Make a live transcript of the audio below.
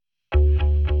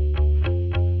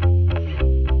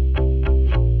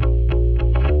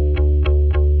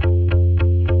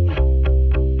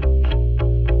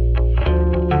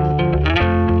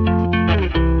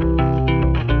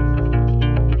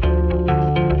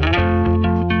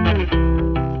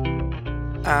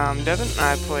I'm Devin, and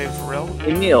I play Vril.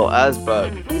 Emil as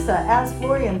Bug. Lisa as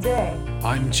Florian Day.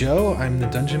 I'm Joe, I'm the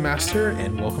Dungeon Master,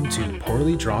 and welcome to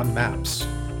Poorly Drawn Maps.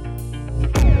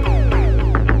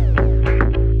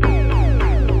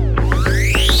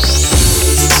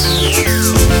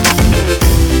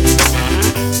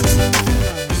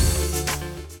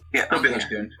 Yeah, I've been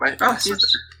here.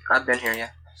 I've been here, yeah.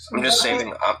 I'm just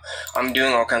saving up. I'm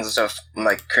doing all kinds of stuff,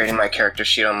 like creating my character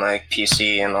sheet on my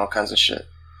PC and all kinds of shit.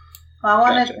 Well, I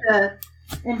wanted to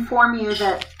inform you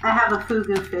that I have a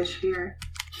fugu fish here.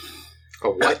 A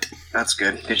what? That's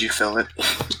good. Did you fill it?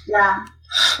 Yeah.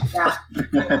 I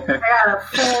got a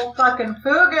full fucking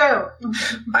fugu.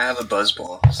 I have a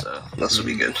buzzball, so this will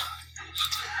be good.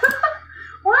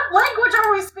 What language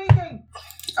are we speaking?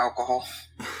 Alcohol.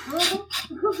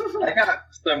 I got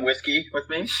some whiskey with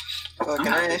me.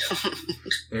 Okay.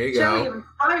 There you Joey go.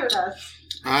 inspired us.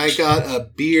 I got a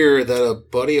beer that a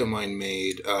buddy of mine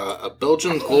made. A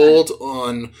Belgian Gold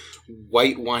on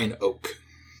white wine oak.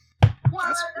 Wow,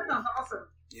 that sounds awesome.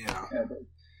 Yeah. Let's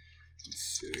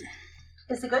see.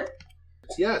 Is it good?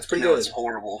 Yeah, it's pretty No, good. it's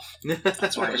horrible.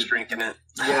 That's why I was drinking it.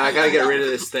 Yeah, I gotta get rid of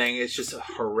this thing. It's just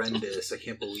horrendous. I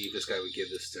can't believe this guy would give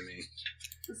this to me.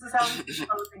 This is how I'm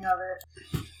disposing of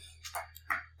it.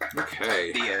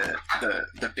 Okay.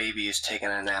 The baby is taking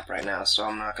a nap right now, so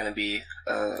I'm not going to be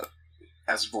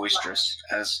as boisterous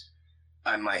as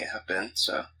I might have been.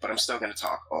 So, but I'm still going to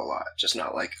talk a lot, just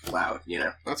not like loud, you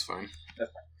know. That's fine.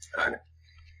 Okay.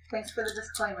 Thanks for the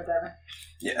disclaimer, Devin.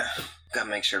 Yeah, gotta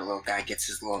make sure the little guy gets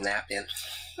his little nap in.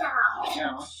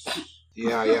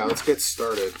 Yeah, let's get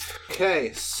started.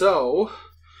 Okay, so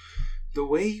the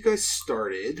way you guys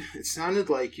started, it sounded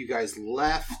like you guys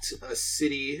left a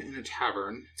city and a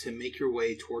tavern to make your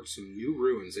way towards some new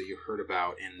ruins that you heard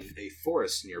about in a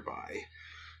forest nearby.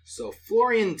 So,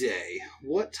 Florian Day,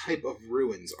 what type of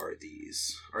ruins are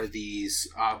these?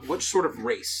 What sort of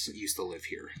race used to live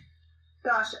here?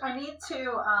 Gosh, I need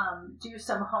to do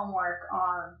some homework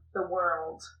on the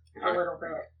world a little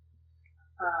bit.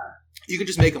 You can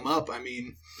just make them up. I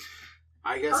mean,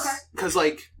 I guess, because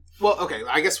I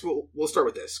guess we'll start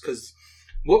with this, because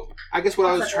what I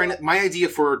was trying to, my idea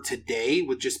for today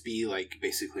would just be like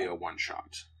basically a one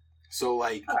shot. So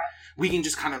like we can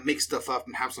just kind of make stuff up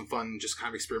and have some fun, and just kind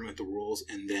of experiment with the rules,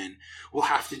 and then we'll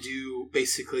have to do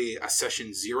basically a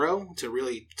session 0 to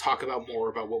really talk about more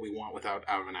about what we want out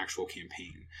of an actual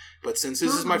campaign. But since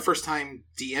this is my first time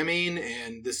DMing,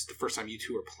 and this is the first time you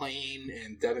two are playing,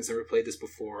 and Devin's never played this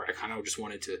before, I kind of just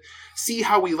wanted to see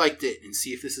how we liked it and see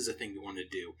if this is a thing we want to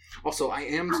do. Also, I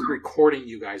am recording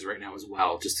you guys right now as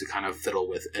well, just to kind of fiddle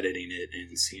with editing it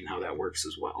and seeing how that works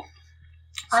as well.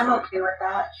 So, I'm okay with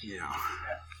that. Yeah.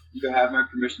 You have my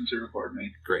permission to record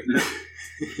me. Great.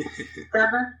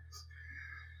 Devin?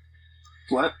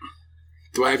 What?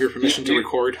 Do I have your permission to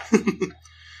record?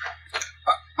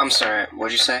 I'm sorry,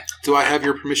 what'd you say? Do I have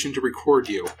your permission to record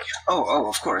you? Oh,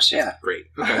 of course, yeah. Great.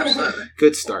 Okay.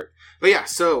 Good start. But yeah,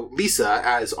 so Lisa,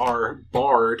 as our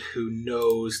bard who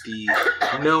knows the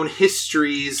known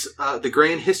histories, the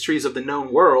grand histories of the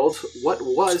known world, what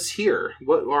was here?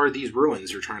 What are these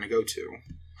ruins you're trying to go to?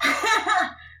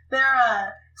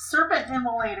 They're serpent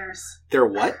immolators. They're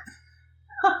what?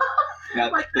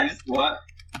 What?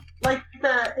 Like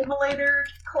the immolator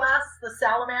class, the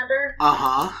salamander.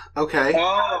 Okay.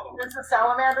 Oh. It's the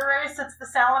salamander race. It's the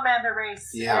salamander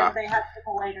race. Yeah. And they have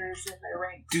immolators in their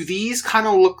ranks. Do these kind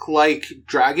of look like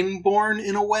Dragonborn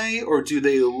in a way, or do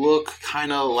they look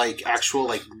kind of like actual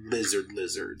like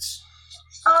lizards?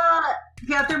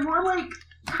 Yeah, they're more like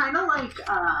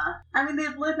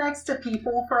they've lived next to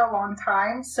people for a long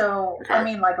time, so Okay. I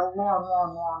mean like a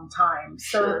long time.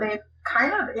 So Sure. they've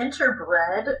kind of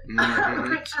interbred, Mhm.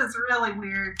 which is really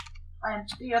weird. And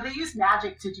they use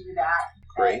magic to do that.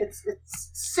 Great. It's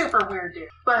super weird, dude.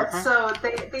 But Okay. so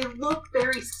they look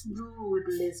very smooth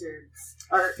lizards,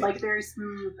 or like very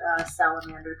smooth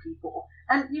salamander people.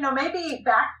 And maybe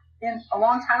back in a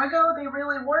long time ago, they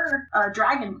really were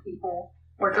dragon people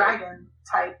or dragon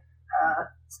type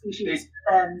species.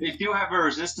 And They do have a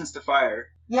resistance to fire.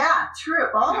 yeah, true.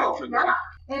 Oh, true. yeah.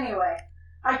 Anyway,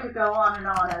 I could go on and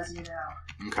on, as you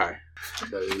know. Okay.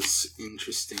 That is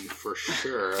interesting for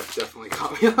sure. Definitely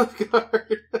caught me off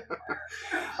guard.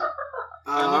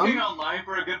 I'm looking online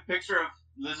for a good picture of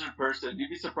lizard person. You'd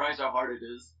be surprised how hard it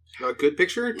is. A good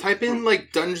picture? Type in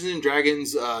like Dungeons and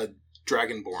Dragons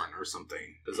Dragonborn or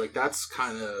something. Because like that's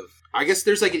kind of, I guess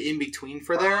there's like an in-between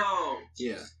for there. Oh,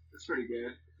 Yeah. that's pretty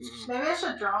good. Mhm. Maybe I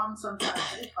should draw them sometime.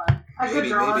 That'd be fun. I could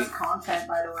draw as content,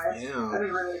 by the way. Yeah. That'd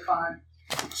be really fun.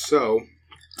 So,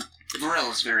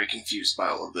 Morel is very confused by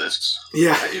all of this.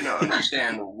 yeah. I do not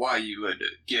understand why you would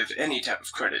give any type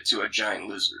of credit to a giant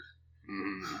lizard.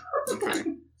 Okay.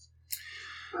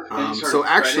 So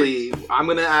actually, I'm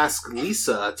going to ask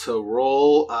Lisa to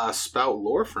roll spout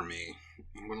lore for me.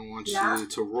 I'm going to want you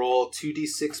to roll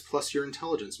 2d6 plus your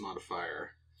intelligence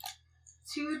modifier.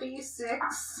 2d6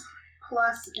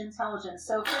 plus intelligence,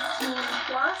 so 15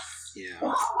 plus. Yeah.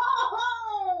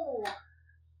 Oh,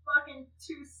 fucking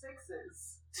 2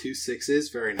 6s. 2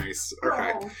 6s, very nice.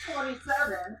 Okay. Oh, 27.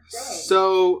 Dang.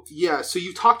 So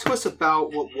you talked to us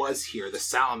about what was here, the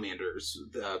salamanders,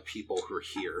 the people who are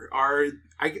here.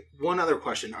 One other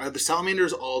question: are the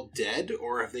salamanders all dead,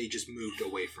 or have they just moved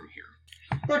away from here?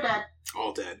 They're dead.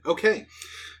 All dead. Okay.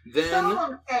 Then. Some of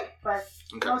them dead, but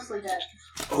mostly dead.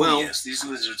 Oh, well, yes, these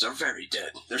lizards are very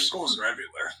dead. Their skulls are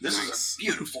everywhere. This is a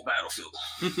beautiful battlefield.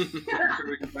 I'm sure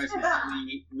we can find some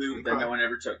sweet loot that no one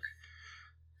ever took.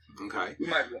 Okay. We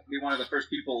might be one of the first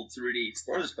people to really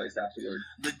explore this place afterward.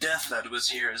 The death that was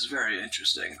here is very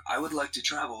interesting. I would like to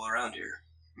travel around here.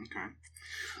 Okay.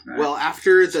 Right. Well,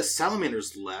 after the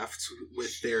salamanders left,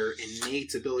 with their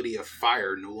innate ability of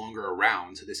fire no longer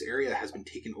around, this area has been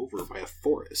taken over by a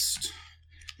forest.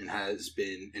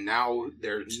 And now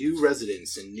their new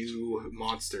residents and new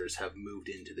monsters have moved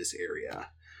into this area.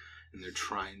 And they're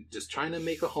trying to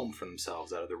make a home for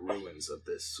themselves out of the ruins of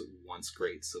this once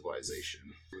great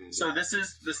civilization. So this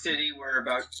is the city we're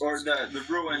about, or the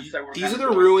ruins that we're. These are the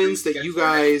ruins that you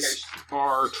guys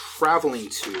are traveling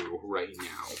to right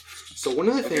now. So one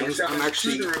of the things I'm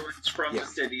actually the ruins from the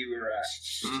city we were at.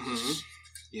 Mm-hmm.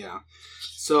 Yeah.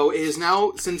 So it is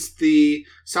now, since the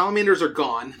salamanders are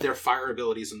gone, their fire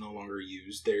abilities are no longer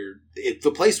used.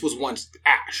 The place was once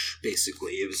ash,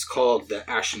 basically. It was called the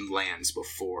Ashen Lands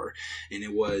before, and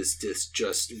it was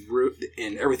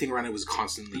and everything around it was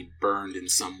constantly burned in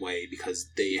some way because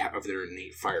they have their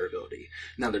innate fire ability.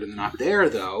 Now they're not there,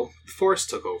 though. The forest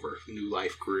took over, new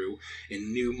life grew,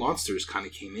 and new monsters kind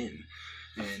of came in.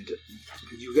 And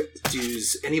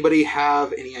does anybody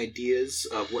have any ideas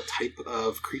of what type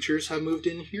of creatures have moved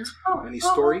in here? Any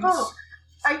stories?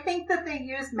 I think that they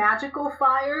used magical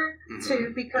fire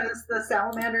because the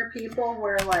salamander people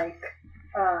were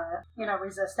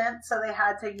resistant, so they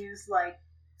had to use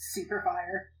super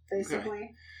fire, basically.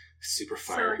 Okay. Super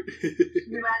fire. So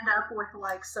you end up with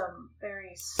some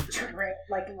very straight,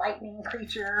 lightning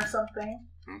creature or something.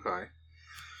 Okay.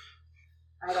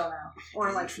 I don't know.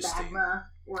 Or magma.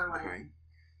 Or okay.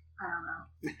 I don't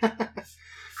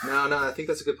No, know. I think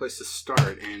that's a good place to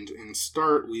start. And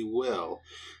start we will.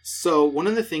 So one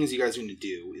of the things you guys are going to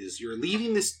do is you're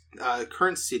leaving this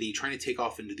current city, trying to take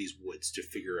off into these woods to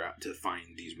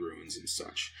find these ruins and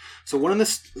such. So one of the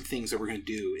things that we're going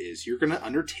to do is you're going to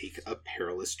undertake a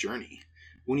perilous journey.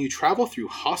 When you travel through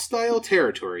hostile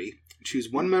territory, choose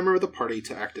one member of the party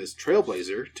to act as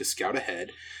trailblazer to scout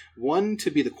ahead, one to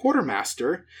be the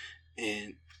quartermaster,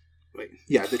 the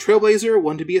trailblazer,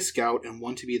 one to be a scout, and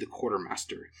one to be the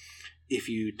quartermaster. If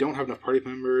you don't have enough party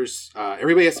members,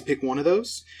 everybody has to pick one of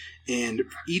those, and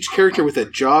each character with a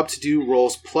job to do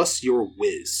rolls plus your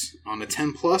whiz. On a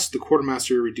 10 plus, the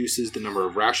quartermaster reduces the number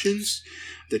of rations,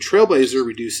 the trailblazer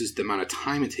reduces the amount of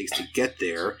time it takes to get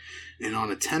there, and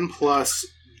on a 10 plus,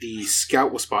 the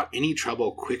scout will spot any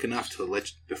trouble quick enough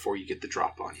before you get the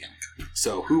drop on you.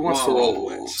 So, who wants to roll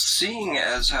the whiz? Seeing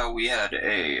as how we had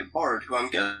a bard, who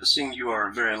I'm guessing you are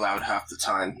very loud half the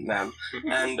time, ma'am,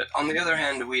 and on the other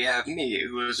hand, we have me,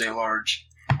 who is a large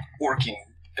working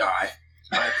guy.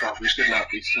 I probably should not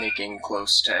be sneaking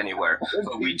close to anywhere,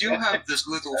 but we do have this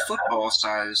little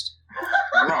football-sized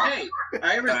rock. Hey,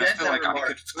 I resent that I feel like remark. I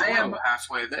could throw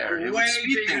halfway there. It would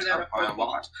speed things up by a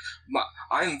lot.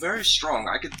 I am very strong.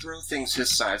 I could throw things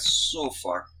his size so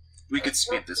far. We could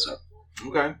speed this up.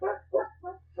 Okay.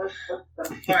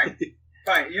 Fine.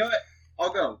 You know what?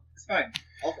 I'll go. It's fine.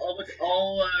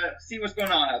 I'll see what's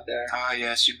going on out there. Ah,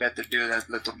 yes, you better do that,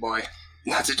 little boy.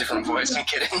 That's a different voice. I'm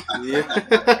kidding.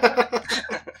 Yeah.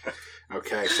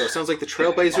 Okay, so it sounds like the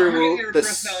trailblazer will. Your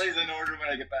personalities in order when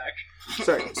I get back.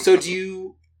 Sorry. So do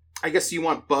you? I guess you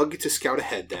want Bug to scout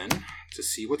ahead then to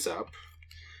see what's up,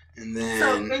 and then.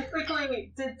 So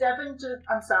basically, did Devin just?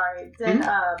 I'm sorry. Did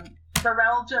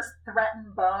Pharrell just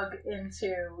threaten Bug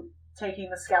into taking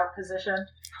the scout position?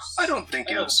 I don't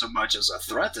think it was so much as a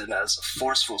threat as a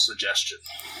forceful suggestion.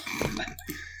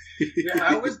 Yeah,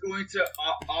 I was going to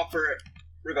offer it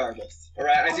regardless. All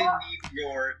right, I didn't need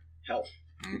your help.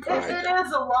 Okay. It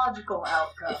is a logical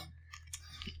outcome.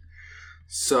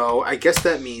 So I guess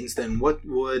that means then what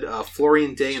would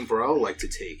Florian Day and Burrell like to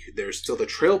take? There's still the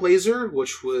Trailblazer,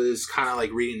 which was kind of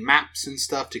like reading maps and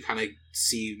stuff to kind of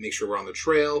make sure we're on the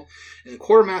trail. And the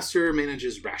Quartermaster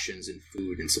manages rations and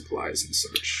food and supplies and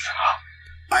such.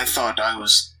 I thought I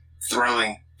was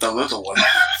throwing the little one.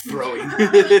 throwing.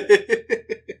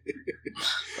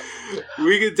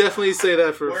 We could definitely say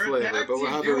that for We're a flavor, tag but we'll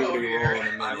team have duo everybody here. roll in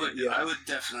a minute. I would Yeah.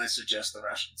 definitely suggest the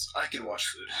Russians. I can watch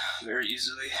food very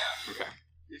easily. Okay.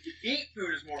 If you eat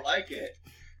food, is more like it.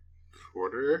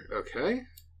 Quarter. Okay.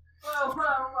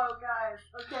 Whoa, guys.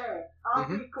 Okay, I'll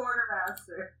Mhm. be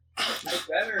quartermaster. It's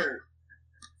better.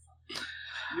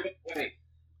 Wait.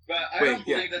 But I Wait, don't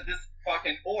believe that this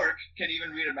fucking orc can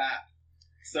even read a map.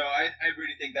 So I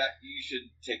really think that you should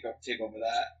take over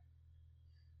that.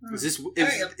 Is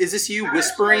this you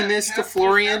whispering this to Have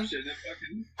Florian? perception and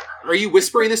fucking- Are you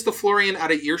whispering this to Florian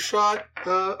out of earshot,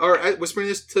 or whispering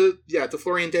this to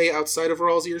Florian Day outside of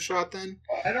Rawl's earshot? Then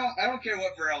I don't care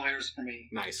what Varel hears from me.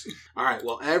 nice. All right.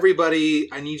 Well,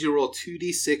 everybody, I need you to roll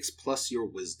 2d6 plus your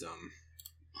wisdom.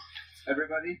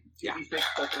 Everybody? Yeah. 2d6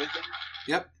 plus wisdom?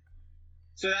 Yep.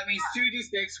 So that means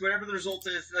 2d6, whatever the result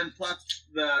is, then plus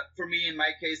for me in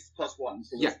my case, plus 1.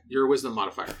 For Yeah, wisdom. your wisdom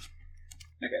modifier.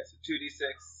 Okay, so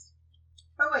 2d6.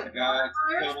 Oh wait, I got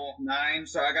modifiers? total of 9,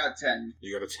 so I got 10.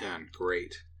 You got a 10.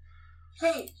 Great.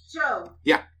 Hey, Joe.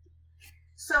 Yeah.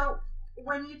 So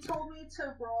when you told me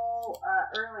to roll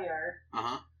earlier,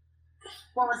 Uh-huh.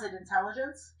 what was it?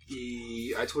 Intelligence?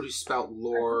 I told you spout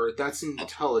lore. That's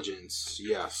intelligence.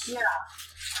 Yes. Yeah.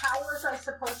 How was I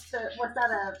supposed to? Was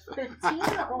that a 15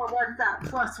 or was that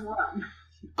plus 1?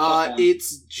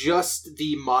 It's just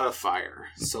the modifier.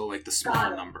 So like the small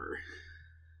Got it. number.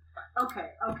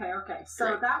 Okay. So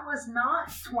Great. that was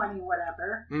not 20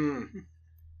 whatever, Hmm.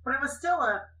 but it was still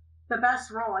the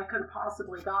best roll I could have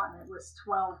possibly gotten. It was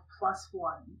 12 plus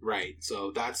 1. Right.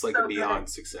 So that's like So a beyond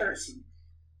good. success. 13.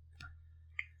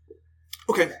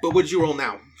 Okay, but what did you roll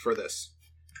now for this?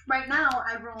 Right now,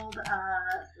 I rolled,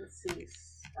 let's see,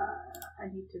 I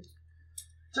need to,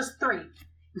 just 3.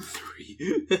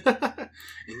 3.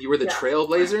 And you were the Yeah.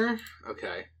 trailblazer?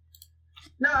 Okay.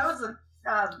 No, I was a,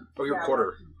 Oh, you're yeah,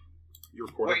 quarter. You're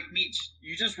quarter. Wait, Meech,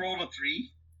 you just rolled a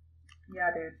 3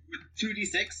 Yeah, dude. with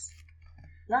 2d6?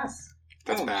 Yes.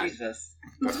 That's oh, bad. Jesus.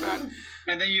 That's bad.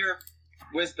 And then your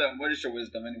wisdom. What is your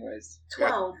wisdom, anyways?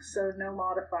 12, so no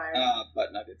modifier.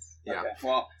 Butt nuggets. Yeah. Okay.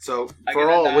 Well, So I for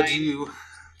got a all, what'd 9. you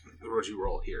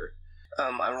roll here?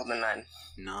 I rolled a 9.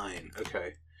 9.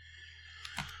 Okay.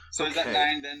 so is that Okay.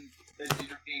 9 then? Does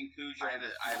it include your...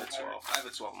 I have a 12. I have a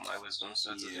 12 on my wisdom,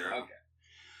 so it's a Yeah. 0.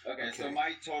 Okay, so Okay.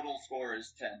 my total score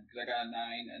is 10, because I got a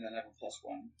 9 and then I have a plus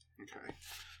 1. Okay.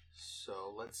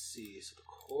 So let's see. So the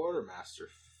quartermaster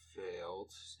failed.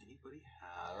 Does anybody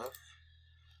have?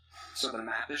 So the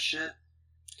map is shit?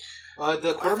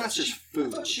 The quartermaster's I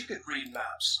food. thought she could read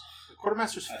maps. The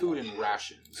quartermaster's food and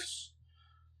rations.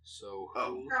 So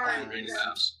Oh, who I Alright, read yeah.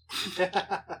 maps.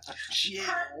 She ate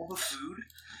all the food?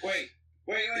 Wait.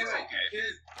 It's okay.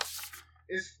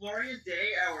 Is Florian Day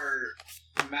our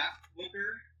map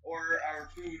looker or our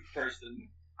food person?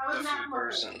 I The was not food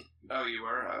person. Oh, you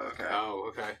were? Oh, okay. Oh,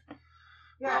 okay.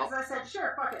 Yeah, Well- because I said,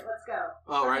 sure, fuck it, let's go.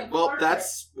 All right. Okay, Well, perfect.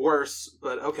 that's worse,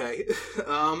 but okay.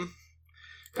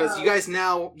 Because you guys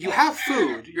now you have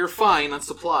food, you're fine on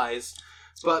supplies,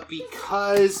 but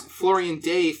because Florian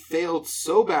Day failed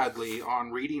so badly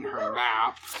on reading her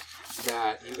map,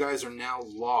 that you guys are now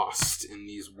lost in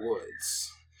these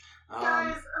woods.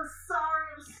 Guys, I'm sorry,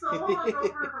 I'm so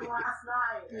hungover from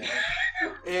last night.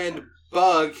 And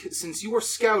Bug, since you were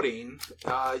scouting,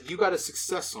 you got a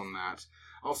success on that.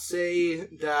 I'll say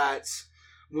that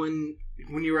when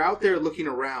you're out there looking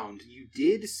around, you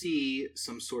did see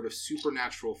some sort of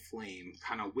supernatural flame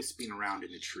kind of wisping around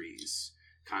in the trees,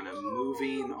 kind of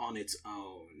moving on its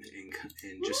own,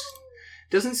 and just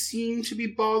doesn't seem to be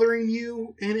bothering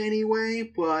you in any way,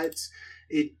 but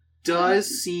it does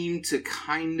seem to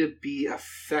kind of be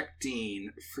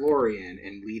affecting Florian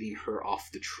and leading her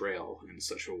off the trail in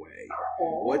such a way.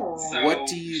 So What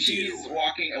do you she's do?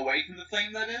 walking away from the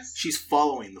flame, that is? She's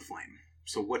following the flame.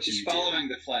 So what do She's you do? following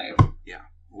the flame.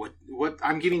 What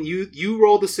I'm giving you, you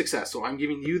rolled the success, so I'm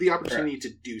giving you the opportunity to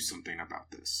do something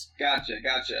about this. Gotcha.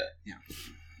 Yeah.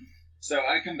 So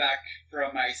I come back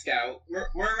from my scout. We're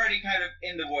already kind of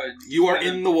in the woods. You are Kind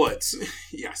of- in the woods.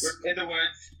 Yes. We're in the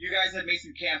woods. You guys had made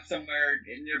some camp somewhere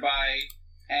nearby,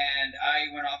 and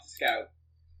I went off to scout.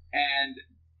 And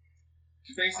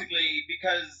basically,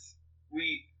 because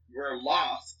we were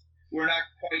lost, we're not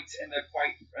quite in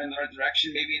the right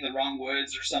direction. Maybe in the wrong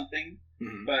woods or something.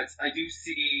 Mhm. But I do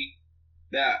see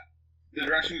that the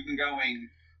direction we've been going.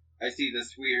 I see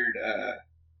this weird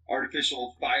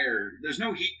artificial fire. There's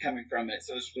no heat coming from it,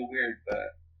 so it's still weird.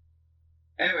 But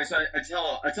anyway, so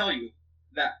I tell you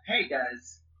that, hey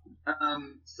guys,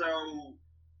 so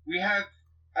we have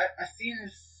I seen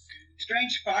this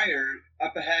strange fire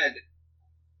up ahead.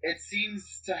 It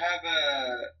seems to have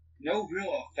no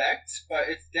real effect, but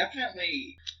it's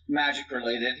definitely magic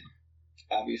related.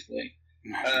 Obviously,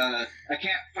 I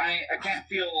can't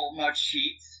feel much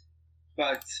heat,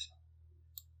 but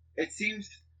it seems.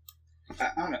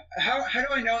 I don't know. How do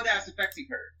I know that's affecting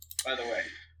her? By the way.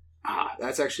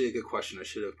 That's actually a good question. I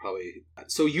should have probably...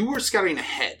 So you were scouting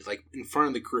ahead, like, in front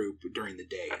of the group during the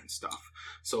day and stuff.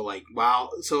 So, like,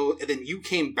 and then you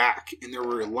came back, and they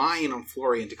were relying on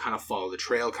Florian to kind of follow the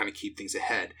trail, kind of keep things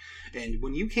ahead. And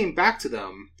when you came back to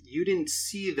them, you didn't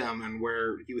see them and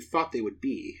where you thought they would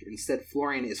be. Instead,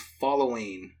 Florian is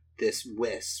following this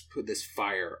wisp, this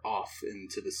fire, off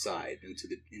into the side, into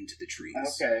the trees.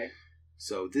 Okay.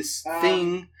 So this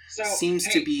thing seems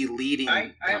to be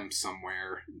leading them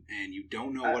somewhere, and you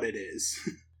don't know what it is.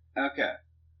 Okay.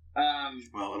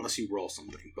 Well, unless you roll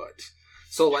something, but...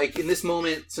 So, like, in this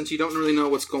moment, since you don't really know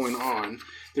what's going on,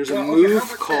 there's a move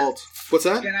called... What's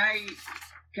that? Can I...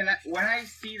 When I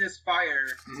see this fire,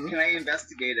 can I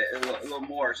investigate it a little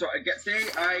more? So, say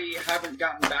I haven't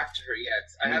gotten back to her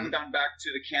yet. I haven't gotten back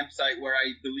to the campsite where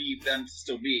I believe them to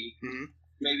still be. Mm-hmm.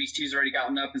 Maybe she's already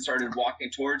gotten up and started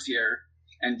walking towards here.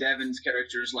 And Devin's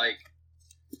character's like,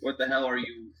 what the hell are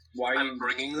you? Why are you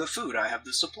bringing the food? I have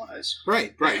the supplies.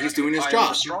 Right. He's doing his job. I'm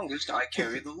the strongest. I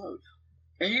carry the load.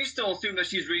 And you still assume that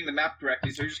she's reading the map correctly,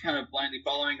 so you're just kind of blindly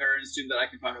following her and assume that I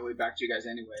can find my way back to you guys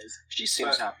anyways. She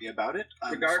seems happy about it.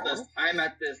 Regardless, I'm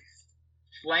at this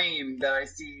flame that I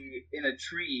see in a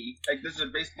tree. Like, this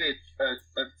is basically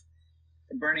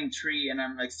a burning tree, and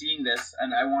I'm, like, seeing this,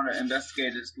 and I want to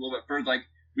investigate it a little bit further, like,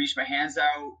 reach my hands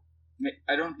out.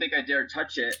 I don't think I dare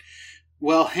touch it.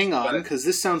 Well, hang on, because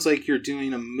this sounds like you're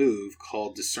doing a move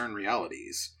called Discern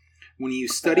Realities. When you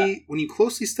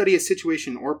closely study a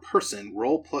situation or person,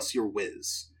 roll plus your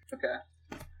whiz. Okay.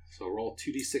 So roll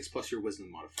 2d6 plus your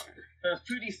wisdom modifier.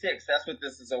 2d6, that's what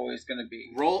this is always going to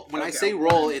be. Roll. When I say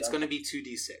roll, it's going to be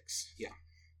 2d6. Yeah.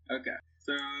 Okay.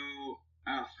 So,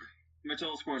 my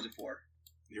total score is a 4.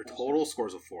 Your total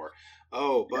score's a 4.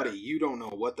 Oh, buddy, you don't know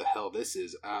what the hell this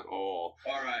is at all.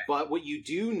 All right. But what you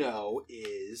do know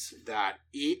is that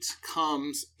it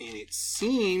comes and it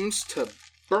seems to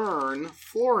burn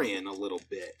Florian a little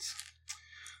bit.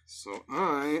 So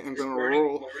I am going to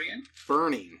roll... Florian?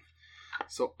 Burning.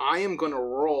 So I am going to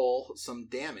roll some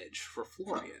damage for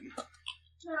Florian.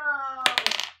 No,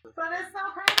 but it's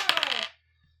not her.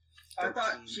 I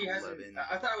thought she hasn't.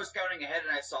 I thought I was scouting ahead,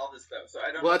 and I saw this though. So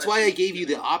I don't. Well, that's why I gave you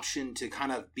the option to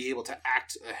kind of be able to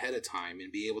act ahead of time and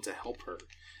be able to help her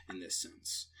in this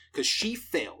sense, because she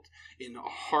failed in a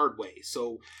hard way.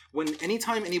 So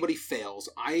anytime anybody fails,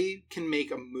 I can make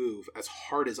a move as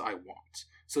hard as I want.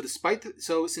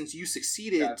 So since you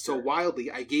succeeded so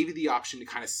wildly, I gave you the option to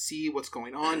kind of see what's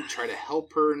going on, try to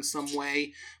help her in some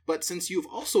way. But since you've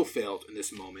also failed in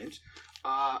this moment.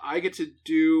 I get to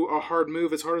do a hard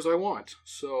move as hard as I want.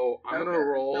 So I'm going to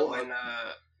roll.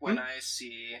 When I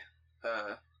see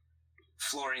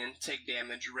Florian take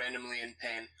damage randomly in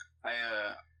pain,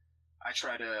 I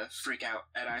try to freak out,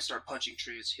 and I start punching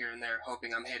trees here and there,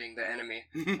 hoping I'm hitting the enemy.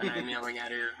 And I'm yelling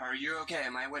at her, "Are you okay?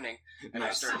 Am I winning?" And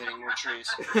I start hitting more trees.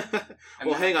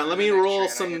 Well, hang on. Let me roll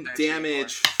some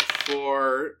damage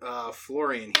for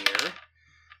Florian here.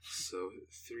 So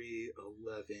 3,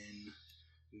 11...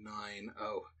 9.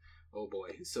 Oh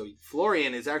boy. So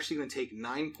Florian is actually going to take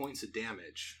 9 points of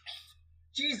damage.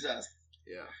 Jesus.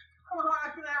 Yeah. Oh,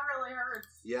 that really hurts.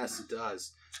 Yes, it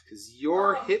does. Because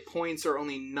your hit points are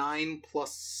only 9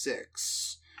 plus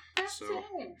 6.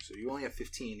 15. So you only have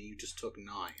 15 and you just took 9.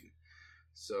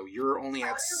 So you're only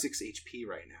at 6 HP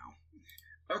right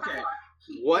now. Okay.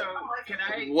 What?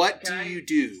 So what do you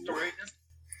do? Story this?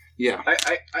 Yeah.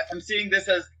 I'm seeing this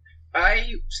as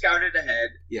I scouted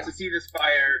ahead to see this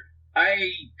fire. I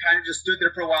kind of just stood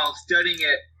there for a while studying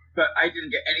it, but I didn't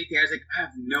get anything. I was like, I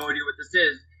have no idea what this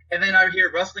is. And then I hear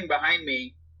rustling behind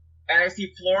me, and I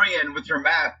see Florian with her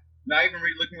map, not even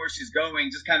really looking where she's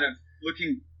going, just kind of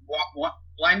looking,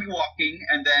 blindly walking,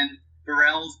 and then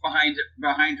Burrell's behind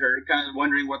her, kind of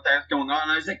wondering what the heck's going on.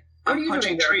 And I was like, what are you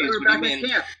doing there? Trees. What do you mean?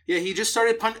 Yeah, he just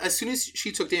started as soon as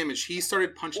she took damage, he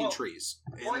started punching trees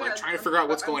and trying to figure out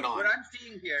what's going on. What I'm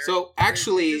seeing here. So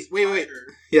actually, wait.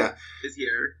 Yeah, is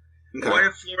here. Okay. What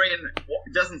if Florian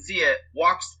doesn't see it,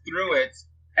 walks through it,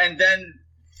 and then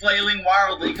flailing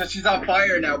wildly because she's on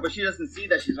fire now, but she doesn't see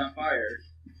that she's on fire,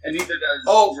 and neither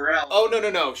does Burrell. Oh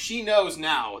no! She knows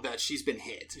now that she's been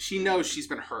hit. She knows she's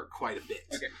been hurt quite a bit.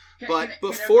 Okay. But can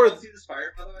before... everyone see this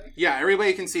fire, by the way? Yeah,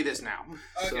 everybody can see this now.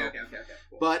 Okay.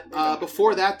 Cool. But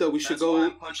before that, though, we should That's why go...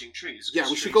 I'm punching trees. Yeah, we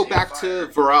 'cause should trees go need back fire.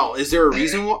 to Varel. Is there a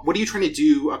reason? What are you trying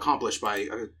to accomplish by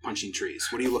punching trees?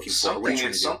 What are you looking for? What are you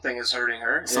trying to do? Something is hurting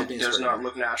her. Something It is does hurting not her.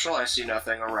 look natural. I see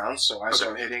nothing around, so I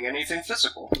start hitting anything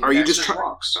physical. Are you Next just is trying...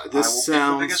 rocks. This I will pick the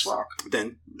sounds... biggest rock.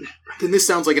 Then this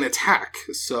sounds like an attack.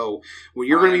 So well,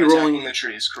 you're going to I'm be attacking rolling... the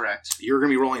trees, correct. You're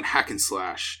going to be rolling hack and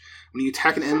slash. When you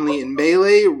attack an enemy in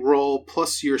melee, roll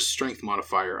plus your strength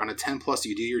modifier. On a 10+,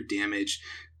 you do your damage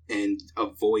and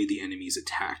avoid the enemy's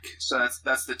attack. So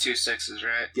that's the 2 6s,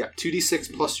 right? Yeah,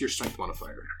 2d6 plus your strength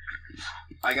modifier.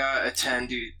 I got a 10,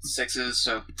 do 6s,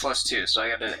 so plus 2, so I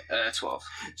got a 12.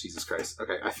 Jesus Christ.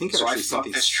 Okay, I think So I actually fucked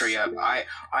something... this tree up.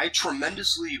 I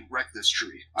tremendously wrecked this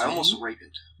tree. I almost raped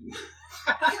it.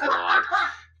 God.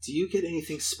 Do you get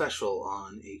anything special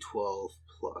on a 12+?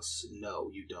 No,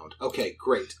 you don't. Okay,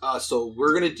 great. So what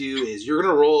we're gonna do is you're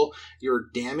gonna roll your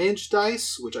damage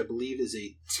dice, which I believe is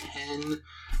a 10.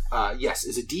 Yes,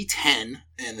 is a D10,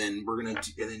 and then and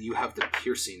then you have the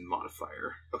piercing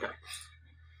modifier. Okay.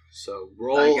 So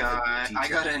roll. I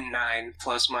got a 9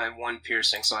 plus my 1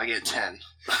 piercing, so I get 10.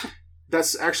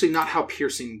 That's actually not how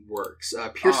piercing works.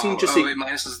 Piercing it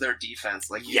minuses their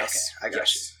defense. Like yes, okay, I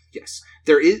got you. Yes.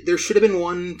 There should have been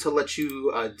one to let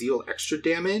you deal extra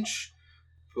damage.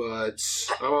 But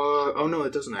oh no,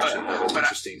 it doesn't actually. That's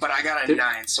interesting. But I got a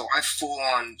 9, so I full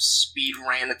on speed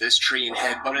ran at this tree and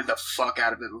headbutted the fuck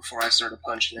out of it before I started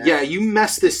punching it. Yeah, you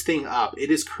messed this thing up.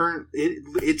 It is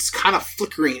it's kind of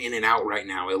flickering in and out right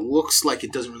now. It looks like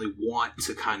it doesn't really want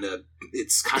to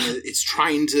it's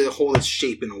trying to hold its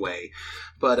shape in a way.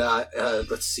 But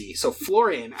let's see. So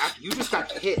Florian, you just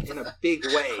got hit in a big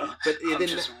way, but it I'm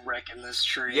didn't. just wrecking this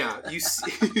tree. Yeah, you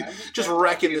see, just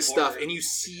wrecking this stuff, and you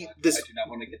see this. I do not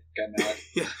want to get mad.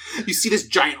 Yeah, you see this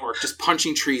giant orc just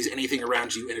punching trees, anything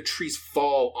around you, and the trees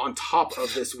fall on top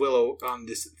of this willow,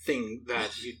 this thing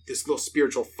this little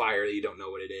spiritual fire that you don't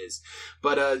know what it is.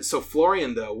 But so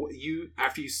Florian, though,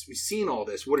 after you've seen all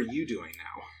this, what are you doing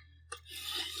now?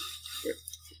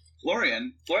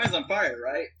 Florian's on fire,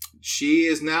 right? She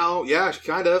is now, yeah,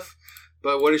 kind of.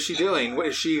 But what is she doing?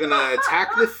 Is she going to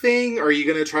attack the thing? Or are you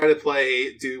going to try to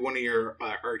do one of your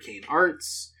arcane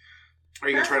arts? Are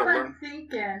you going to try to learn? I'm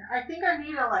thinking. I think I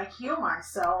need to heal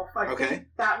myself. I think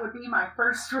that would be my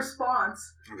first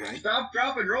response. Okay. Stop,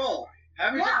 drop, and roll.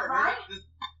 Haven't you ever heard this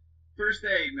first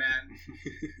aid, man?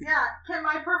 Yeah. Can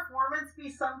my performance be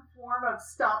some form of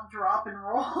stop, drop, and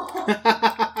roll?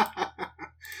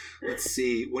 Let's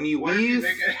see. When you weave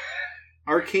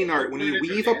arcane art, when you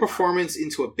weave a performance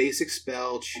into a basic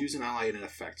spell, choose an ally and an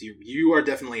effect. You are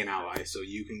definitely an ally, so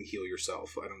you can heal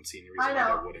yourself. I don't see any reason why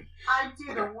that wouldn't. I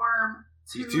do the worm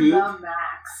to the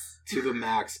max. To the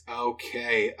max.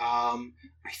 Okay. I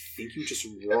think you just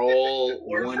roll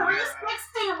one.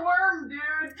 360 worm,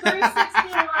 dude. 360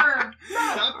 worm.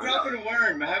 Stop dropping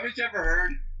worm. Haven't you ever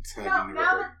heard? No,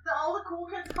 now that all the cool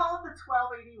kids call it the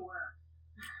 1280 worm.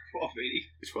 1280.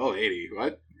 1280.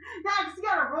 What? Yeah, because you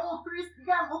gotta roll you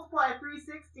gotta multiply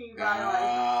 360 by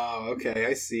Oh, okay.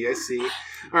 I see.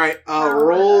 All right.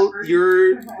 Roll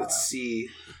your. Let's see.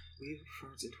 Weave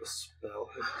performance into a spell.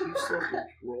 Do you still have to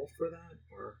roll for that,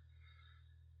 or?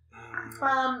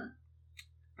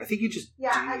 I think you just do.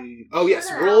 Oh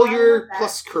yes, roll your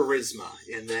plus charisma,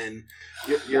 and then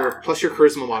your plus your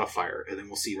charisma modifier, and then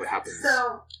we'll see what happens.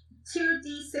 So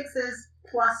 2d6s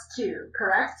plus 2,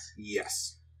 correct?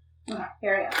 Yes. Okay,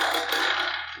 here we go.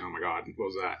 Oh my god, what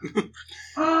was that?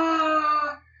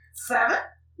 7.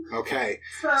 Okay.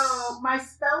 So my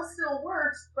spell still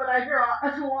works, but I draw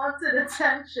unwanted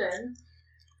attention.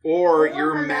 Or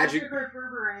your magic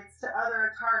reverberates to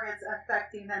other targets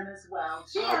affecting them as well.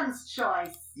 GM's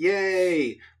choice.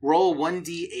 Yay! Roll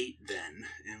 1d8 then,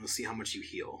 and we'll see how much you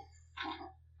heal.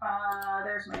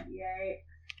 There's my d8.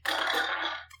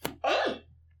 8!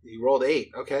 You rolled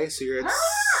 8. Okay, so you're at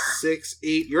 6,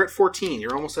 8. You're at 14.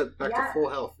 You're almost back to full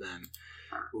health then.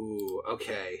 Ooh,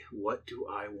 okay. What do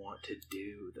I want to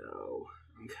do, though?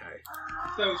 Okay.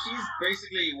 So she's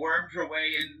basically wormed her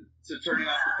way into turning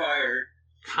off the fire.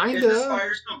 Kind of. Is this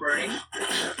fire still burning?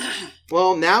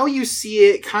 Well, now you see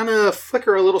it kind of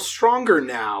flicker a little stronger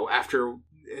now after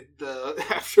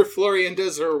Florian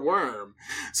does her worm.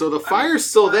 So the fire's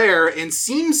still there and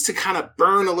seems to kind of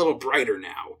burn a little brighter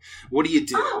now. What do you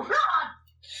do? Oh,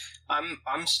 God!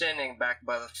 I'm standing back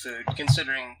by the food,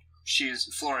 considering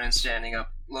Florian standing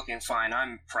up, looking fine.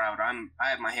 I'm proud. I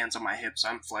have my hands on my hips.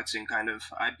 I'm flexing, kind of.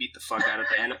 I beat the fuck out of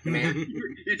the enemy.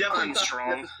 You definitely I'm thought strong.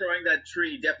 that destroying that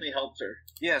tree definitely helped her.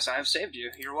 Yes, I've saved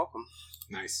you. You're welcome.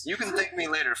 Nice. You can thank me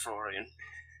later, Florian.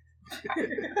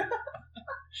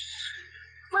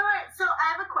 Wait. So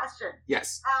I have a question.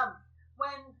 Yes.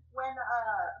 When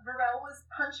Varel was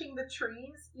punching the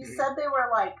trees, you Mhm. said they were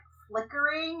like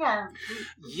flickering and.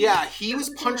 Yeah, he was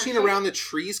punching around the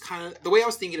trees kind of... The way I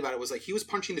was thinking about it was like he was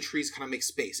punching the trees kind of make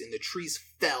space, and the trees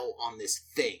fell on this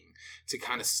thing to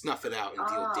kind of snuff it out and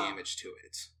deal damage to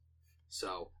it.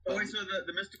 So... Oh, wait, so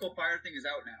the mystical fire thing is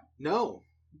out now? No.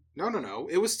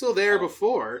 It was still there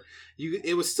before.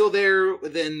 It was still there.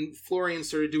 Then Florian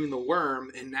started doing the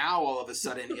worm, and now all of a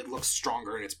sudden it looks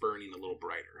stronger and it's burning a little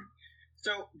brighter.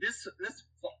 So this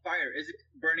fire, is it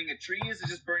burning a tree? Is it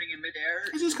just burning in midair?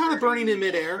 It's just kind of burning in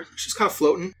midair. It's just kind of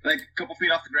floating. Like a couple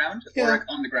feet off the ground? Yeah. Or like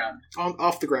on the ground?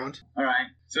 Off the ground. All right.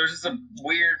 So there's just a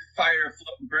weird fire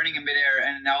burning in midair,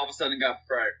 and now all of a sudden it got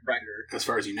brighter. As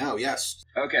far as you know, yes.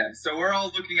 Okay, so we're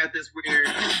all looking at this weird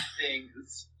thing,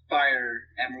 this fire,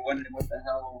 and we're wondering what the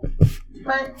hell.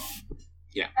 But.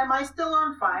 Yeah. Am I still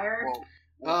on fire?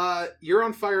 Well, You're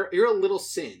on fire. You're a little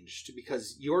singed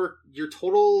because your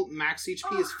total max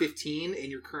HP is 15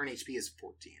 and your current HP is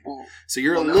 14. well, So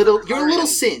you're Well, a now little that you're a Florian- little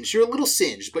singed. You're a little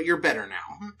singed, but you're better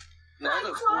now. now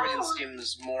that Florian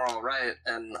seems more alright,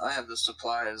 and I have the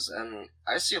supplies, and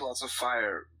I see lots of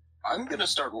fire, I'm gonna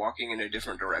start walking in a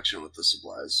different direction with the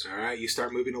supplies. All right, you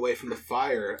start moving away from the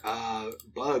fire.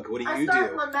 Bug, what do I you start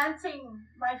do? lamenting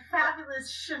my fabulous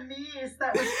chemise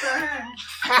that was burned.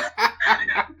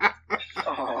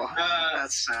 Oh,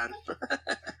 that's sad. I know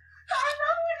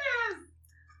it is.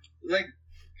 Like,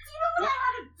 Do you know what I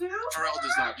had to do? Pharrell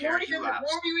does not care. He laughs.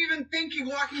 what were you even thinking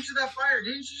walking through that fire?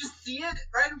 Didn't you just see it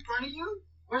right in front of you?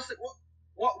 Why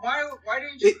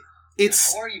didn't you?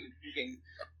 It's What are you even thinking?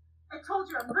 I told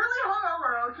you I'm really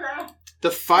hungover. Okay.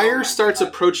 the fire Oh my starts God.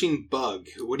 approaching Bug.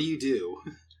 What do you do?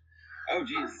 Oh,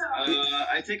 jeez.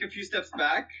 I take a few steps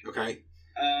back. Okay.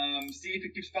 See if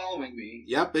it keeps following me.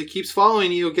 Yep, it keeps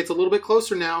following you. It gets a little bit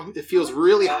closer now. It feels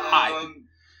really high.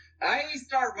 I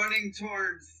start running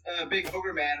towards Big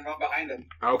Ogre Man and run behind him.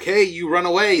 Okay, you run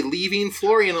away, leaving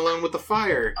Florian alone with the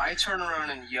fire. I turn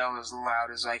around and yell as loud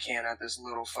as I can at this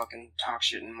little fucking talk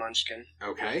shit and munchkin.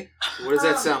 Okay. What does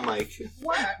that sound like?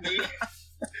 What? At me.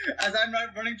 As I'm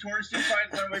running towards you, trying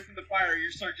to run away from the fire,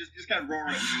 you start just kind of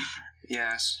roaring at me.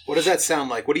 Yes. What does that sound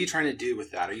like? What are you trying to do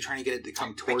with that? Are you trying to get it to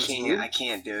come towards you? I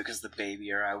can't do it because the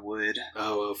baby, or I would.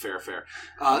 Oh, fair.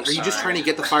 I'm Are you just sorry. trying to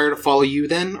get the fire to follow you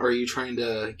then? Or are you trying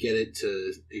to get it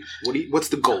to... What's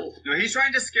the goal? No, he's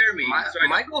trying to scare me.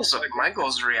 My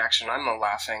goal's reaction. I'm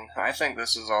laughing. I think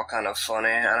this is all kind of funny,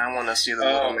 and I want to see the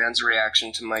little man's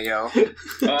reaction to my yell. Oh,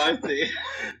 I see.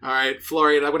 Alright,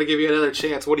 Florian, I'm going to give you another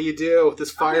chance. What do you do?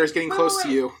 This fire is getting close to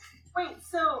you. Wait.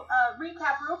 So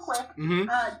recap real quick. Mm-hmm.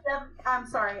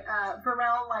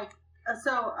 Varel,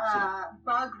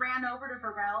 Bug ran over to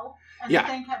Varel, and Yeah. the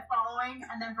thing kept following,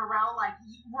 and then Varel,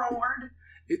 roared.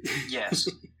 Yes.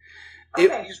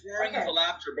 Okay. He's roaring with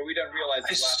laughter, but we don't realize I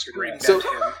his laughter. screamed So- at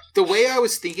him. The way I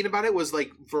was thinking about it was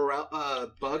like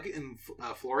Bug and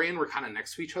Florian were kind of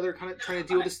next to each other, kind of trying to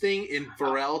deal with this thing, and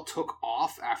Varel took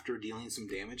off after dealing some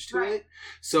damage to Right. it.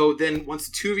 So then, once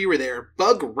the two of you were there,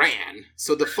 Bug ran.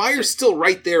 So the fire's still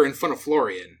right there in front of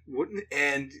Florian,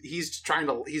 and he's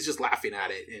just laughing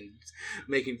at it and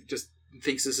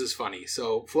thinks this is funny.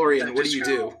 So Florian, what do you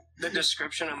do? The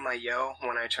description of my yell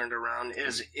when I turned around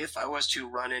is, if I was to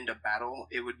run into battle,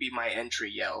 it would be my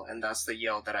entry yell, and that's the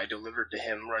yell that I delivered to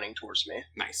him running towards me.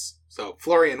 Nice. So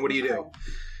Florian, what do you do?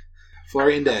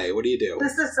 Florian Day, what do you do?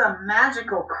 This is some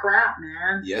magical crap,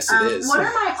 man. Yes, it is. What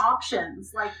are my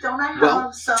options? Don't I have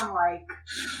Well- some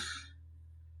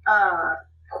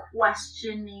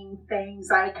questioning things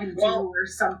I can do Well- or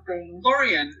something?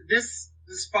 Florian, this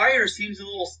fire seems a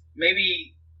little,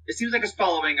 maybe, it seems like it's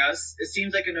following us. It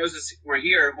seems like it knows us, we're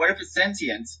here. What if it's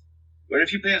sentient? What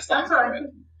if you play a song That's what for I it?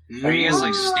 think. Are you guys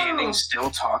Oh. standing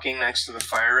still talking next to the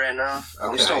fire right now?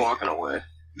 I'm Okay. still walking away.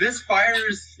 This fire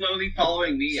is slowly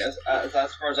following me as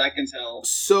far as I can tell.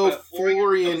 So But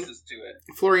Florian, closest to it.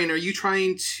 are you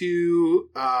trying to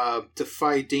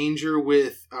defy danger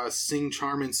with Sing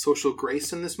Charm and Social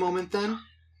Grace in this moment then?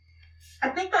 I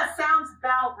think that sounds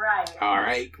about right.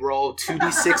 Alright, roll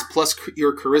 2d6 plus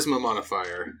your charisma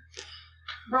modifier.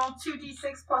 Roll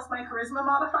 2d6 plus my charisma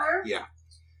modifier? Yeah.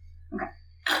 Okay.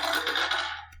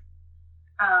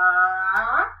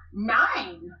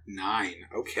 9. 9,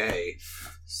 okay.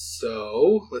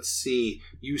 So, let's see.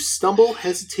 You stumble,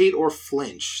 hesitate, or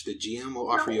flinch. The GM will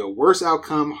offer you a worse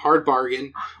outcome, hard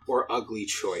bargain, or ugly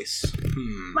choice.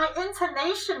 My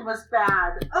intonation was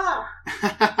bad.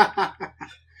 Ugh.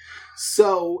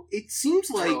 So, it seems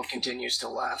Phil like... continues to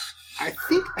laugh. I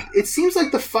think it seems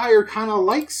like the fire kind of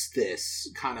likes this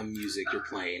kind of music you're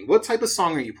playing. What type of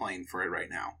song are you playing for it right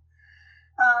now?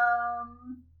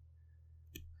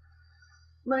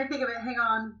 Let me think of it. Hang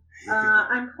on.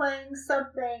 I'm playing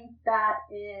something that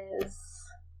is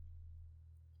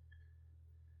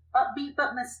upbeat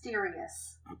but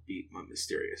mysterious. Upbeat but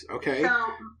mysterious. Okay. So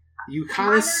you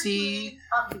kind of see.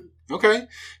 upbeat. Okay.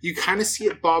 You kind of see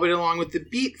it bobbing along with the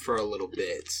beat for a little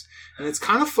bit. And it's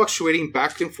kind of fluctuating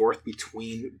back and forth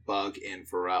between Bug and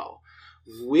Varel.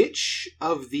 Which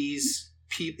of these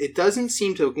people... It doesn't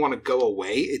seem to want to go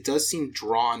away. It does seem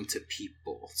drawn to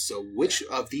people. So which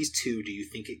of these two do you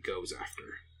think it goes after?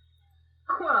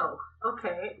 Whoa.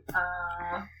 Okay.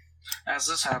 As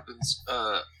this happens,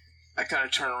 I kind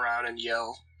of turn around and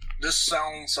yell, "This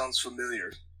song sounds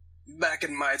familiar. Back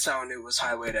in my town, it was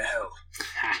Highway to Hell."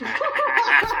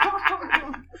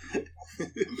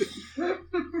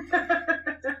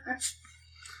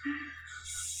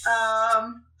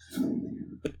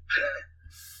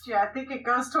 Yeah, I think it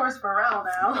goes towards Varel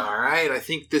now. All right. I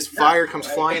think this fire comes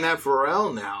flying at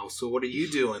Varel now. So what are you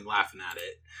doing laughing at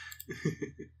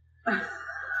it?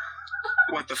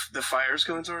 What, the fire's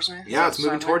going towards me? Yeah, it's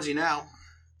moving towards you now.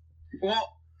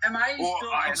 Well, am I Well, still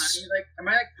I behind? s- Am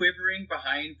I quivering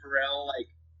behind Pharrell?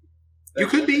 You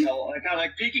could what the be. hell? Like, kind of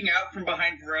like peeking out from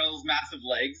behind Pharrell's massive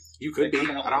legs. You could Like, be. what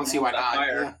the hell I don't is see why going on not. with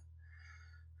that fire? Yeah.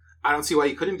 I don't see why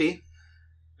you couldn't be.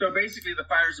 So basically, the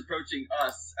fire's approaching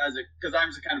us because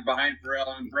I'm kind of behind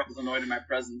Pharrell, and Pharrell's annoyed at my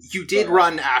presence. You did So-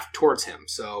 run towards him,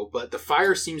 but the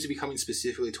fire seems to be coming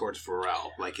specifically towards Varel.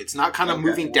 Like, it's not kind of Okay.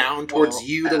 moving down towards Well,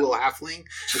 you, the little halfling.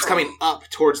 It's coming up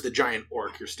towards the giant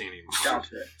orc you're standing behind.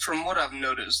 Gotcha. From what I've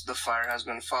noticed, the fire has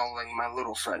been following my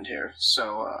little friend here.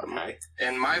 So, Okay.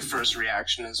 and my first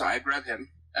reaction is I grab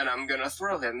him, and I'm gonna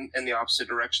throw him in the opposite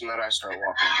direction that I start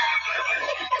walking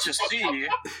to see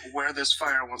where this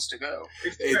fire wants to go.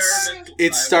 Experimental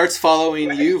It fire. starts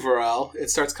following you, Varel. It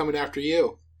starts coming after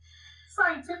you.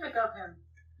 Scientific of him.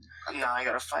 Now I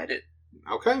gotta fight it.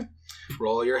 Okay.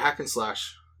 Roll your hack and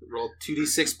slash. Roll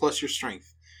 2d6 plus your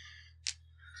strength.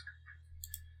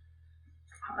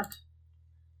 God.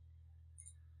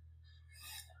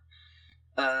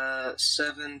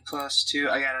 7 plus 2,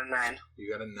 I got a 9.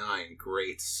 You got a 9.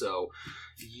 Great. So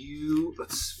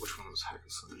which one was hack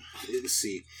and slash? Let's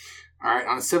see. All right,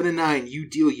 on a 7 and 9, you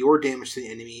deal your damage to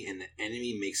the enemy, and the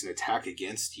enemy makes an attack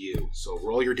against you. So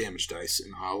roll your damage dice,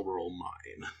 and I'll roll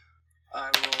mine.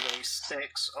 I rolled a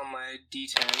 6 on my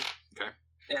d10. Okay.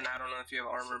 And I don't know if you have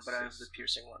armor, but I have the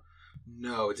piercing one.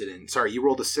 No, it didn't. Sorry, you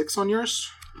rolled a 6 on yours?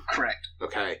 Correct.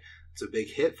 Okay. It's a big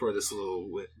hit for this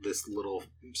little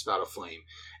spout of flame.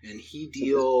 And he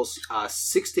deals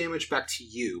 6 damage back to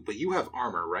you, but you have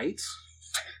armor, right?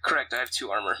 Correct, I have 2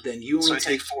 armor. Then you So only I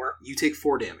take 4. You take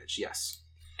 4 damage, yes.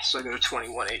 So I go to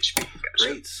 21 HP. Gotcha.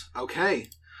 Great. Okay.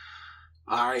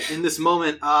 All right. In this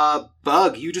moment,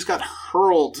 Bug, you just got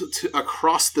hurled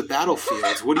across the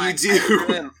battlefield. What do you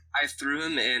do? I threw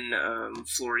him in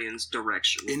Florian's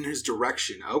direction. In his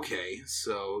direction. Okay.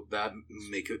 So that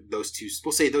make those two.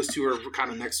 We'll say those two are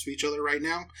kind of next to each other right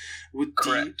now.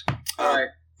 Correct. Alright.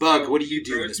 Bug, So what do you he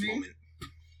do in throws this me? moment?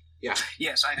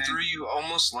 Yes, I threw you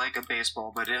almost like a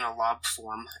baseball, but in a lob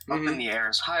form, up Mhm. in the air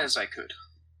as high as I could.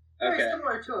 Very Okay.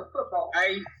 similar to a football.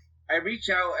 I reach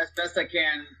out as best I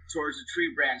can towards a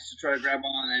tree branch to try to grab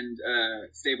on and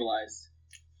stabilize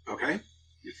Okay.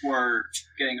 before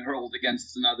getting hurled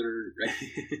against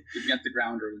against the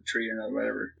ground or the tree or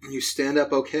whatever. You stand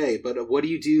up okay, but what do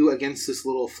you do against this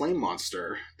little flame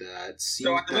monster that seems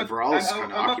So that Varal's kind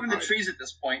I'm of up in the occupied? trees at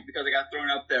this point because I got thrown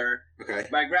up there. Okay.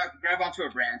 But I grab onto a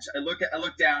branch. I look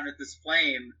down at this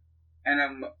flame, and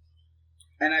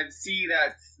I see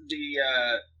that the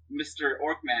Mr.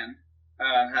 Orkman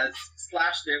has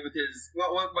slashed it with his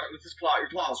with his claw. Your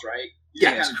claws, right? You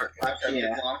Yeah, kind of slashed it with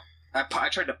your claw. I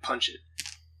tried to punch it.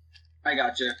 I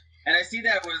gotcha. And I see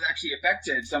that it was actually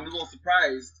affected, so I'm a little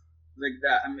surprised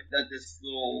that this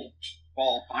little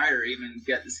ball of fire even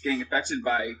getting affected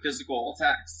by physical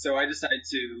attacks. So I decided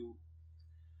to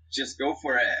just go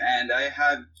for it, and I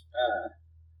have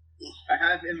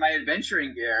in my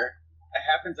adventuring gear, I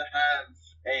happen to have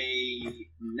a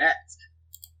net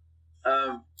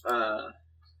of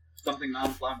something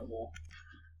non-flammable.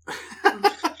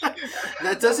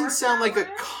 That doesn't sound like a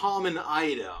common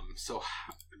item, so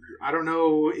I don't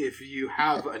know if you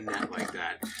have a net like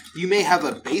that. You may have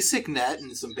a basic net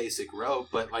and some basic rope,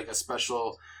 but like a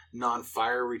special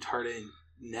non-fire retardant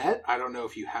net, I don't know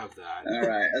if you have that. All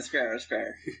right, that's fair. That's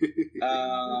fair.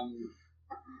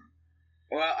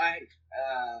 Well,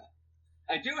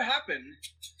 I do happen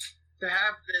to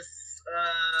have this.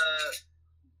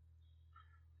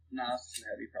 No, it's too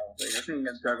heavy, probably. I think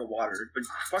it's jug of water, but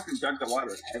fucking jug of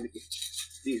water is heavy.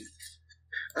 Jeez.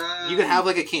 You could have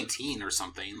like a canteen or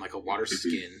something, like a water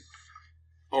skin.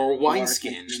 Or a wine Water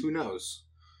skin, skin. who knows?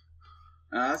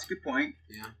 That's a good point.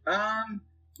 Yeah.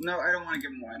 No, I don't want to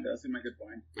give him one. That's my good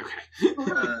point.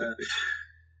 Okay.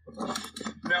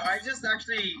 No, I just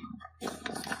actually,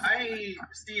 I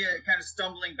see it kind of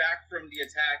stumbling back from the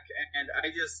attack, and I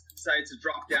just decided to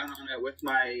drop down on it with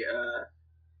my,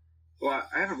 well,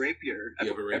 I have a rapier. You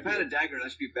have a rapier. If I had a dagger,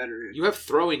 that should be better. You have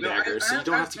throwing No, daggers, so you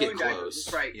don't have to get throwing close.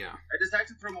 daggers, right. Yeah. I decided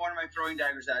to throw one of my throwing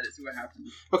daggers at it, see what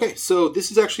happens. Okay, so this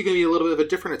is actually going to be a little bit of a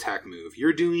different attack move.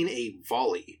 You're doing a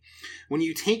volley. When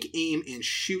you take aim and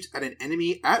shoot at an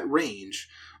enemy at range,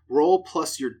 roll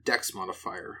plus your dex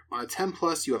modifier. On a 10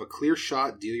 plus, you have a clear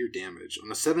shot, deal your damage.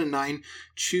 On a 7 and 9,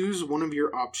 choose one of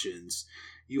your options.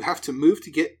 You have to move to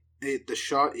get the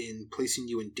shot in, placing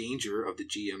you in danger of the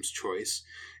GM's choice.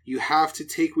 You have to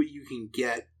take what you can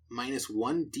get, minus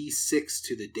 1d6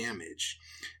 to the damage.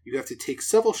 You have to take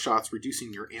several shots,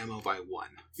 reducing your ammo by 1.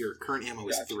 Your current ammo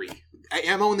is 3.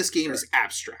 Ammo in this game is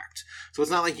abstract. So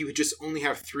it's not like you would just only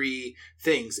have 3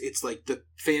 things. It's like the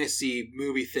fantasy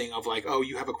movie thing of like, oh,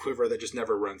 you have a quiver that just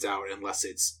never runs out unless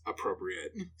it's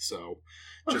appropriate. So,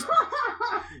 just,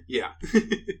 yeah.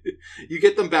 You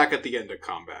get them back at the end of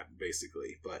combat,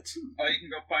 basically. But Oh, you can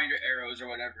go find your arrows or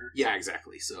whatever. yeah,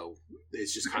 exactly. So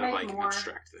it's just kind of like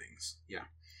abstract things. Yeah.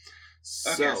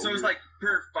 Okay, so it's like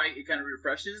per fight it kind of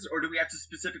refreshes, or do we have to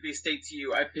specifically state to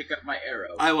you, I pick up my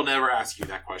arrow? I will never ask you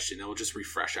that question. It will just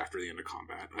refresh after the end of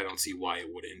combat. I don't see why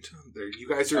it wouldn't. You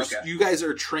guys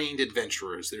are trained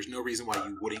adventurers. There's no reason why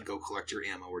you wouldn't go collect your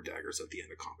ammo or daggers at the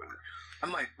end of combat. I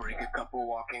might break a couple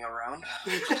walking around.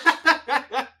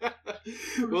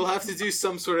 We'll have to do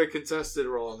some sort of contested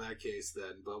roll in that case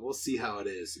then, but we'll see how it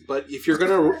is. But if you're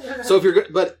gonna,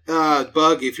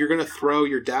 Bug, if you're gonna throw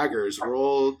your daggers,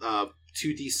 roll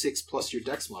 2d6 plus your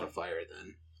dex modifier.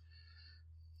 Then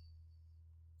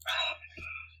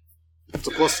it's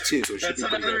a +2, so it should That's be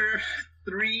pretty good. another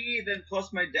 3, then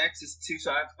plus my dex is 2,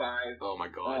 so I have 5. Oh my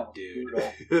god, Oh, dude!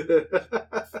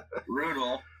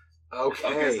 Brutal.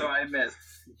 Okay, so I missed.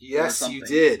 yes, you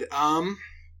did.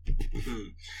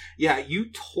 Yeah, you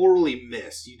totally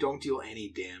miss. You don't deal any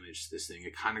damage to this thing.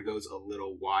 It kind of goes a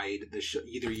little wide.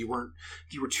 Either you were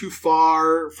too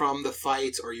far from the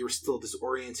fight, or you were still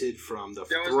disoriented from the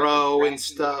throw and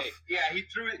stuff. Yeah, he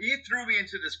threw me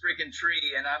into this freaking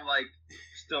tree, and I'm like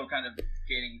still kind of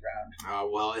gaining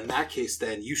ground. Well, in that case,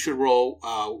 then you should roll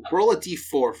a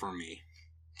d4 for me.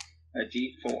 A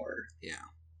d4. Yeah.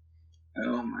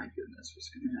 Oh my goodness, what's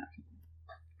gonna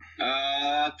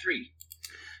happen? 3.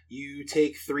 You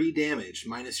take 3 damage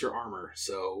minus your armor,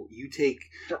 so you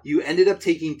ended up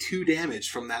taking 2 damage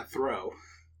from that throw.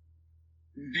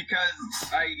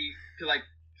 Because I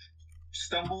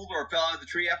stumbled or fell out of the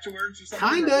tree afterwards or something?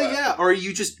 Kinda, yeah. Or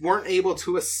you just weren't able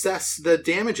to assess the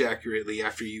damage accurately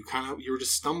after you were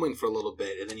just stumbling for a little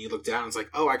bit, and then you look down and it's like,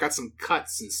 oh, I got some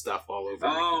cuts and stuff all over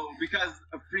me. Oh, because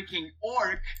a freaking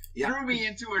orc threw me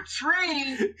into a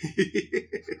tree!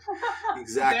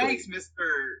 Exactly. Thanks,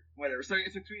 Mr. Whatever. So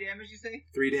it's 3 damage, you say?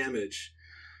 3 damage.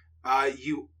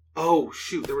 Oh,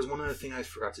 shoot, there was one other thing I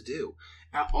forgot to do.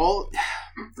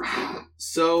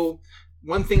 So,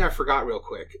 one thing I forgot real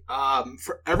quick.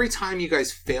 For every time you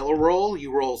guys fail a roll,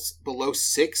 you roll below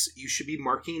 6, you should be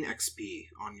marking XP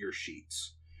on your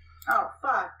sheets. Oh,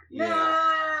 fuck. Yeah.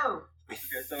 No! I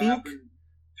So it think happened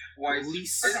twice.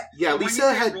 Lisa, Okay, yeah, so when Lisa you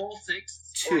say had roll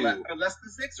 6 2. or less than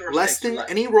 6 or less 6 than or less?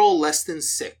 any roll less than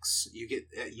 6. You get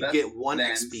Less get 1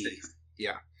 than XP. 6.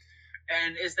 Yeah,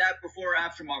 And is that before or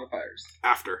after modifiers?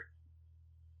 after.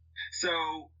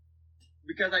 So,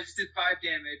 because I just did 5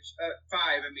 damage, 5,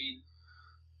 I mean...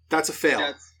 That's a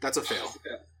fail. That's a fail.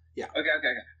 Yeah.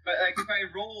 Okay. But like, if I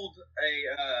rolled a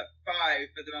 5,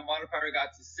 but then my modifier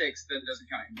got to 6, then it doesn't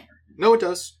count anymore. No, it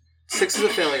does. 6 is a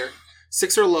failure.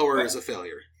 6 or lower is a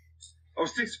failure. Oh,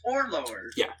 6 or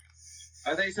lower? Yeah.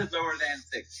 I thought you said lower than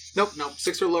 6. Nope.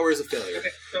 6 or lower is a failure. Okay,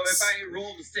 so if I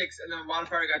rolled a 6 and then my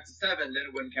modifier got to 7, then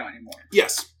it wouldn't count anymore.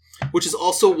 Yes. Which is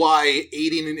also why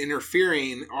aiding and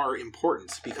interfering are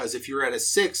important, because if you're at a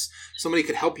 6, somebody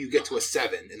could help you get to a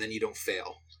 7, and then you don't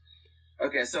fail.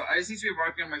 Okay, so I seem to be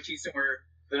marking on my sheet somewhere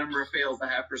the number of fails I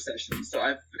have per session. So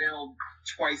I've failed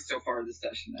twice so far this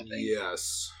session, I think.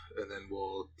 Yes, and then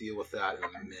we'll deal with that in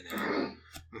a minute.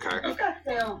 Okay. I think I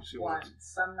failed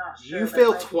once. I'm not sure. You but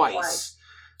failed I think twice.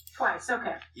 Twice,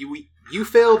 okay. You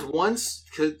failed once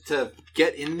to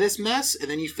get in this mess,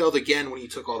 and then you failed again when you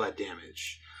took all that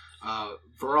damage.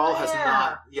 Veral has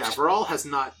not. Yeah, Veral has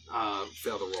not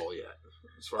failed a roll yet,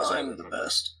 as far as I I'm the remember.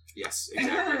 best. Yes,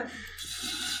 exactly.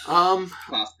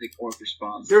 Classic orc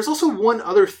response. There's also one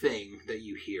other thing that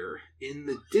you hear. In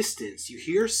the distance, you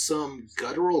hear some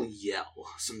guttural yell,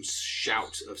 some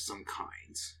shout of some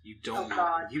kind. You don't know.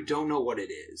 God. You don't know what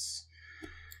it is.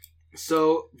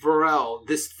 So, Varel,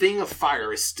 this thing of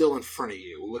fire is still in front of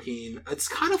you, looking... It's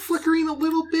kind of flickering a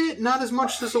little bit, not as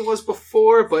much as it was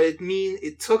before, but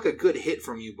it took a good hit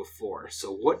from you before.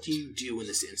 So what do you do in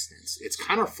this instance? It's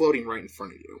kind of floating right in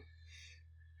front of you.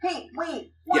 Hey,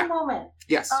 wait, one moment.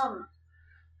 Yes.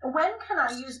 When can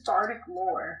I use Bardic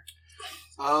Lore?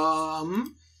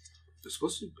 It's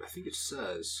supposed to... I think it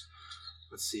says...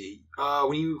 Let's see.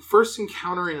 When you first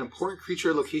encounter an important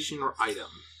creature, location, or item...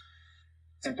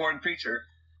 Important creature.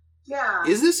 Yeah.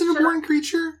 Is this an important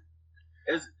creature?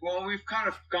 Well, we've kind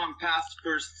of gone past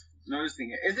first noticing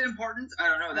it. Is it important? I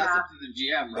don't know. That's up to the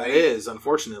GM, right? That is,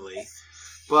 unfortunately.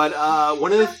 But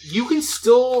you can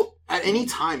still, at any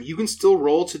time, you can still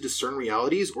roll to discern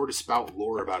realities or to spout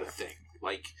lore about a thing.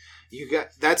 Like,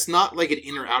 that's not like an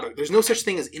in or out of, there's no such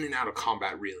thing as in and out of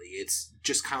combat, really. It's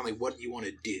just kind of like what you want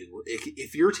to do.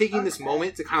 If you're taking this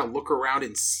moment to kind of look around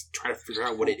and try to figure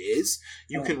out what it is,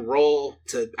 you can roll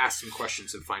to ask some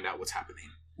questions and find out what's happening.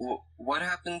 Well, what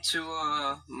happened to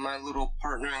my little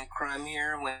partner in crime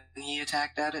here when he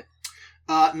attacked at it?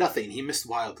 Nothing. He missed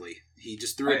wildly. He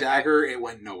just threw a dagger. It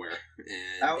went nowhere.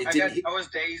 And I was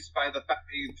dazed by the fact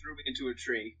that he threw me into a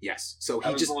tree. Yes. So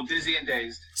I was a little dizzy and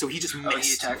dazed. So he just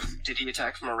missed. Did he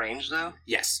attack from a range though?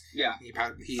 Yes. Yeah.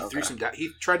 He threw some.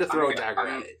 He tried to throw a dagger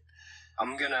at it.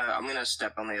 I'm gonna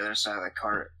step on the other side of the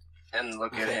cart and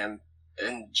look at him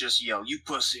and just yell, "You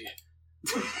pussy!"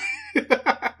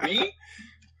 Me?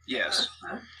 Yes.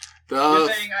 You're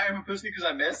saying I am a pussy because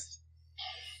I missed?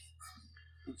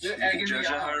 You can judge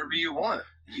it however you want.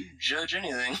 You can judge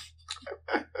anything.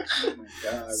 Oh my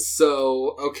god.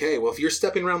 So, okay, well, if you're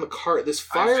stepping around the cart, this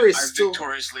fire is still... I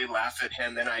victoriously laugh at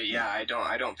him, and I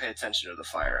don't pay attention to the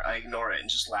fire. I ignore it and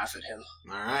just laugh at him.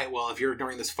 Alright, well, if you're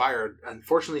ignoring this fire,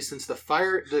 unfortunately, since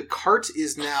the cart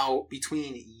is now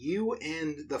between you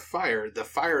and the fire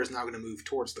is now going to move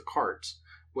towards the cart.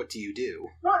 What do you do?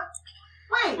 What?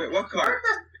 Wait, what cart?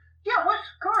 What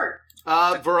cart?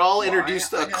 Varel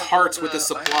introduced a cart with the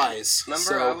supplies. I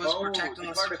was protecting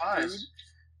the supplies.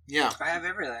 Yeah. I have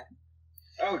everything.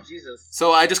 Oh, Jesus.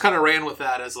 So I just kind of ran with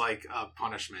that as, like, a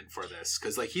punishment for this.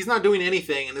 Because, like, he's not doing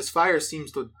anything, and this fire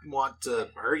seems to want to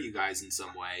hurt you guys in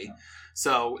some way.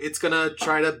 So it's going to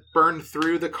try to burn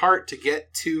through the cart to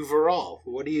get to Varel.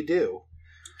 What do you do?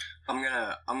 I'm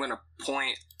gonna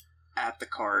point at the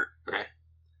cart. Okay.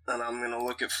 And I'm gonna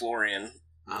look at Florian.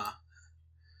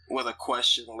 With a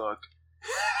question look.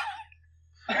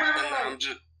 And I'm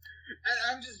just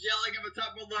yelling at the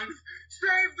top of my lungs,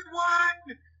 "Save the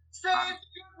wine! Save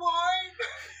the wine!"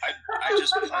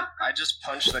 I just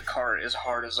punch the cart as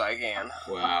hard as I can.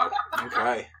 Wow.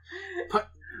 Okay.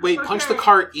 Punch the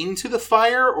cart into the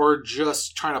fire, or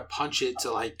just trying to punch it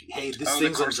to, like, hey, this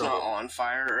thing's the cart's not on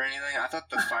fire or anything? I thought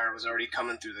the fire was already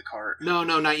coming through the cart. No,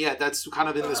 not yet. That's kind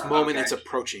of in this moment. It's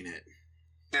approaching it.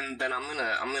 And then I'm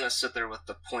gonna sit there with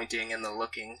the pointing and the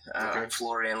looking.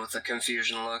 Florian with the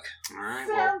confusion look. All right.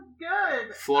 Sounds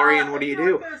good. Florian, what do you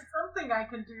do? There's something I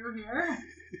can do here.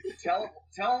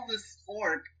 Tell this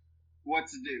orc what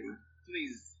to do,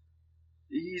 please.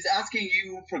 He's asking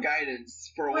you for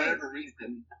guidance for whatever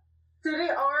reason. Did he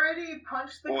already punch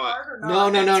the cart or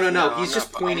not? No. He's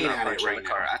just pointing at it right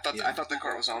now. I thought the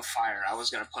cart was on fire. I was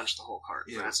gonna punch the whole cart,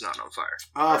 but it's not on fire.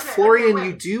 Florian,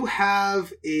 you do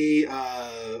have a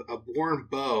born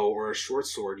bow or a short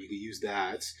sword. You could use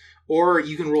that, or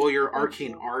you can roll your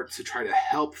arcane art to try to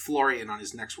help Florian on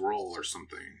his next roll or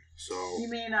something. So you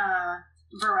mean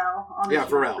Varel?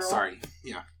 Varel. Sorry.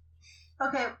 Yeah.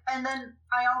 Okay, and then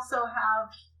I also have,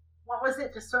 what was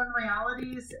it? Discern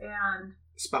realities and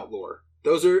spout lore.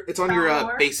 It's on your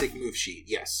lore? Basic move sheet.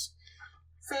 Yes.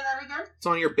 Say that again? It's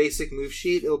on your basic move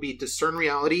sheet. It'll be discern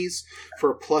realities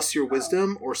for plus your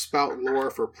wisdom, or spout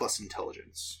lore for plus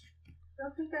intelligence. I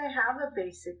don't think I have a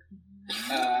basic.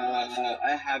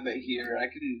 I have it here. I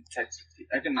can text.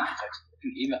 I can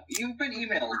email. You've been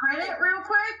emailed. Print it real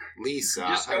quick. Lisa.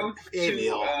 Just go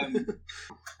Emil.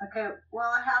 Okay.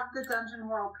 Well, I have the Dungeon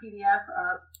World PDF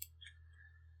up.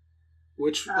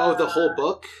 Which? The whole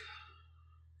book.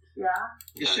 Yeah.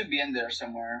 It should be in there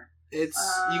somewhere. It's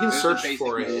you can search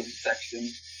for it. Section.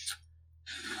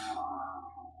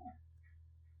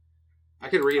 I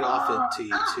could read off it to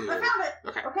you too. I found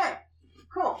it. Okay.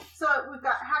 Cool. So we've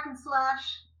got hack and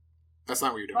slash. That's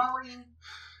not what you're doing. Volley.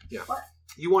 Yeah. What?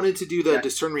 You wanted to do the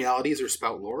discern realities or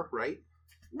spout lore, right?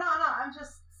 No. I'm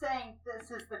just saying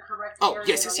this is the correct. Oh,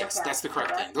 yes. That's the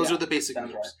correct thing. Those are the basic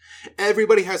moves. Right.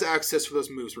 Everybody has access to those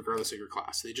moves regardless of your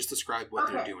class. They just describe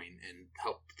what they're doing and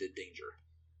help the danger.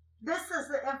 This is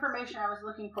the information I was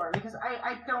looking for because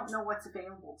I don't know what's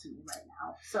available to me right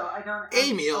now. So I don't.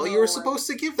 Emil, you were supposed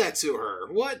to give that to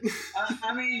her. What?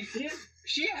 I mean,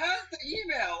 She has the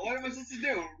email. What am I supposed to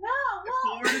do? No,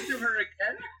 Forward it to her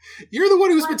again? You're the one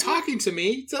who's been talking to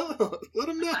me. Let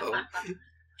him know.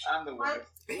 I'm the worst.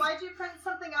 Why'd you print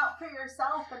something out for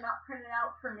yourself and not print it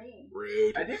out for me?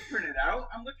 Rude. I did print it out.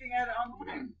 I'm looking at it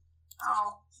online.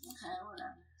 Oh, okay,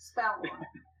 whatever. Spout lore.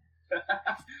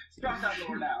 Spout that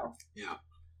lore now. Yeah.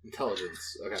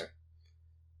 Intelligence. Okay.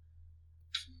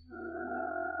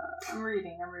 I'm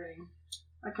reading.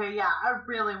 Okay, yeah, I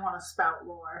really want to spout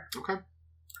lore. Okay.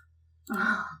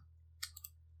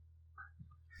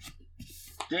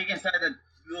 Dig inside that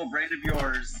little brain of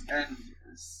yours and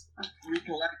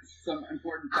recollect some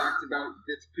important facts about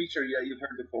this creature that you've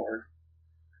heard before.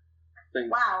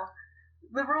 Wow.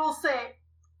 The rules say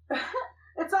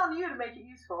it's on you to make it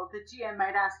useful. The GM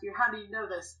might ask you, how do you know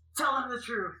this? Tell him the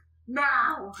truth.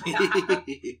 Now! Now,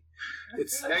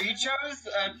 you chose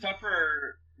a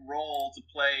tougher role to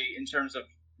play in terms of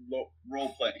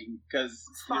role playing because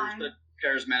you're the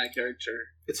charismatic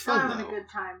character. It's fun, having though. a good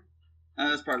time.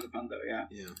 That's part of the fun, though. Yeah.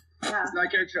 Yeah. It's not a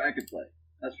character I could play.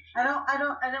 That's for sure. I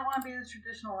don't want to be the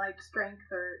traditional like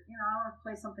strength or I want to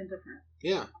play something different.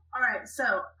 Yeah. All right,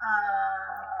 so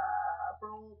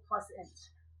roll plus int.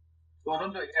 Well,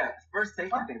 don't do it yet. First, say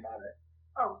something about it.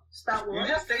 Oh, spout lore. You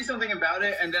just say something about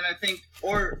it, and then I think,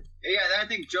 then I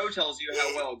think Joe tells you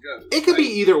how well it goes. It could be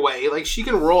either way. Like, she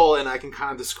can roll, and I can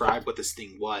kind of describe what this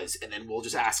thing was, and then we'll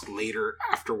just ask later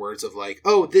afterwards of like,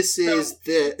 oh, this is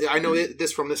I know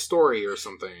this from this story or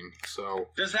something. So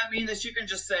does that mean that you can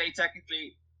just say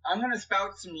technically, I'm going to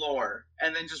spout some lore,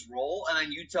 and then just roll, and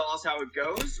then you tell us how it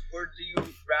goes, or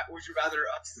would you rather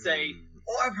us say,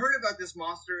 oh, I've heard about this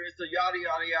monster, it's a yada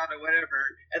yada yada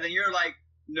whatever, and then you're like,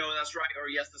 no, that's right, or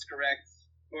yes, that's correct,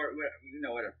 or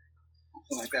whatever,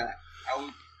 something like that.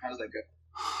 How does that go?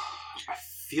 I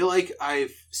feel like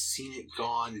I've seen it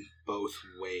gone both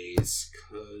ways.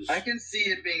 Cause I can see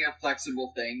it being a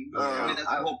flexible thing. I mean, that's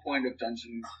the whole point of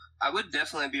Dungeon. I would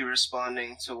definitely be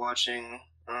responding to watching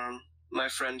my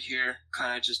friend here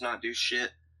kind of just not do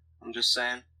shit. I'm just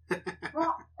saying.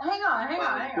 Well, hang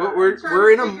on.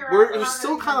 We're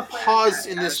still kind of paused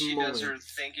in this she moment. does her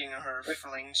thinking of her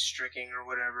fling stricking or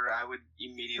whatever, I would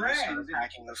immediately start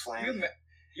attacking the flame.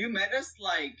 You met us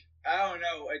like, I don't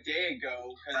know, a day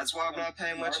ago. That's why I'm not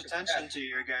paying much attention to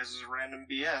your guys' random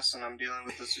BS, and I'm dealing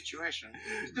with the situation.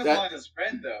 Still calling us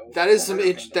friend, though. That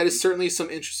is certainly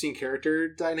some interesting character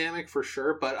dynamic for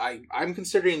sure. But I'm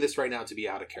considering this right now to be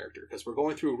out of character because we're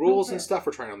going through rules and stuff.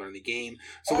 We're trying to learn the game,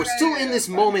 so we're still in this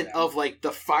moment of like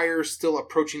the fire still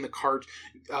approaching the cart.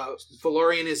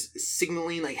 Valorian is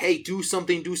signaling like, "Hey, do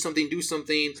something,"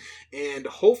 and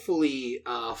hopefully,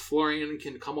 Florian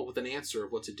can come up with an answer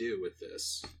of what to do with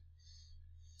this.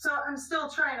 So I'm still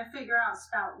trying to figure out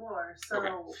spout lore. So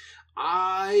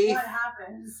what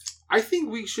happens? I think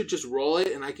we should just roll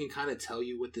it, and I can kind of tell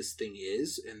you what this thing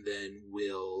is, and then we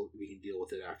can deal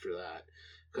with it after that.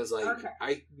 Because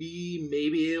I'd be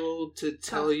maybe able to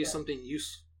tell you something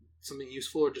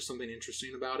useful or just something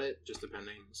interesting about it, just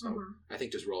depending. So I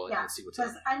think just roll it and see what's up.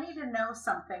 Because I need to know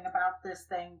something about this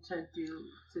thing to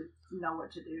know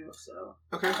what to do. So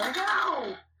okay, there we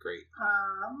go. Great.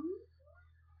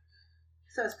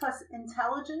 So it's plus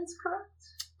intelligence,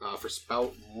 correct? For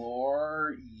spout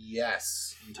lore,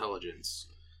 yes, intelligence.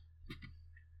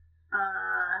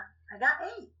 I got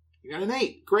 8. You got an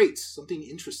 8. Great, something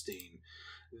interesting.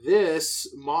 This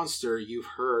monster you've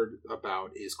heard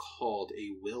about is called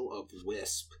a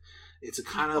Will-o'-wisp. It's a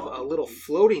kind of a little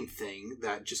floating thing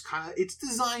that just kind of, it's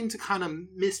designed to kind of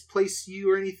misplace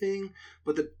you or anything.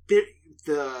 But the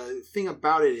thing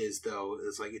about it is, though,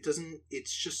 is like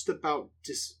it's just about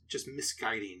just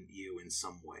misguiding you in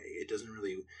some way. It doesn't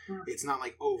really, it's not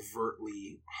like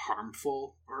overtly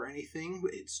harmful or anything.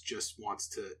 It's just wants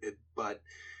to, but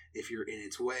if you're in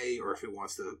its way or if it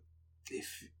wants to,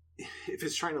 if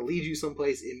it's trying to lead you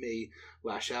someplace, it may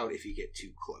lash out if you get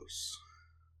too close.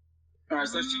 All right,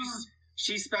 so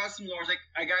she spouts some lore. Like,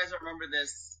 guys, I remember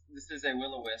this. This is a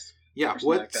will-o'-wisp. Yeah.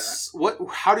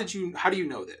 How do you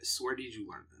know this? Where did you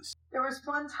learn this? There was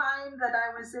one time that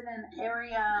I was in an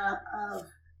area of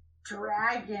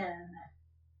dragon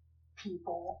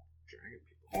people.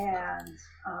 And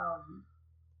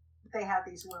they had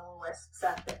these will-o'-wisps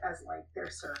as like their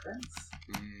servants.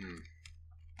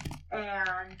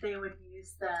 And they would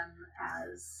use them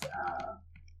as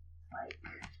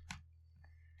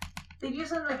they'd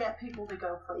use them to get people to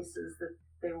go places that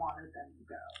they wanted them to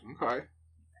go. Okay.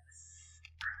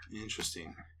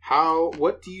 Interesting.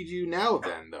 What do you do now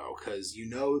then, though? Because you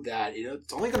know that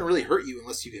it's only going to really hurt you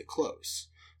unless you get close.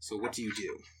 So what do you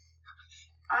do?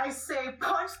 I say,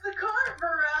 punch the cart,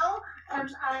 Varel,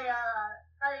 and I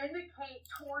indicate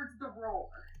towards the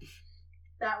roller.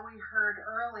 that we heard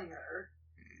earlier.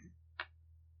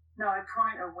 No, I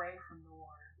point away from the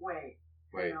water. Wait.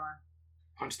 Hang on.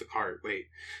 Punch the cart. Wait.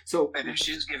 So And if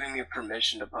she's giving me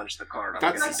permission to punch the cart, I'm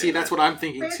that's gonna do that's it. what I'm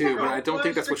thinking too, but I don't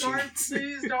think that's what she cart, means.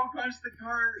 Please don't punch the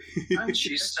cart.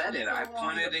 She said it. I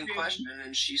pointed in question,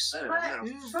 and she said it. But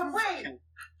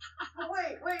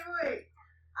wait.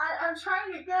 I'm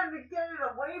trying to get him to get it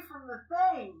away from the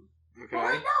thing. Okay.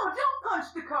 Wait, no, don't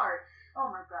punch the cart. Oh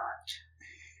my god.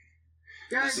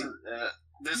 This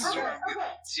is Okay, what I'm okay.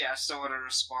 See, I still want to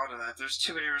respond to that. There's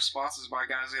too many responses. My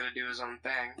guy's got to do his own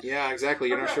thing. Yeah, exactly.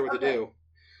 You're not sure what to do.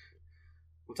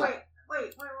 What's up?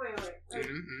 Wait.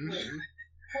 Mm-hmm.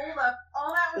 Hold up.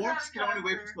 All that was Orcs can only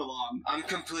wait for so long. I'm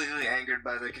completely angered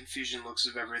by the confusion looks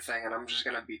of everything, and I'm just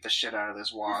gonna beat the shit out of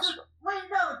this wasp. Wait,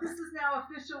 no, this is now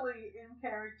officially in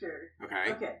character.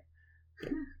 Okay. Okay.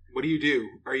 What do you do?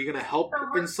 Are you going to help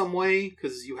So in some way?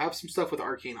 Because you have some stuff with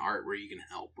arcane art where you can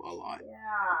help a lot. Yeah.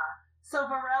 So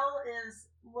Varel is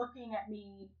looking at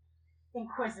me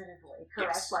inquisitively,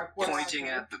 correct? Yes. Like what Pointing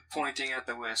at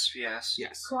the wisp. Yes.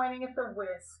 Yes. Pointing at the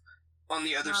wisp. On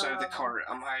the other side of the cart.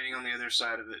 I'm hiding on the other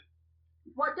side of it.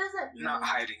 What does it mean? Not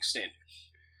hiding, standing.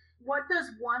 What does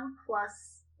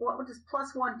what does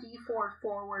plus 1d4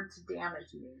 forward to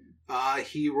damage mean?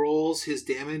 He rolls his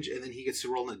damage, and then he gets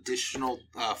to roll an additional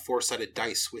 4-sided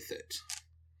dice with it.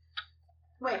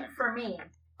 Wait, for me,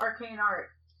 arcane art.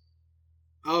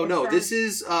 Oh, It no, says- this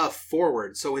is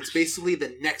forward, so it's basically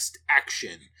the next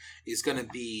action is going to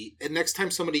be... And next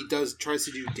time somebody tries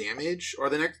to do damage, or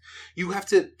the next... You have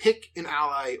to pick an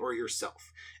ally or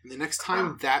yourself. And the next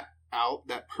time that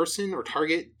person or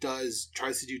target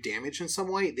tries to do damage in some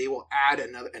way, they will add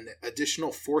an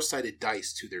additional 4-sided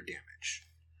dice to their damage.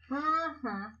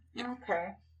 Mm-hmm. Okay.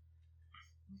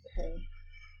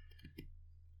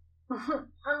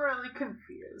 I'm really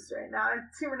confused right now. There's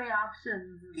too many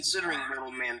options. Considering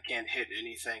Little Man can't hit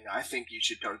anything, I think you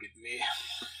should target me.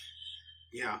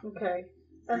 Yeah. Okay.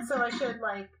 And so I should,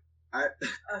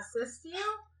 assist you?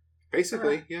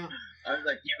 Basically, yeah. I was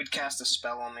like, You would cast a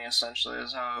spell on me, essentially,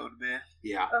 is how it would be.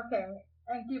 Yeah. Okay.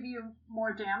 And give you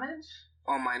more damage?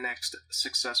 On my next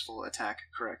successful attack,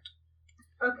 correct.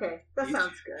 Okay. That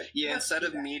sounds good. Yeah, Let's instead do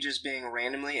of that. me just being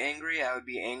randomly angry, I would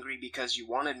be angry because you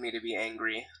wanted me to be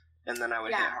angry, and then I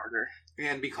would hit Yeah. harder.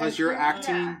 And because And you're then-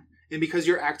 acting... yeah. And because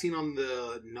you're acting on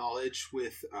the knowledge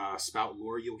with Spout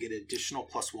Lore, you'll get additional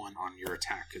 +1 on your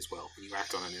attack as well when you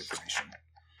act on an information.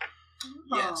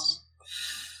 Yes.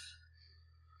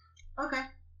 Oh. Okay.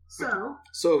 So,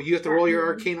 So you have to roll your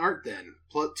arcane art then.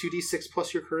 2d6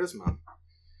 plus your charisma.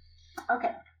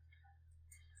 okay.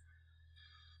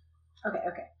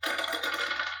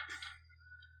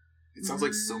 It sounds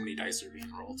like so many dice are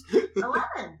being rolled.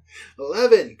 11.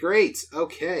 11, great.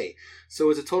 Okay, so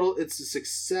it's a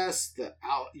success.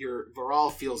 Your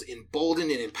Varal feels emboldened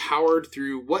and empowered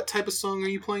through. What type of song are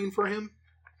you playing for him?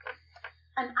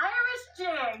 An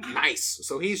Irish jig. Nice.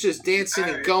 So he's just dancing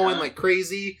and going like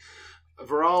crazy.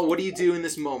 Varal, what do you do in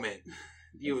this moment?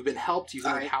 You've been helped. You've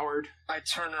been empowered. I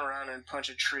turn around and punch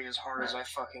a tree as hard as I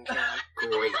fucking can.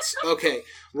 Great. Okay,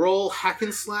 roll hack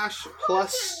and slash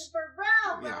plus.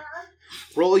 Varel, Yeah. man.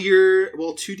 Roll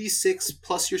 2d6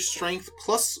 plus your strength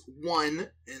plus 1,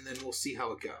 and then we'll see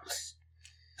how it goes.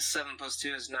 7 plus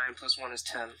 2 is 9, plus 1 is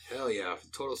 10. Hell yeah,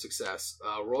 total success.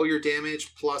 Roll your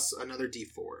damage plus another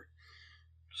d4.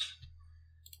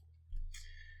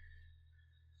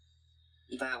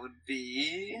 That would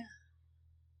be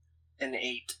an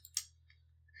 8.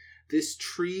 This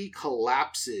tree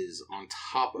collapses on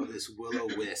top of this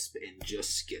will-o-wisp and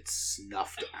just gets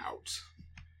snuffed out.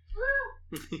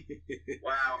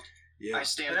 wow. Yeah. I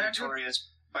stand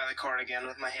victorious by the cart again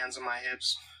with my hands on my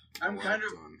hips. I'm Well kind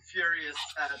of done. furious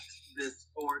at this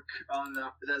orc on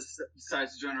that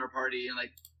decides to join our party,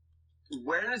 and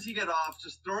where does he get off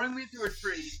just throwing me through a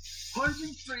tree,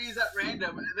 punching trees at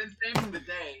random, and then saving the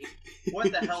day?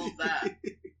 What the hell is that?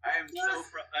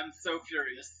 I'm so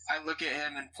furious. I look at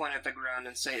him and point at the ground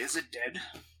and say, "Is it dead?"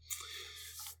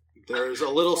 There's a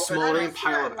little smoldering that's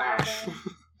pile not of ash. laughing.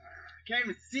 I can't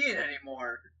even see it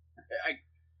anymore.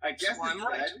 I guess So I'm it's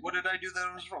right. dead. What did I do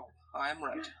that was wrong? I'm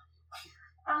right.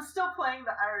 I'm still playing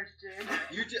the Irish jig.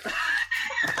 You just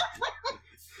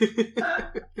It's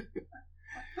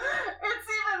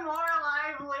even more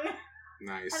lively.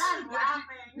 Nice. And I'm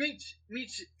laughing. Meech,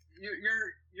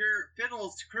 your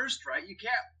fiddle's cursed, right? You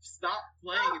can't stop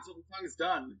playing until the song is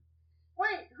done.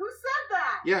 Wait, who said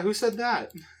that? Yeah, who said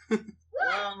that?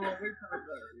 Well, we've heard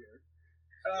that earlier.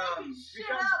 Shut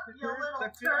Because up, the you little fiddle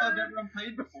has turd. never been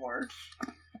played before.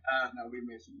 No, we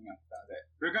made something up about it.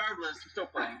 Regardless, we're still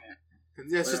playing it.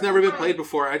 Yeah, it's just never been played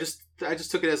before. I just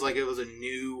took it as like it was a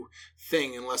new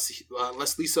thing, unless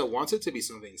Lisa wants it to be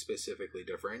something specifically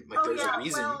different. Like there's a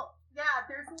reason. Well, yeah,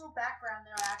 there's a little background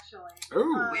there actually.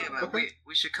 Oh, yeah, but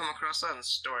we should come across that in the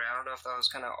story. I don't know if that was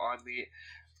kind of oddly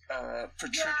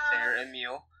portrayed there,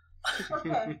 Emil.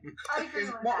 Okay, I agree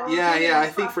with that. Yeah, I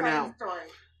think for now.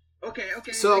 Okay.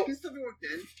 So, I can still be worked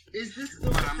in. Is this the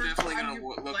But I'm first definitely time gonna you've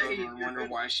look over played and wonder your-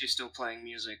 why she's still playing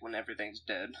music when everything's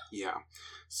dead. Yeah. I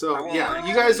So won't yeah, like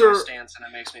you guys my are. stance, and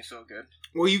it makes me feel good.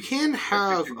 Well, you can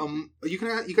have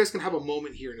you guys can have a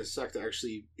moment here in a sec to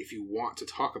actually, if you want to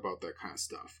talk about that kind of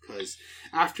stuff, because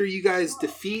after you guys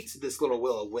defeat this little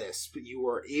will-o-wisp, you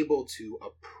are able to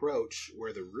approach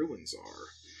where the ruins are.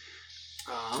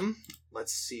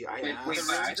 Let's see. Wait,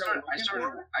 I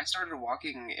started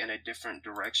walking in a different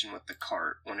direction with the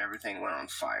cart when everything went on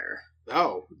fire.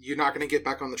 Oh, you're not going to get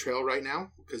back on the trail right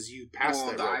now because you passed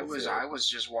that. I was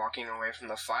just walking away from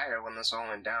the fire when this all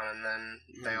went down, and then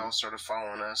they all started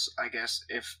following us. I guess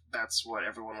if that's what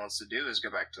everyone wants to do is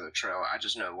go back to the trail. I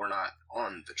just know we're not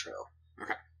on the trail.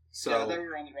 Okay, so yeah, they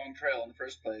were on the wrong trail in the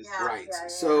first place. Yeah. right. Yeah.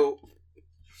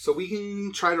 So we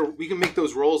can make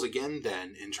those rolls again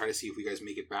then and try to see if you guys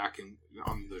make it back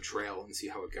on the trail and see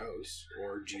how it goes.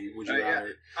 Or would you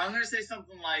rather? I'm gonna say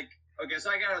something like, okay, so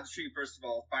I got out of the tree first of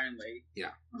all, finally.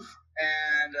 Yeah.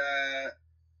 And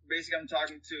basically, I'm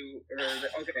talking to her.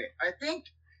 Okay,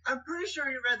 I'm pretty sure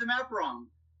you read the map wrong.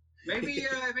 Maybe you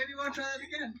want to try that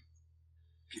again.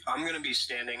 I'm gonna be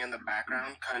standing in the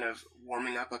background, kind of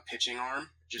warming up a pitching arm,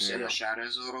 just in the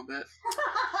shadows a little bit.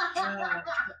 It's gonna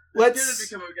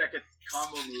become like a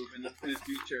combo move in the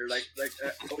future, like You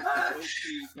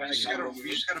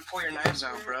just gotta pull your knives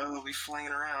out, bro. They'll be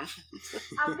flinging around.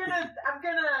 I'm gonna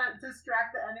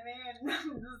distract the enemy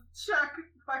and just chuck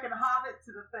fucking Hobbit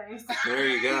to the face. There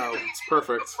you go. It's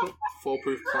perfect.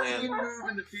 Foolproof plan. Move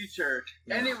in the future.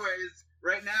 Yeah. Anyways,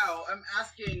 right now I'm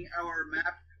asking our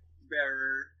map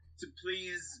bearer to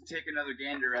please take another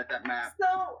gander at that map. So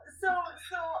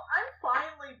I'm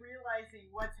finally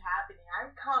realizing what's happening.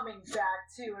 I'm coming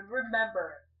back too, and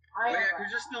remember,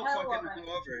 because you're still fucking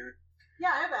hungover.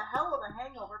 Yeah, I have a hell of a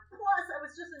hangover. Plus, I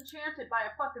was just enchanted by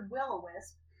a fucking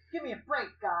will-o-wisp. Give me a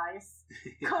break, guys.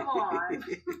 Come on.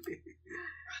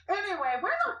 Anyway,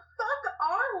 where the fuck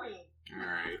are we?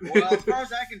 Alright. Well, as far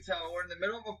as I can tell, we're in the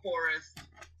middle of a forest,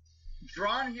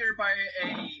 drawn here by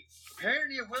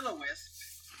apparently a will-o-wisp.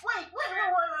 Wait.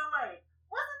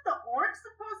 Wasn't the orc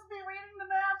supposed to be reading the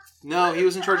map? No, he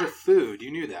was in charge of food. You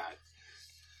knew that.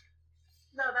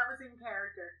 No, that was in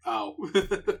character. Oh.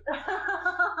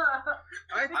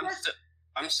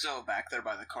 I'm still back there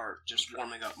by the cart, just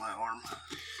warming up my arm.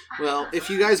 Well, if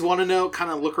you guys want to know, kind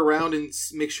of look around and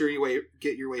make sure you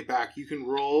get your way back, you can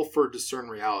roll for discern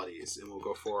realities, and we'll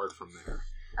go forward from there.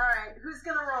 Alright, who's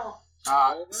gonna roll?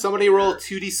 Somebody roll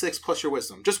 2d6 plus your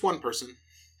wisdom. Just one person.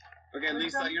 Okay,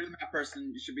 Lisa, you're the map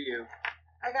person. It should be you.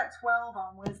 I got 12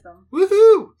 on wisdom.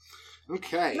 Woohoo!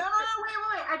 Okay. No,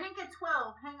 wait. I didn't get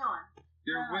 12. Hang on.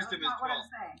 Your No, wisdom that's is not 12. what I'm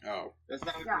saying. Oh. That's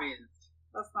not what Yeah. it means.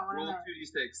 That's not what Roll I meant.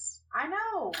 2d6. I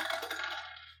know.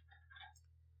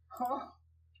 Oh.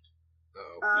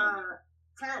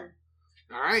 10.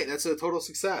 All right, that's a total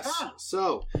success. Ah.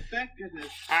 So, Thank goodness.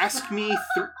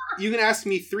 you can ask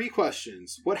me 3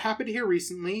 questions. What happened here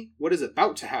recently? What is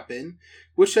about to happen?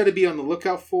 What should I be on the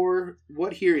lookout for?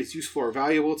 What here is useful or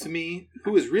valuable to me?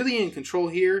 Who is really in control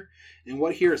here? And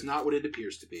what here is not what it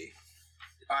appears to be?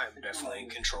 I'm definitely in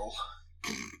control.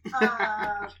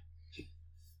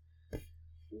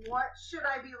 What should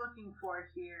I be looking for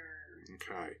here?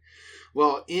 Okay.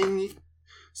 Well,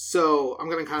 so I'm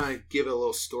going to kind of give it a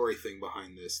little story thing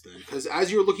behind this then. Because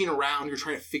as you're looking around, you're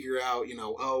trying to figure out,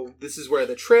 oh, this is where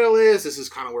the trail is. This is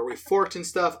kind of where we forked and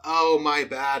stuff. Oh, my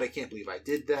bad. I can't believe I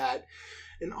did that.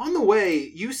 And on the way,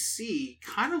 you see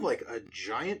kind of like a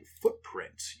giant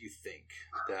footprint, you think.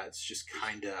 That's just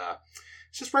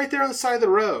it's just right there on the side of the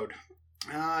road.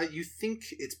 You think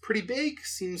it's pretty big,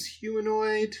 seems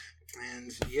humanoid.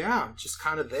 And yeah, just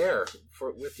kind of there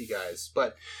with you guys.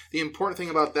 But the important thing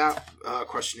about that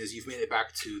question is you've made it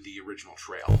back to the original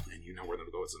trail, and you know where to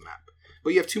go as a map.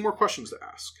 But you have 2 more questions to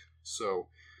ask. So,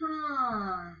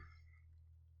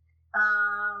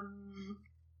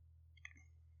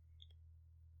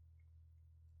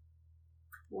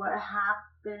 what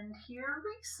happened? been here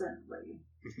recently.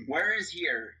 Where is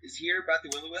here? Is here about the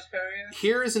Willow-Wisp area?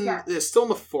 Here is Yeah. is still in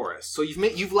the forest. So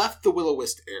you've left the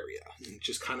Willow-Wisp area and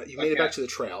just kind of you made it Okay. back to the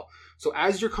trail. So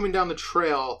as you're coming down the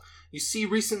trail, you see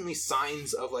recently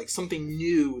signs of like something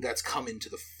new that's come into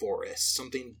the forest,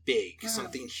 something big,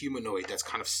 something humanoid that's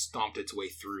kind of stomped its way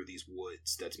through these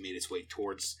woods. That's made its way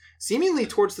seemingly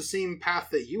towards the same path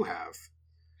that you have.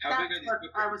 How That's big are these what I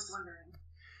footprints? was wondering.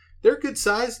 They're good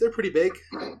size. They're pretty big.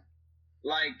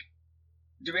 Like,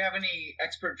 do we have any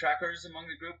expert trackers among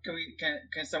the group?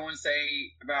 Can someone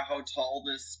say about how tall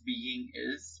this being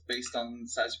is based on the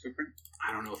size of footprint?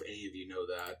 I don't know if any of you know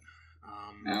that.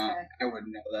 I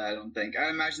wouldn't know that. I don't think. I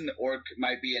imagine the orc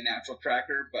might be a natural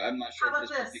tracker, but I'm not sure How if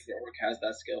this about this? particular orc has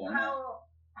that skill or not.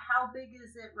 How big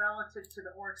is it relative to the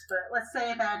orcs? But let's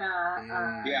say that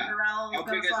Yeah. Varel How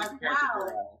big goes is it like, compared to wow.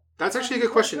 Burrell? That's actually a and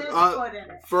good question. put his foot in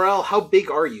it. Pharrell, how big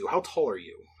are you? How tall are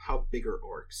you? How big are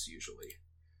orcs usually?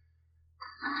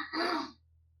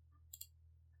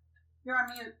 You're on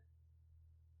mute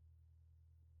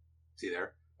See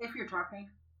there? if you're talking.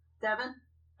 Devin?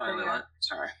 Oh, you know what?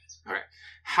 Sorry.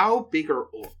 How big are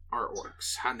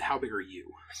orcs? How big are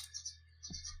you?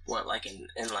 What, like in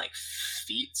like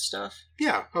feet stuff?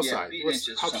 Yeah, how Yeah, size? feet What's-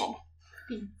 inches how or tall?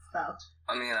 Feet stuff.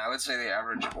 I mean, I would say the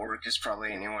average orc is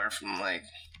probably anywhere from like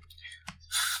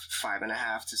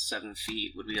 5.5 to 7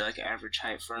 feet would be like average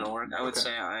height for an orc. I would Okay.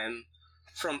 say I'm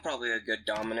from probably a good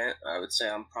dominant. I would say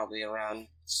I'm probably around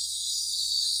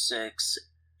 6'8",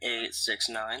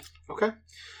 6'9". Okay.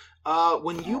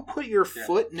 When you put your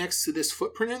foot next to this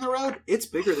footprint in the road, it's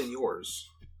bigger than yours.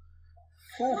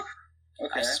 Whew.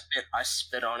 Okay. I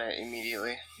spit on it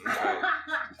immediately.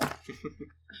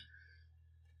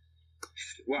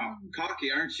 Wow,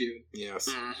 cocky, aren't you? Yes.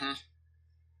 Mm-hmm.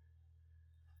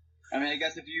 I mean, I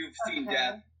guess if you've seen Okay.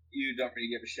 death, you don't really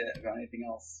give a shit about anything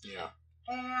else. Yeah.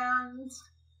 And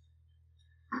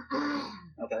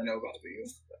Not that I know about you.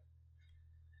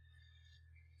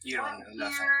 You don't know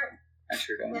nothing. here I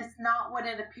sure don't. is not what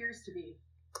it appears to be.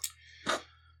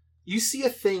 You see a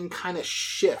thing kind of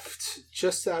shift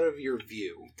just out of your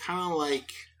view. Kind of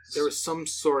like there was some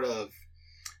sort of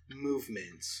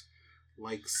movement.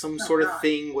 Like some Oh, sort of God.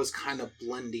 thing was kind of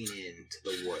blending into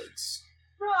the woods.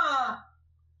 Ah,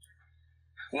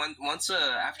 Once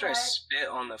after I Okay. spit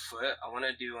on the foot, I want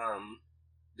to do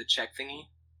the check thingy,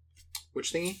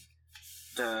 Which thingy?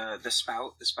 the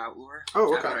spout lure.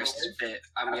 Oh, After okay. I spit,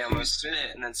 I'm After gonna you spit?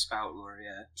 spit and then spout lure.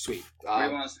 Yeah. Sweet. What do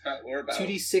you want us to talk more about?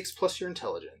 2d6 plus your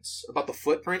intelligence. About the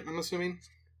footprint, I'm assuming?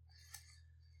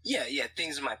 Yeah,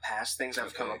 things in my past, things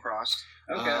I've come Okay. across.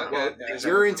 Okay, Well, okay. things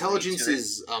your I intelligence relate to it.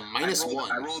 is minus I rolled,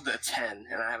 1. I rolled a 10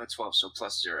 and I have a 12, so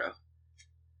plus 0.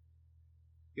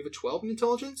 You have a 12 in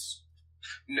intelligence?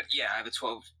 No, yeah, I have a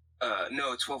 12.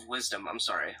 12 wisdom. I'm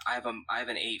sorry. I have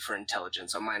an 8 for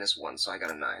intelligence. I'm minus 1, so I got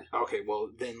a 9. Okay, well,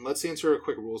 then let's answer a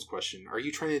quick rules question. Are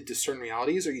you trying to discern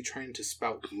realities, or are you trying to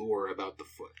spout lore about the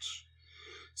foot?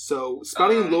 So,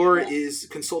 spouting lore is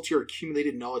consult your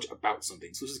accumulated knowledge about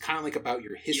something. So this is kind of like about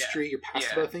your history, your past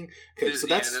yeah. about a thing. Okay, so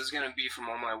that's... this is gonna be from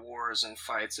all my wars and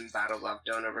fights and battles I've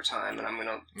done over time, and I'm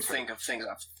gonna think of things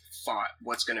I've fought.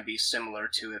 What's gonna be similar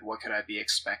to it? What could I be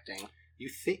expecting? You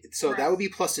think... So that would be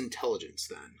plus intelligence,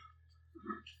 then.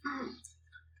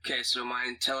 Okay, so my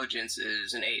intelligence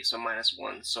is an 8, so minus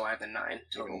 1, so I have a 9 You have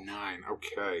a total. 9.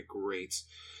 Okay, great.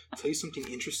 Tell you something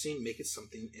interesting, make it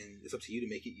something, and it's up to you to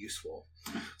make it useful.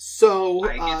 So,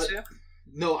 I get to?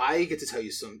 no, I get to tell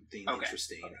you something Okay.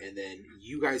 interesting, and then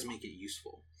you guys make it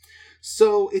useful.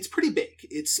 So, it's pretty big.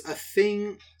 It's a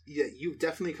thing that you've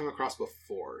definitely come across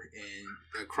before,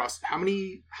 and across how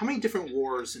many different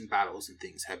wars and battles and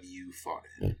things have you fought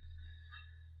in?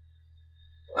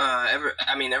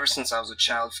 Ever since I was a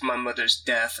child, from my mother's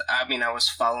death, I was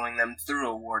following them through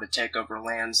a war to take over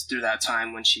lands through that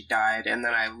time when she died, and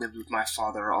then I lived with my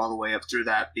father all the way up through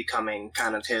that, becoming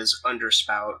kind of his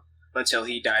underspout until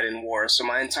he died in war. So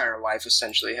my entire life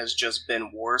essentially has just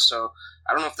been war, so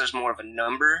I don't know if there's more of a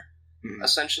number,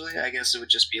 essentially. I guess it would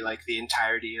just be like the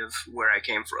entirety of where I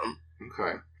came from.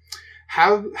 Okay.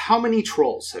 How many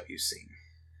trolls have you seen?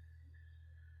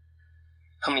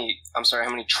 How many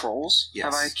trolls Yes.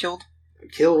 have I killed?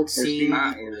 Killed, Or seen...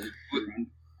 not, or-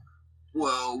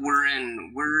 Well, we're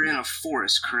in a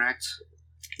forest, correct?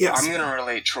 Yes. I'm gonna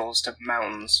relate trolls to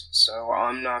mountains, so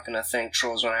I'm not gonna think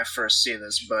trolls when I first see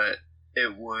this, but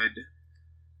it would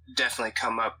definitely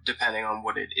come up depending on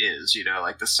what it is,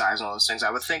 like the size and all those things.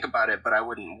 I would think about it, but I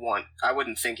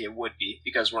wouldn't think it would be,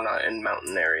 because we're not in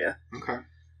mountain area. Okay.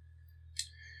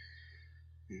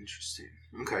 Interesting.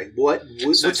 Okay. What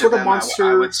So to sort of them, monster?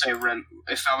 I would say,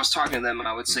 if I was talking to them,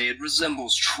 I would say it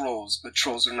resembles trolls, but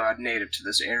trolls are not native to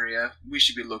this area. We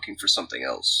should be looking for something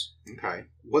else. Okay.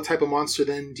 What type of monster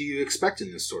then do you expect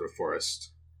in this sort of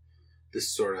forest? This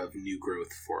sort of new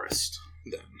growth forest,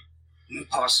 then?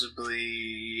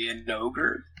 Possibly an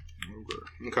ogre.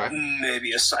 Okay.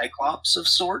 Maybe a cyclops of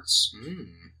sorts.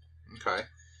 Okay.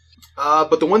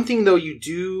 But the one thing, though, you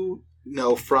do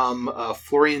know from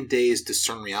Florian Day's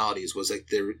Discern Realities was like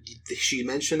she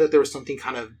mentioned that there was something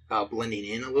kind of blending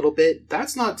in a little bit.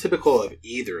 That's not typical of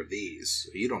either of these.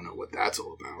 You don't know what that's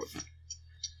all about.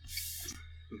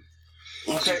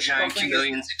 Do giant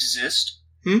chameleons exist?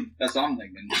 That's what I'm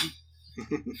thinking.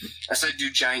 I said, do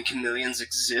giant chameleons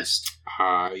exist?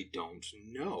 I don't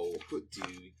know.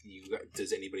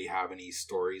 Does anybody have any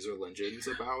stories or legends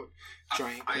about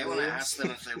giant chameleons? I want to ask them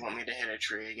if they want me to hit a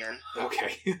tree again.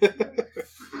 Okay.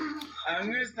 I'm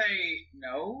going to say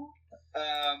no.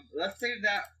 Let's save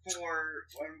that for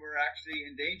when we're actually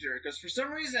in danger, because for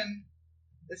some reason,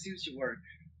 this seems to work.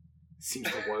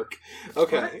 Seems to work.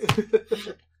 Okay.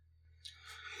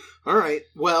 All right.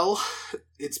 Well,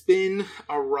 it's been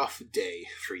a rough day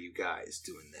for you guys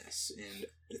doing this, and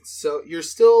so you're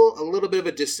still a little bit of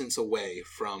a distance away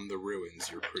from the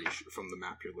ruins. You're pretty sure from the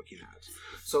map you're looking at.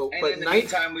 So, And but in the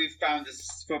meantime, we've found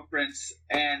this footprints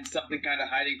and something kind of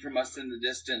hiding from us in the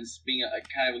distance, being a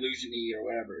kind of illusion-y or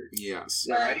whatever. Yes. Is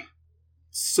that right?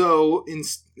 So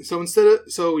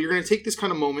you're going to take this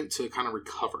kind of moment to kind of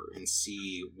recover and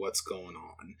see what's going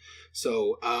on.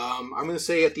 So I'm going to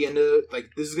say at the end of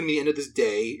this is going to be the end of this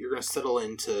day. You're going to settle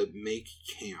in to make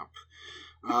camp.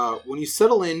 When you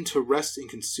settle in to rest and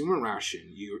consume a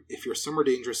ration, if you're somewhere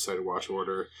dangerous, cite a watch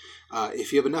order.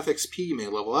 If you have enough XP, you may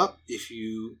level up. If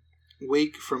you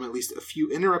wake from at least a few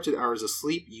interrupted hours of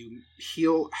sleep, you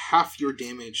heal half your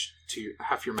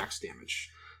max damage.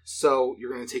 So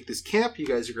you're going to take this camp. You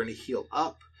guys are going to heal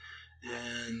up,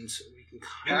 and we can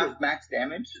Half max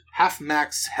damage? half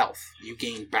max health. You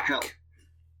gain back. Health.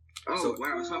 Oh, So-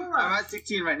 wow. So I'm at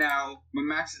 16 right now. My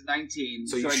max is 19.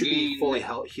 So you I should be gain fully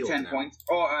healed 10 now. points.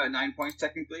 Oh, 9 points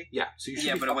technically. Yeah. So you should.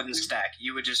 Yeah, be but it wouldn't stack.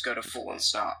 You would just go to full and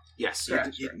stop. Yes.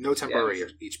 Correct, you- correct. no temporary Yeah.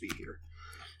 HP here.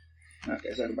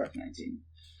 Okay, so I'm about 19.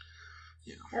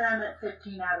 And I'm at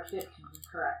 15 out of 15,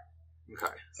 correct?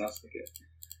 Okay. Sounds like it.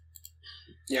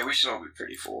 Yeah, we should all be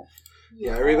pretty full.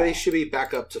 Yeah, everybody should be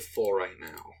back up to full right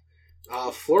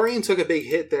now. Florian took a big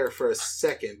hit there for a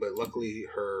second, but luckily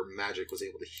her magic was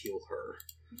able to heal her.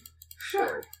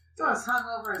 Sure. So I was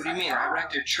hungover as What do you mean? I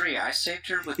wrecked a tree. I saved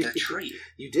her with the tree.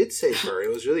 You did save her. It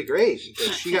was really great,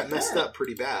 but she got messed up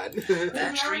pretty bad.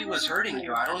 That tree was hurting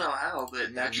you. I don't know how,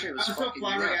 but that tree was I'm so fucking you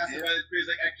up, flabbergasted dude. by the trees.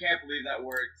 Like, I can't believe that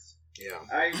works. Yeah.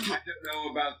 I don't know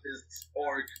about this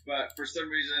orc, but for some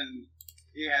reason,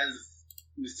 he has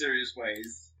mysterious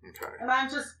ways. Okay. And I'm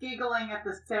just giggling at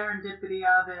the serendipity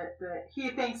of it, that he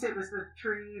thinks it was the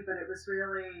tree, but it was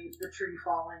really the tree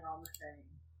falling on the thing.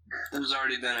 There's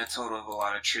already been a total of a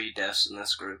lot of tree deaths in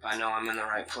this group. I know I'm in the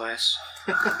right place.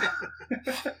 I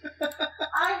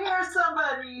hear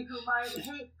somebody who might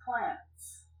hate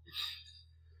plants.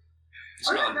 It's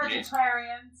Are you not a me.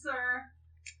 vegetarian, sir?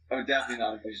 I'm definitely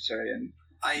not a vegetarian.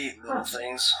 I eat little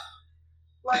things.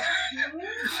 Like you?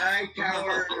 I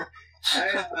cower.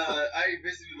 I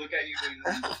basically look at you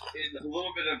in a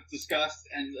little bit of disgust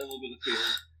and a little bit of fear.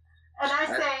 And I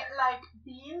say, like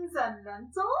beans and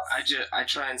lentils? I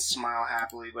try and smile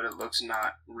happily, but it looks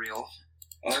not real.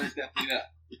 Oh, it's definitely not.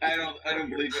 I don't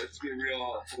believe it to be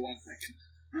real for 1 second.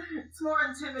 It's more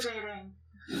intimidating.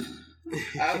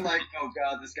 I'm like, oh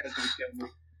god, this guy's gonna kill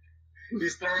me.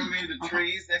 He's throwing me into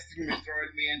trees. Next thing he's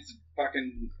throwing me into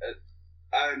fucking,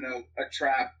 I don't know, a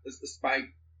trap, a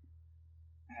spike.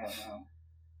 I don't know.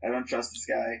 I don't trust this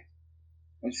guy.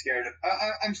 I'm scared.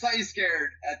 I'm slightly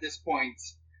scared at this point.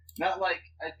 Not like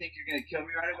I think you're gonna kill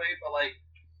me right away, but like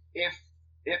if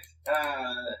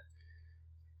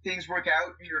things work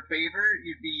out in your favor,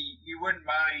 you wouldn't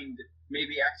mind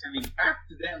maybe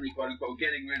accidentally quote unquote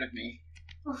getting rid of me.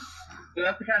 So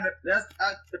that's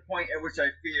the point at which I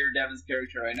fear Devin's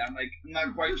character right now. I'm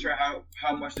not quite sure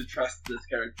how much to trust this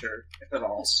character, if at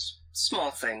all.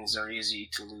 Small things are easy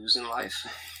to lose in life.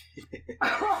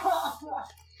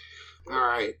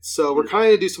 Alright, so we're kind of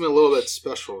going to do something a little bit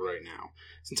special right now.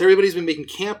 Since everybody's been making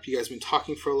camp, you guys have been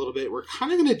talking for a little bit, we're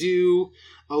kind of going to do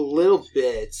a little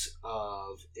bit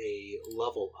of a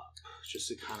level up, just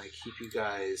to kind of keep you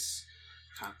guys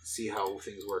kind of see how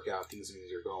things work out, things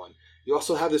are going. You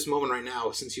also have this moment right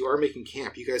now, since you are making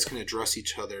camp, you guys can address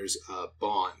each other's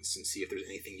bonds and see if there's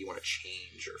anything you want to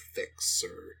change or fix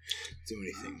or do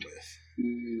anything with.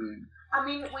 I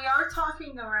mean, we are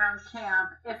talking around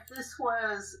camp. If this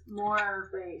was more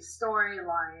of a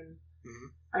storyline,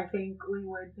 I think we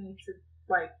would need to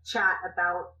chat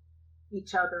about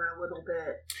each other a little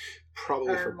bit.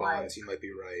 Probably for bonds, you might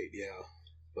be right. Yeah,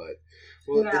 but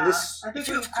in this, if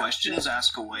you have questions,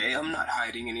 ask away. I'm not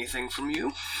hiding anything from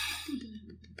you.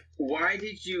 Why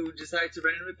did you decide to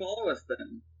randomly follow us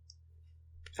then?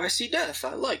 I see death.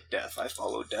 I like death. I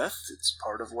follow death. It's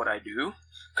part of what I do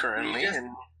currently.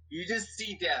 You just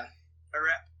see death,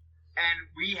 and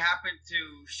we happen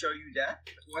to show you death?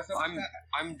 What's up with that?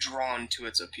 I'm drawn to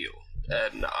its appeal,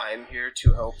 and I'm here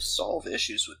to help solve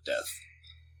issues with death.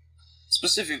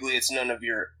 Specifically, it's none of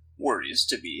your worries,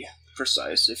 to be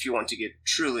precise. If you want to get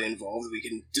truly involved, we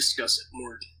can discuss it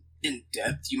more in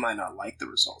depth. You might not like the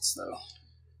results, though.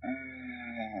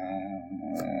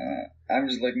 I'm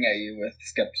just looking at you with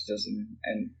skepticism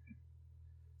and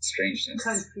strangeness.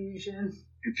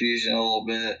 Confusion a little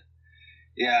bit.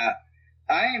 Yeah.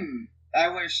 I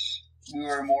wish we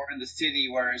were more in the city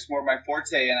where it's more my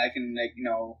forte and I can,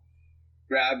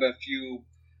 grab a few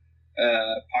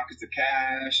pockets of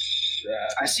cash.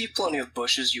 I see plenty of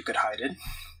bushes you could hide in.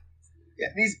 Yeah,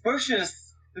 these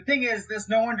bushes. The thing is, there's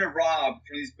no one to rob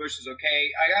from these bushes,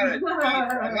 okay? I'm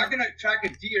not going to track a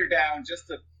deer down just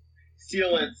to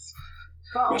steal its...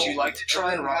 Would you like to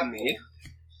try and rob me?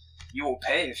 You will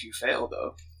pay if you fail,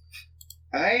 though.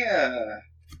 I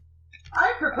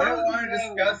don't want to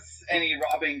discuss any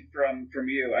robbing from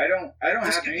you. I don't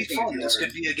this have could anything be fun. to do. This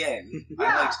could be a game.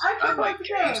 Yeah, I like the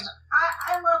games. game.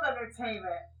 I love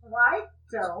entertainment. Why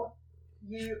don't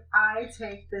I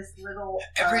take this little...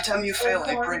 Every time you fail,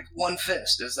 I break one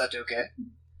fist. Is that okay?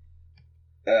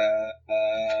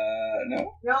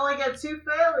 No. You only get 2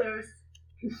 failures.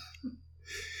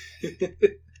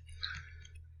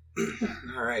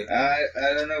 All right. I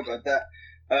don't know about that.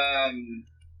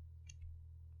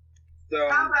 So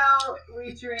how about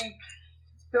we drink...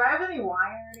 Do I have any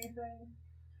wine or anything?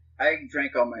 I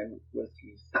drank all my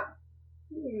whiskeys.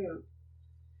 You.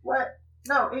 What?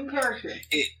 No, in character.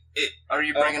 Are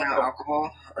you bringing out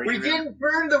alcohol? We didn't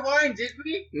burn the wine, did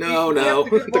we? No.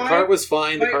 The cart was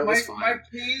fine. My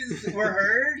pleas were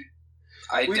heard.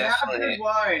 We have good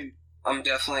wine. I'm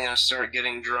definitely going to start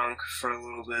getting drunk for a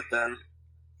little bit then.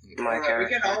 We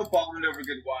can all bond over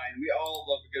good wine. We all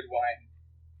love a good wine.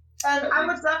 And I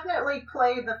would definitely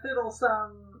play the fiddle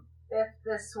some if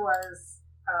this was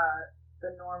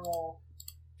the normal...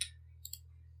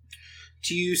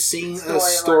 Do you sing a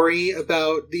story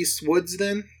about these woods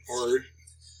then? Or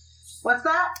what's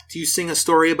that? Do you sing a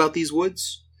story about these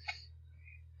woods?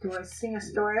 Do I sing a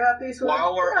story about these woods?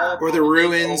 While we're all or the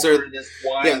ruins or this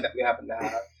wine that we happen to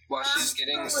have. While she's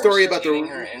getting a story about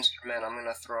her instrument, I'm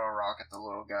gonna throw a rock at the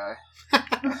little guy.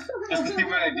 Just to see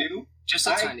what I do? Just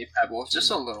a tiny pebble,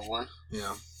 just a little one.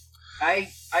 Yeah.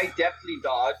 I deftly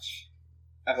dodge.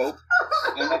 I hope.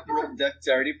 I'm not the real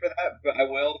dexterity for that, but I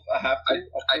will. I have to.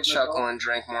 I chuckle and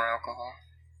drink more alcohol.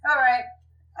 All right.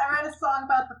 I read a song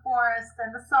about the forest,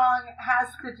 and the song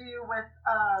has to do with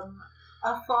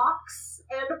a fox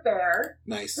and a bear.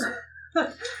 Nice.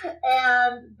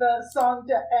 And the song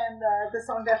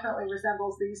definitely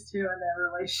resembles these two in their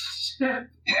relationship.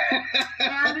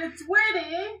 And it's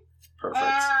witty. Perfect.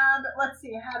 And let's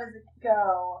see, how does it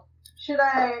go?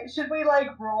 Should we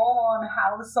roll on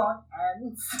how the song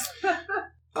ends?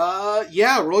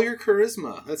 Yeah, roll your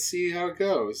charisma. Let's see how it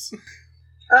goes.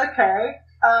 Okay.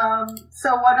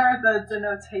 So what are the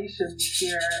denotations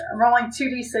here? I'm rolling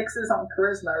 2d6s on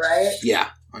charisma, right? Yeah,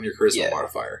 on your charisma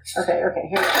modifier. Okay, here we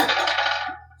go.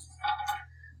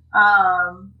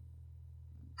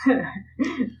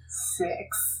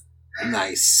 6.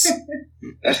 Nice.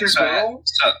 That's your goal?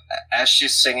 So, as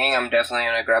she's singing, I'm definitely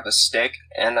going to grab a stick,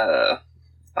 and I'm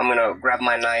going to grab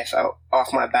my knife out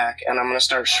off my back, and I'm going to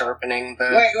start sharpening the...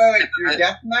 Wait. Your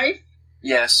death knife?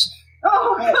 Yes.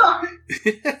 Oh, God!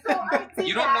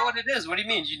 You don't know what it is. What do you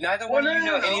mean? Neither one of you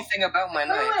know anything about my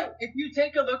knife. Wait. If you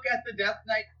take a look at the death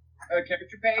knife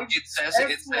character page, it says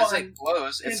it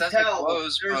glows. It says it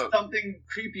glows. There's something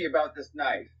creepy about this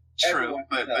knife. True,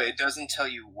 but it doesn't tell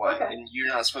you what, and you're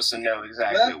not supposed to know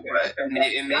exactly what.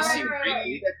 It may seem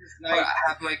creepy, but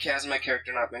has my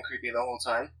character not been creepy the whole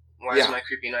time? Why is my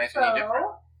creepy knife any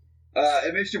different?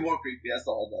 It makes you more creepy, that's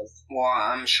all it does. Well,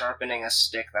 I'm sharpening a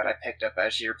stick that I picked up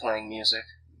as you're playing music.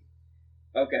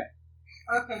 Okay,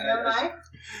 no knife?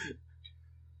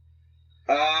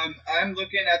 I'm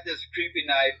looking at this creepy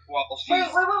knife while she's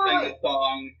singing the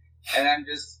song, and I'm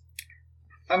just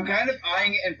I'm kind of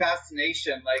eyeing it in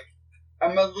fascination. Like,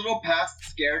 I'm a little past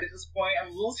scared at this point. I'm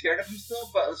a little scared of him still,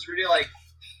 but it's really like,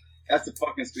 that's a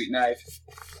fucking sweet knife.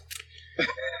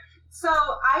 So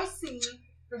I see.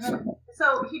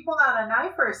 So he pulled out a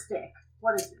knife or a stick.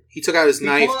 What is it? He took out his He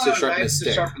knife pulled out to a sharpen knife his to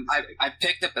stick. sharpen the stick. I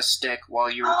picked up a stick while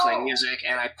you were playing music,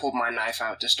 and I pulled my knife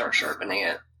out to start sharpening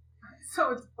it.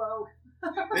 So it's both.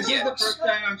 This Yes. is the first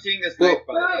time I'm seeing this Well- knife,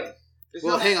 by the way. Right. This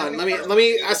Well, is hang the on. second Let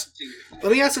me time ask- I'm seeing this knife.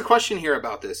 Let me ask a question here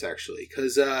about this, actually,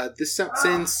 because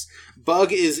since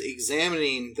Bug is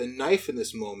examining the knife in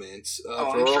this moment, I'm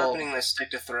Viral, sharpening this stick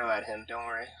to throw at him. Don't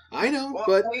worry. I know, Well,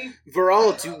 but we-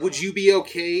 Viral, would you be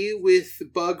okay with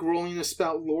Bug rolling a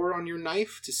spout lore on your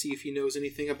knife to see if he knows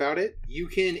anything about it? You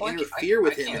can Well, interfere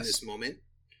with I him in can't. this moment.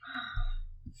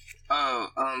 Oh,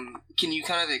 can you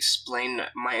kind of explain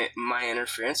my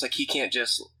interference? Like, he can't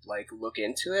just like look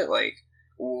into it. Like,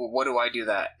 what do I do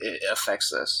that it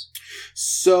affects this?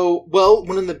 So, well,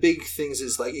 one of the big things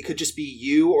is like it could just be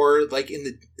you, or like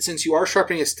since you are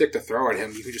sharpening a stick to throw at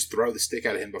him, you can just throw the stick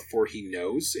at him before he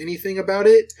knows anything about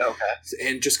it, Okay.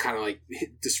 and just kind of like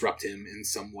disrupt him in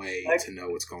some way Like- to know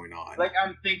what's going on. Like,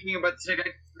 I'm thinking about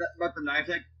the knife,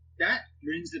 like, that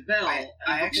rings a bell. I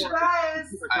And actually- before-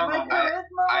 Guys, Come my on,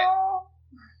 charisma.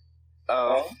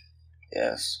 Oh,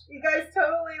 yes. You guys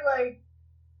totally like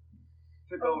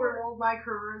took over. overruled my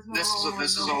charisma.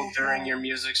 This is all during your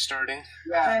music starting.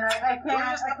 Yeah. And I We're can't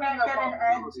just get looking an up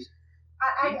edge. movie.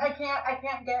 I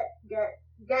can't get.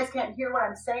 You guys can't hear what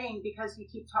I'm saying because you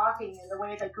keep talking, and the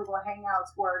way that Google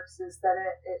Hangouts works is that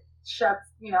it shuts.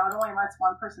 It only lets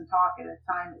one person talk at a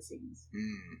time. It seems.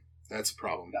 That's a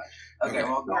problem. Okay,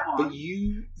 well, go Yeah. on. But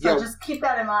you, So yeah, just keep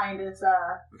that in mind. Is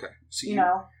okay. So you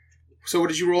know. So what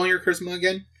did you roll on your charisma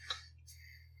again?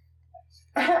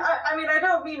 I mean, I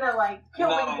don't mean to like kill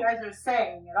what No. you guys are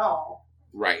saying at all.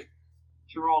 Right.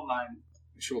 She rolled 9.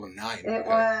 You rolled a 9. It okay.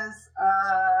 was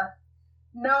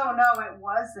no, it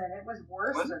wasn't. It was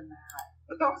worse Was it? than that.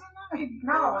 But that was a 9.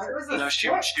 No, it was a No, she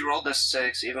 6. rolled a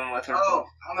 6 even with her. Oh,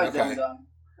 I'm a Okay. dumb.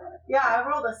 Yeah, I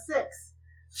rolled a 6.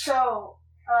 So,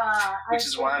 Which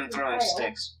is why I'm basically throwing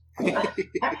failed. sticks.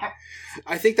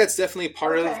 I think that's definitely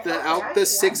part Okay, of the okay, the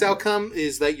 6 yeah. outcome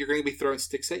is that you're going to be throwing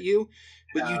sticks at you.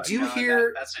 But you do No,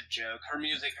 hear, that's a joke. Her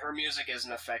music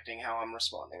isn't affecting how I'm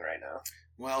responding right now.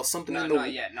 well, something No, in the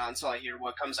not yet. Not until I hear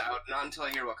what comes out. Not until I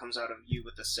hear what comes out of you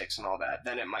with the 6 and all that.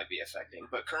 Then it might be affecting.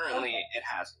 But currently, Okay. it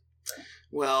hasn't.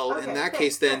 Well, in Okay, that good,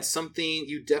 case, then good. something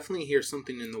you definitely hear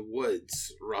something in the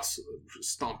woods,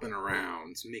 stomping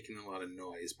around, making a lot of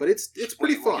noise. But it's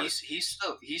pretty Wait, far. He's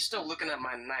still looking at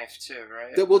my knife too,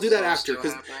 right? We'll do that So after, still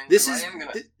 'cause happening? This 'Cause is I am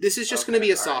gonna. this is just Okay, going to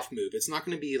be a alright. soft move. It's not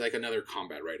going to be like another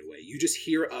combat right away. You just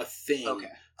hear a thing Okay.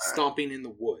 alright. stomping in the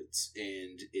woods,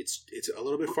 and it's a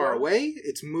little bit far away.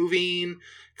 It's moving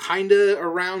kind of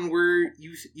around where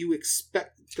you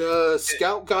expect. The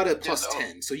scout got a plus does-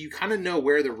 10, so you kind of know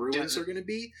where the ruins does- are going to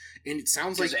be, and it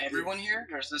sounds Does like everyone hear,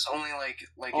 or is this only like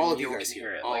All of you you guys can hear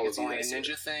hear it. it? All Like of it's you only a guys hear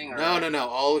ninja thing? Or... No.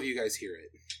 All of you guys hear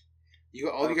it.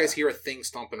 All of you guys hear a thing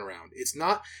stomping around. It's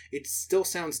not. It still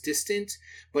sounds distant,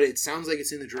 but it sounds like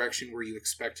it's in the direction where you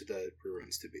expect the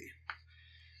ruins to be.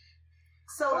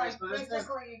 So, Okay, like, so this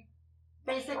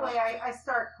basically, I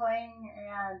start playing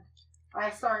and I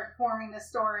start forming the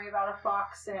story about a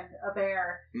fox and a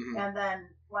bear, Mhm. and then,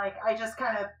 like, I just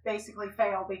kind of basically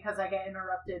fail because I get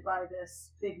interrupted by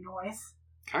this big noise.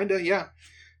 Kinda, yeah.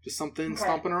 Just something Okay.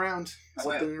 stomping around.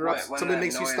 Something interrupts. When Something that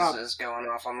makes you noise stop. is going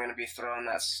off, I'm going to be throwing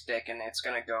that stick, and it's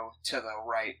going to go to the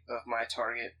right of my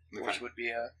target, Okay. which would be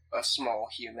a small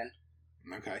human.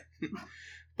 Okay.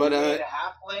 But a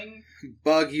halfling.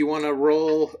 Bug, you want to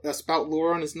roll a spout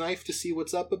lore on his knife to see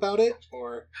what's up about it,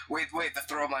 or Wait, the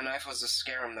throw of my knife was to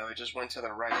scare him, though. It just went to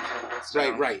the right.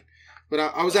 right. But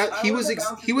I was at. He was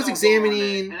about he was to stumble on it,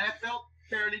 examining. and I felt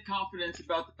fairly confident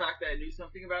about the fact that I knew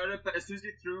something about it. But as soon as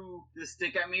he threw the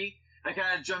stick at me, I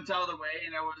kind of jumped out of the way,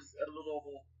 and I was a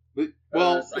little.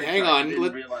 Well, sidetracked. hang I on.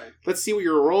 didn't realize. Let's see what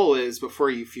your roll is before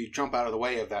if you jump out of the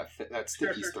way of that stick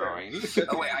Sure, he's sure. throwing.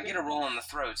 Oh, wait, I get a roll on the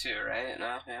throw, too, right?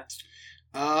 No? Yeah.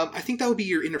 I think that would be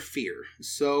your interfere.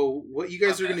 So what you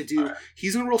guys are Okay, going to do, alright.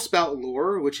 he's going to roll spout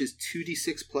lore, which is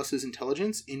 2d6 plus his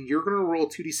intelligence, and you're going to roll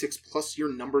 2d6 plus your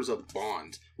numbers of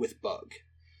bond with Bug.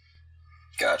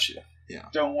 Gotcha.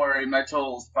 Don't worry, my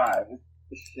total is 5.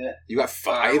 Shit. You got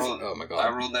 5? rolled- Oh my I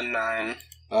god. rolled a 9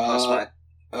 plus my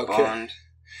Okay. bond.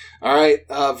 Alright,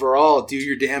 Viral, do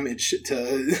your damage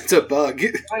to Bug.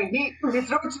 Wait, he threw it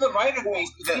to the right of me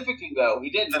specifically, though. He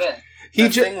didn't miss. He The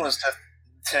just. thing was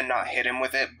to not hit him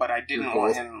with it, but I didn't You're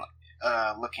want cool. him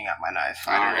looking at my knife.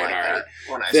 I didn't Alright, like alright.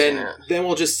 that when I seen Then it. then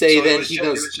we'll just say So then it was he just,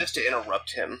 knows It was just to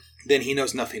interrupt him. then he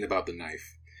knows nothing about the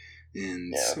knife.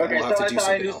 and Yeah. we'll Okay, have so to I do thought I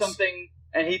something knew else. something,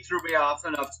 and he threw me off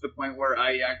enough to the point where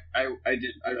I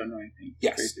don't know anything.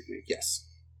 Yes. Basically. Yes.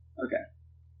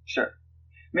 Sure.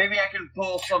 Maybe I can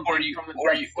pull something from the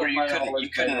depths of my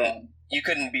knowledge later on. You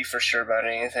couldn't be for sure about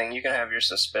anything. You can have your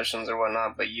suspicions or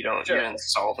whatnot, but you don't. Sure. You didn't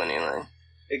solve anything.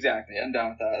 Exactly. I'm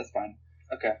down with that. That's fine.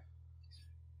 Okay.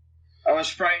 I was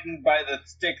frightened by the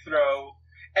stick throw,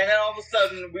 and then all of a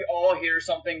sudden we all hear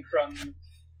something from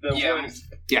the Yeah. woods.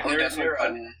 Yeah.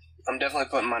 I'm definitely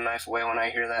putting my knife away when I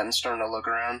hear that and starting to look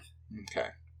around. Okay.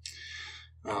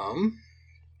 And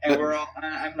we're all.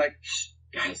 I'm like, shh,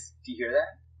 guys, do you hear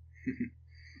that?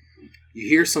 You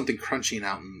hear something crunching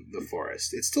out in the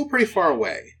forest. It's still pretty far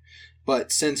away, but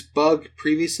since Bug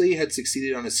previously had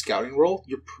succeeded on his scouting roll,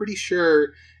 you're pretty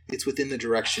sure it's within the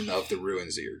direction of the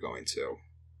ruins that you're going to.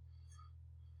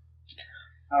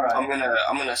 All right.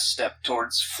 I'm gonna step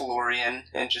towards Florian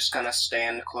and just kind of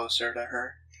stand closer to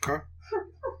her. Okay.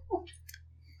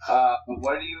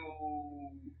 What do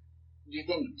you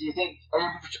think? Do you think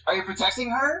are you protecting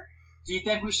her? Do you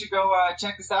think we should go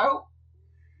check this out?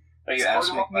 Are you Sort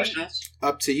asking me of me? questions?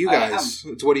 Up to you I guys.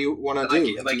 It's what do you want to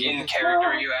do? Like Do you- in character,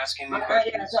 are you asking me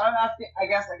questions? Yeah, so I'm asking. I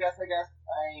guess.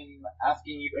 I'm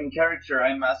asking you in character.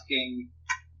 I'm asking.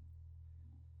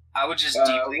 I would just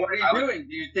deeply. What are you doing?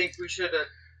 Do you think we should?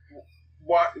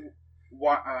 What?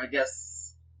 I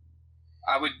guess.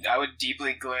 I would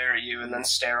deeply glare at you and then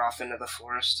stare off into the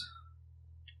forest.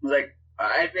 Like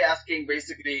I'd be asking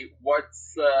basically,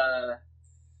 what's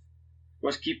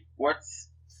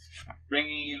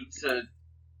bringing you to,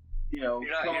 You're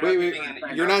not, Wait,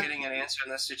 you're not- getting an answer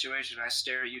in this situation. I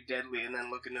stare at you deadly and then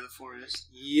look into the forest.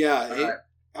 Yeah.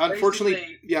 Unfortunately,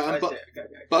 Basically, yeah. I Bu- see. Okay.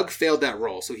 Bug failed that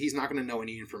roll, so he's not going to know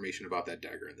any information about that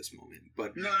dagger at this moment.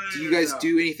 But No, do you guys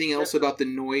do anything else about the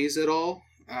noise at all?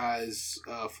 As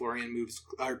Florian moves,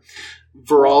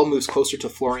 Viral moves closer to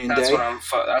Florian That's Day. what I'm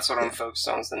focused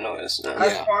on. Is the noise. No.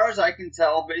 As Yeah. far as I can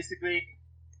tell, basically,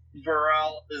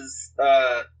 Varel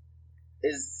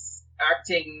is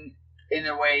acting in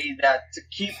a way that to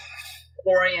keep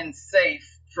Florian safe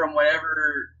from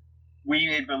whatever we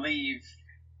may believe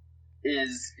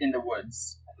is in the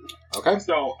woods. Okay.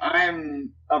 So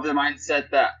I'm of the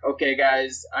mindset that, okay,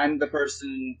 guys, I'm the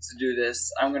person to do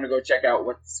this. I'm gonna go check out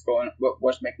what's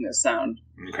making this sound.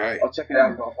 Okay. I'll check it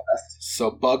out real fast.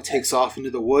 So Bug takes off into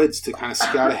the woods to kind of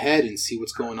scout ahead and see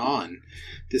what's going on.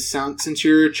 Since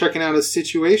you're checking out a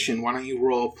situation, why don't you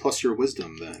roll plus your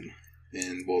wisdom then,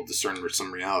 and we'll discern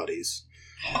some realities.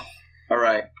 All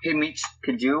right. Hey, Meech,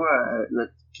 could you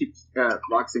let's keep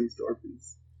Roxanne's door,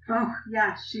 please? Oh,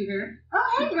 yeah, she here.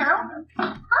 Oh, hey, girl.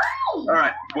 Hi. All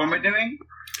right. What am I doing?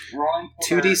 Rolling for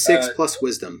 2d6 plus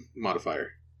wisdom modifier.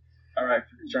 All right,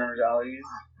 for discern realities.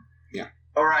 Yeah.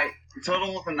 All right.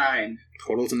 Total of a 9.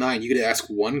 Total to 9. You get to ask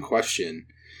one question.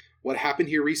 What happened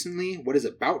here recently? What is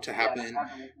about to happen?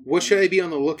 What should I be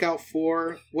on the lookout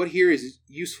for? What here is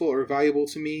useful or valuable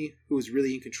to me? Who is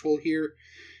really in control here?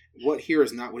 What here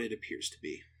is not what it appears to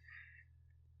be?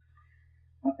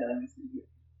 Okay, let me see here.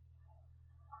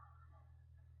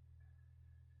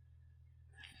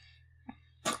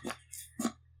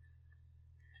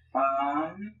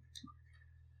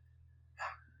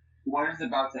 What is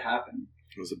about to happen?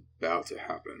 What is about to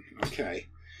happen? Okay.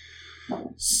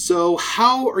 So,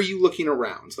 how are you looking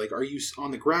around? Like, are you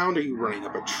on the ground? Are you running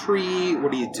up a tree?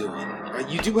 What are you doing?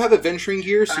 You do have adventuring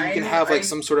gear, so you can have like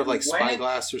some sort of like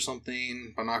spyglass or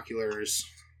something, binoculars.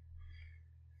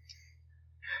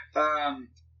 Let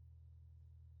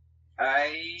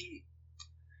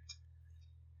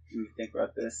me think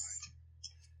about this.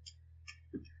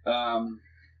 Well,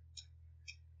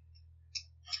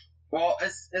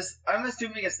 I'm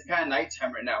assuming it's the kind of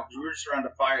nighttime right now because we're just around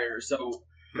a fire, so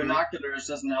binoculars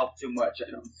doesn't help too much.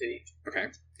 I don't see. Okay.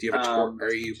 Do you have a torch?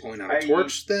 Are you pulling out a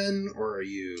torch then, or are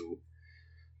you?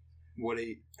 What?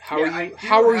 How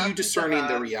are you discerning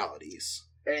the realities?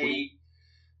 So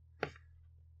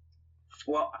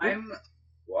I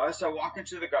walk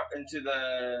into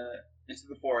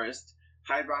the forest,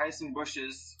 hide behind some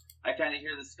bushes. I kind of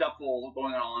hear the scuffle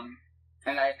going on,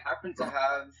 and I happen to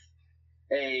have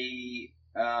a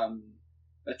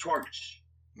torch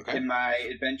in my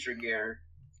adventure gear,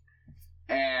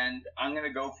 and I'm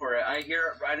gonna go for it. I hear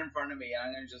it right in front of me, and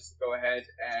I'm gonna just go ahead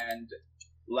and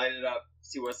light it up,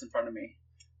 see what's in front of me.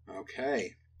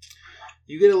 Okay.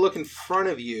 You get a look in front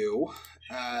of you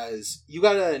as you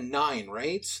got a 9,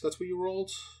 right? That's what you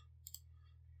rolled?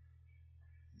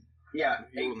 Yeah,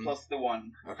 8 plus the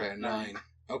 1. Okay, 9.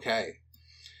 Okay.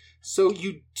 So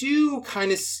you do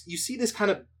you see this kind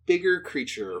of bigger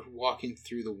creature walking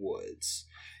through the woods.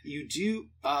 You do,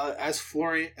 as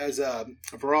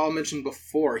Viral mentioned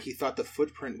before, he thought the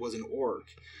footprint was an orc.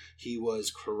 He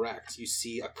was correct. You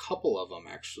see a couple of them,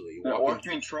 actually. An orc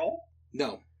mean troll?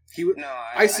 No. No,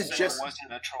 I said suggest- it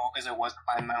wasn't a troll because it wasn't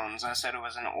by mountains. I said it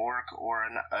was an orc or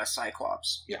a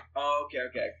cyclops. Oh,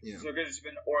 okay. Yeah. So it's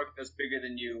been an orc that's bigger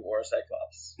than you or a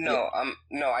cyclops.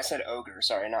 No, I said ogre.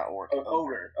 Sorry, not orc. Oh,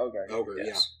 ogre. Ogre, Yes.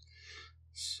 yeah.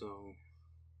 So,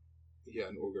 yeah,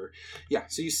 an ogre. Yeah,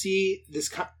 so you see this.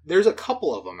 There's a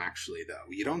couple of them, actually, though.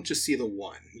 You don't just see the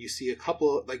one. You see a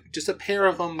couple, like, just a pair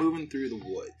of them moving through the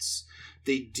woods.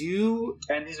 They do...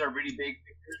 And these are really big.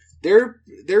 They're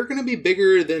going to be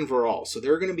bigger than Viral, so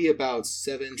they're going to be about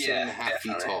 7.5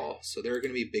 feet tall. So they're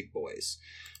going to be big boys.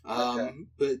 Okay.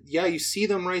 But yeah, you see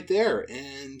them right there,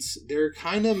 and they're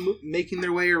kind of making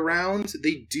their way around.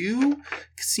 They do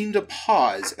seem to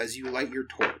pause as you light your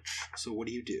torch. So what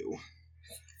do you do?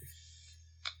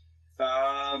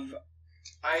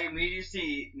 I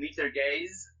immediately meet their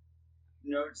gaze,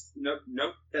 note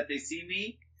that they see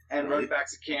me, and run back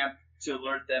to camp to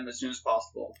alert them as soon as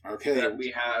possible. Okay. That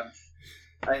we have.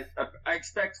 I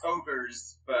expect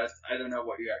ogres, but I don't know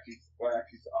what actually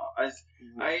saw.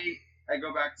 I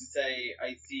go back to say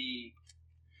I see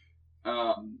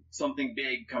something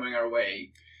big coming our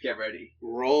way. Get ready.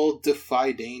 Roll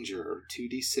Defy Danger.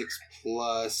 2d6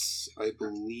 plus, I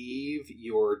believe,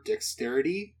 your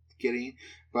dexterity.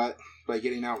 By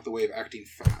getting out of the way of acting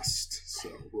fast. So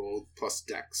roll plus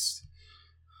dex.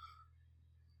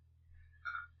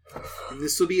 And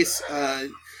this will be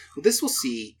this will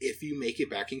see if you make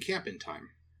it back in camp in time.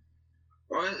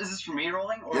 Or is this for me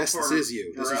rolling? Or Yes, for this is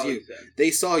you. This is you. then? They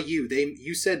saw you.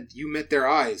 You said you met their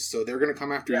eyes, so they're going to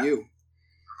come after you.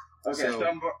 Okay, so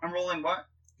I'm rolling what?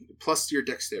 Plus your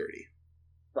dexterity.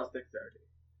 Plus dexterity.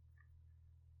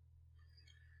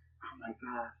 Oh my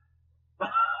god.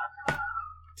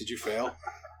 Did you fail?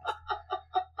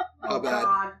 Oh, How bad?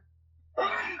 God.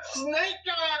 Snake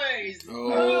eyes!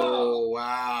 Oh,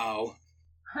 wow.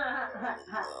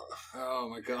 Oh,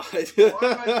 my God.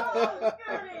 Oh,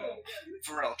 goody.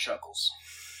 Pharrell chuckles.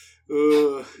 Ugh.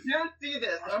 You don't see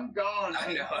this. I'm gone.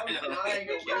 I know. I'm dying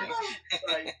over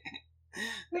like,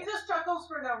 He just chuckles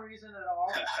for no reason at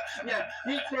all. yeah,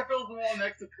 he chuckles the wall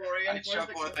next to Florian.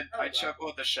 I chuckle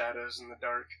at the shadows in the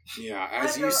dark. Yeah,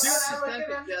 as you... This is I the look sense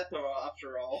at of death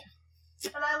after all.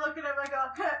 And I look at him and go,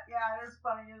 yeah, it is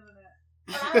funny, isn't it?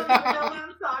 And I don't even know what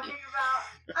I'm talking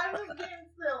about. I'm just being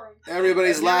silly.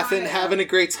 Everybody's Yeah, laughing, yeah. having a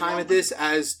great time at this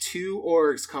as two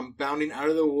orcs come bounding out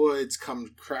of the woods,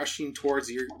 come crashing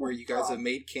towards where you guys have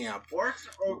made camp. Orcs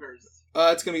or ogres?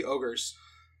 It's going to be ogres.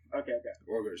 Okay.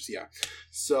 Ogres, yeah. Two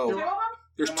So, of them?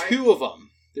 there's Am I- two of them.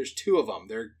 There's two of them.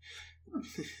 They're...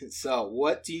 So,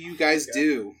 what do you guys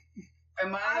do?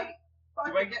 Am I...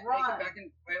 Do I Fucking make it run. back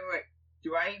in... Wait.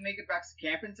 Do I make it back to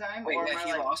camp in time? Wait, or Nick, am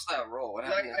he I like... lost that roll. What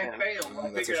Like, happened to I him? failed. Oh, I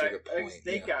that's figured actually a good point,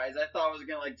 snake yeah. eyes. I thought I was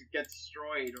gonna get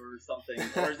destroyed or something.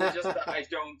 Or is it just that I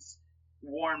don't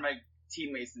warn my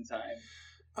teammates in time?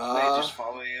 They just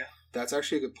follow you. That's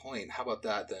actually a good point. How about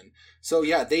that then? So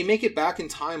yeah, they make it back in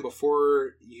time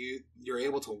before you're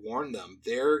able to warn them.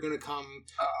 They're gonna come.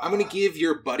 I'm gonna give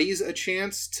your buddies a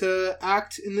chance to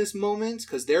act in this moment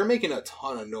because they're making a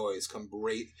ton of noise. Come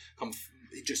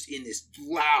just in this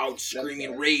loud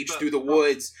screaming rage through the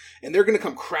woods, and they're gonna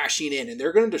come crashing in, and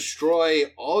they're gonna destroy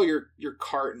all your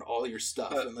cart and all your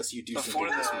stuff unless you do something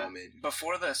in this moment.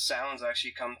 Before the sounds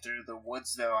actually come through the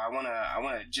woods, though, I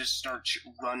wanna just start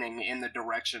running in the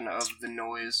direction of the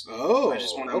noise. Oh, I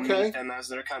just want to okay. meet them as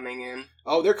they're coming in.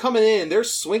 Oh, they're coming in. They're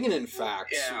swinging. In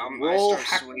fact, Yeah, Roll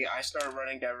I start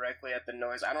running directly at the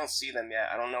noise. I don't see them yet.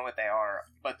 I don't know what they are,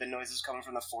 but the noise is coming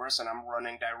from the forest, and I'm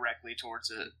running directly towards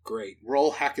it. Great.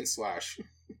 Roll hack and slash.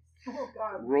 Oh,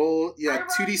 God. Roll, I run-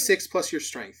 2d6 plus your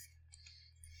strength.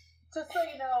 Just so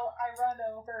you know, I run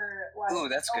over, like, Ooh,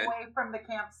 that's good. away from the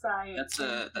campsite That's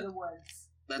into the woods.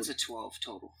 That's a 12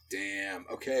 total, Damn.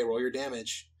 Okay, roll your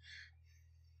damage.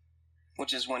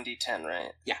 which is 1d10,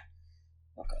 right? Yeah.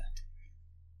 Okay.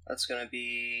 That's gonna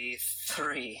be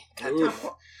 3. Oof.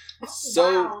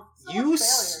 So Wow, so much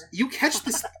failure. you catch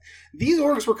this. These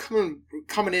orcs were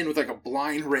coming in with like a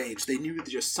blind rage. They knew that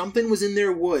just something was in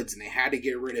their woods and they had to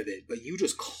get rid of it. But you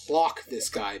just clock this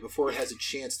guy before it has a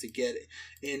chance to get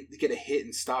a hit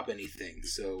and stop anything.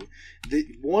 So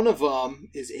one of them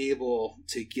is able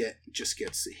to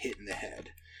gets hit in the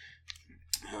head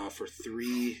for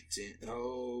 3.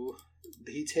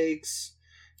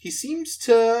 He seems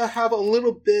to have a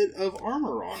little bit of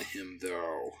armor on him,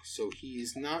 though, so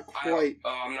he's not quite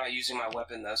I'm not using my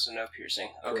weapon though, so no piercing.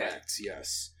 Okay. correct.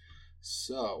 Yes.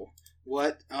 So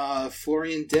What,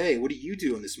 Florian Day, what do you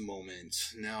do in this moment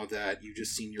now that you've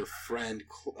just seen your friend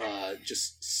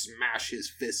just smash his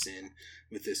fists in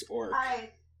with this orc? I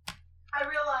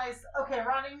realize, okay,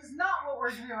 running's not what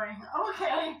we're doing.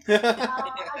 Okay. I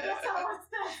guess I'll watch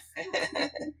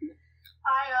this.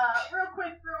 I real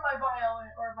quick threw my violin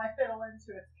or my fiddle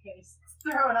into its case,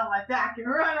 throw it on my back, and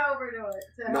run over to it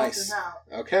to help him out.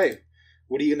 Okay.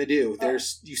 What are you going to do?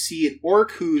 You see an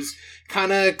orc who's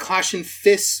kind of clashing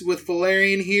fists with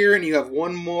Valerian here, and you have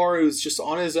one more who's just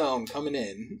on his own coming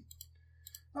in.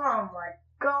 Oh my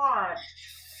god.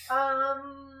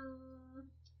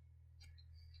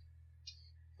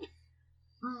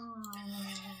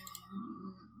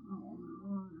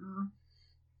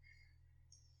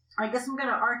 I guess I'm going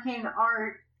to arcane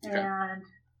art and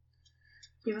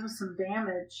give him some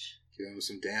damage. Give him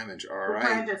some damage, all right.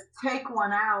 Kind of just take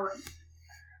one out.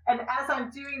 And as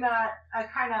I'm doing that, I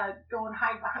kind of go and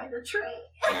hide behind a tree.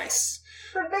 Nice.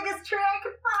 The biggest tree I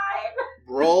could find.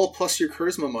 Roll plus your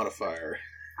charisma modifier.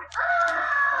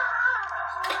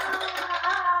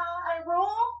 I roll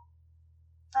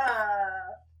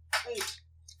 8.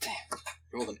 Damn.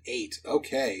 Rolled an 8.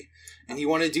 Okay. And you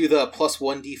want to do the plus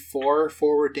 1d4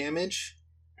 forward damage?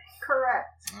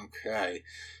 Correct. Okay.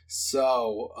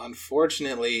 So,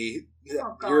 unfortunately,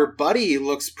 your buddy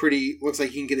looks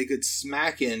like he can get a good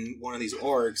smack in one of these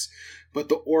orcs, but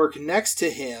the orc next to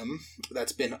him,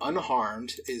 that's been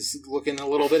unharmed, is looking a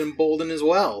little bit emboldened as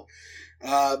well.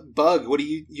 Bug,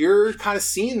 you're kind of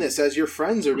seeing this as your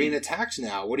friends are being attacked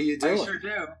now. What are you doing? I sure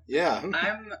do. Yeah.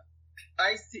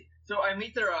 So I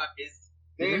meet their eyes.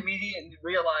 They immediately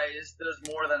realize there's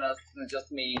more than us than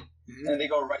just me. And they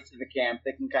go right to the camp.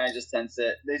 They can kind of just sense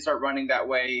it. They start running that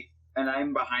way, and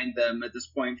I'm behind them at this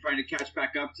point, trying to catch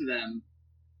back up to them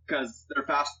because they're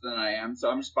faster than I am. So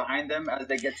I'm just behind them as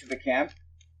they get to the camp,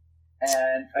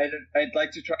 and I'd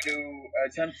like to try to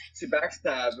attempt to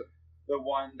backstab the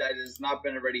one that has not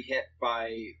been already hit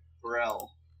by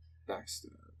Burrell.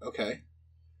 Backstab. Okay.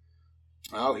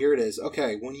 Oh, here it is.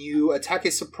 Okay, when you attack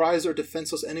a surprised or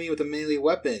defenseless enemy with a melee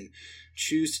weapon,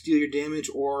 choose to deal your damage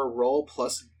or roll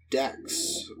plus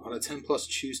Dex. On a 10 plus,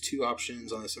 choose 2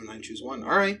 options. On a 7-9, choose 1. All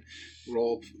right.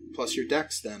 Roll plus your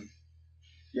Dex then.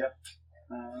 Yep.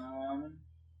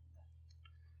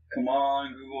 Come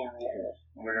on, Google roll.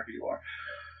 Wherever you are.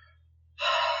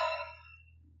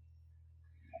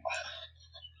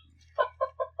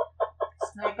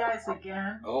 Snake eyes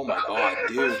again. Oh my god,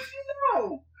 dude.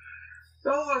 No!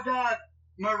 Oh my god.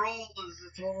 My roll is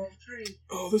a total of 3.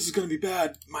 Oh, this is gonna be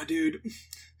bad, my dude.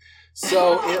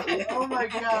 So it. Oh my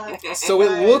god. So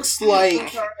it looks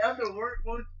like. I'm the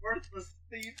worthless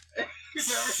thief.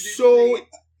 So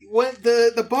when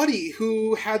the buddy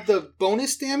who had the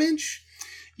bonus damage,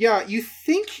 yeah, you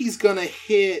think he's gonna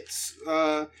hit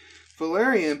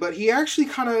Valerian, but he actually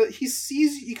kind of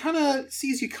sees you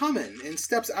coming and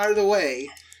steps out of the way,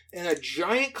 and a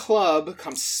giant club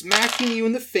comes smacking you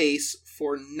in the face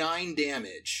for 9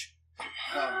 damage. Oh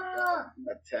my god, I'm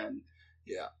at 10.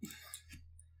 Yeah.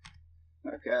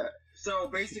 Okay. So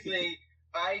basically,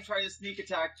 I try to sneak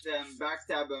attack them,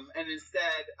 backstab them, and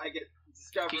instead I get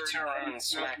discovered. He turn around and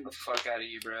smack the fuck out of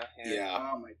you, bro. Yeah.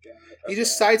 Oh my god. Okay. He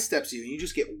just sidesteps you, and you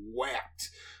just get whacked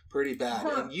pretty bad.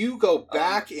 And you go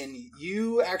back, and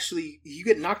you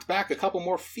get knocked back a couple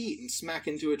more feet and smack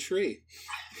into a tree.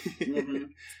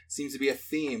 Seems to be a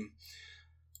theme.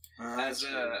 I'm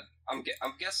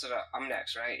guessing I'm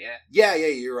next, right? Yeah. Yeah,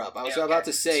 you're up. I was about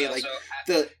to say,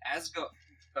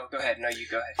 go ahead. No, you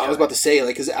go ahead. I was about to say,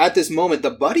 because at this moment,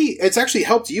 the buddy, it's actually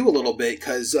helped you a little bit,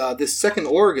 because this second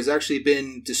org has actually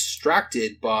been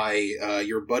distracted by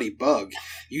your buddy Bug.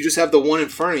 You just have the one in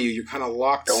front of you. You're kind of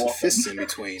locked fists in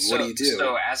between. What do you do?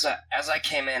 So as I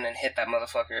came in and hit that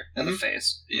motherfucker in the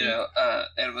face,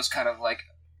 it was kind of like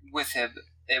with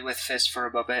fist for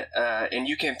a bit, and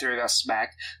you came through and got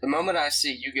smacked. The moment I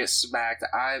see you get smacked,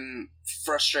 I'm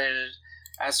frustrated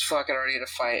as fuck and ready to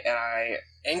fight, and I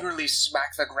angrily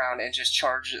smack the ground and just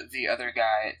charge the other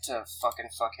guy to fucking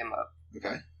fuck him up.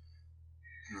 Okay.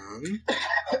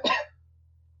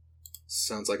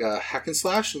 Sounds like a hack and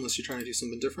slash, unless you're trying to do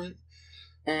something different.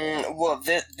 Well,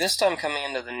 this time coming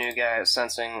into the new guy,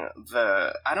 sensing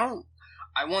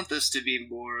I want this to be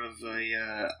more of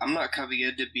a, I'm not coming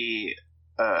in to be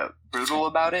brutal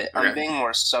about it. I'm being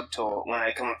more subtle when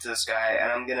I come up to this guy,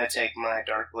 and I'm gonna take my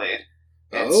Dark Blade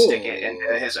and stick it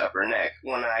into his upper neck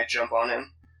when I jump on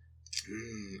him.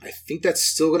 I think that's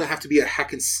still going to have to be a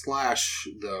hack and slash,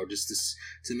 though, just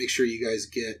to make sure you guys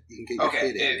get your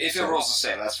hit in. If it rolls the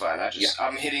same, that's fine.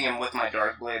 I'm hitting him with my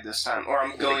Dark Blade this time, or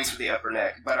I'm going for the upper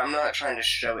neck, but I'm not trying to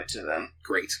show it to them.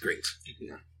 Great.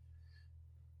 Yeah.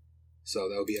 So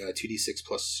that would be a 2d6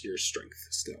 plus your strength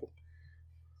still.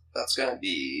 That's gonna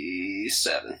be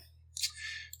 7.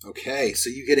 Okay,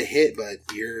 so you get a hit, but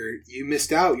you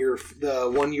missed out. The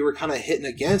one you were kind of hitting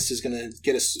against is going to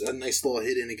get a nice little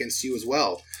hit in against you as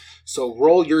well. So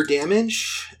roll your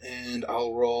damage, and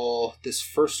I'll roll this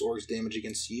first orc's damage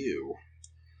against you.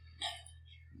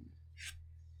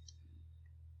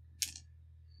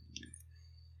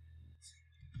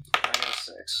 I got a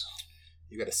 6.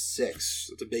 You got a 6.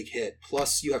 That's a big hit.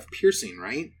 Plus, you have piercing,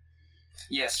 right?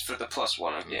 Yes, for the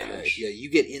 +1 of damage. Yeah, you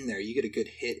get in there. You get a good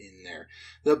hit in there.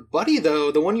 The buddy,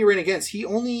 though, the one you ran against, he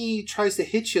only tries to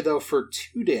hit you, though, for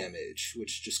 2 damage,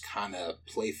 which just kind of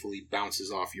playfully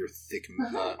bounces off your thick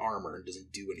armor and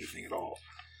doesn't do anything at all.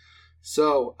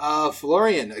 So,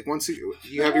 Florian, like once you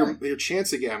have your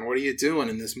chance again, what are you doing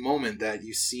in this moment that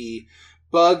you see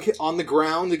Bug on the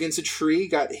ground against a tree,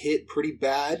 got hit pretty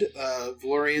bad.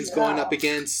 Valorian's going up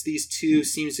against these two,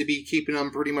 seems to be keeping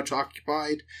them pretty much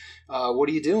occupied. What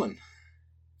are you doing?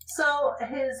 So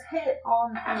his hit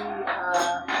on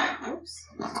the oops.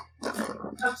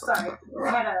 Oh, sorry. I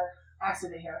had an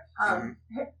accident here.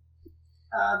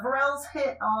 Varel's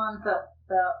hit on the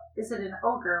is it an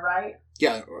ogre, right?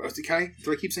 Yeah.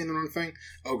 Do I keep saying the wrong thing?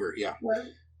 Ogre, yeah. What?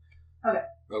 Okay.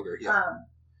 Ogre, yeah.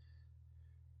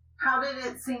 How did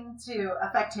it seem to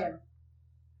affect him?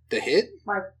 The hit?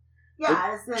 Like,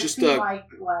 yeah, does it seem like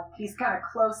he's kind of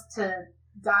close to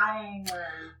dying or...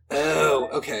 Oh,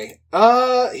 okay.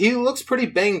 He looks pretty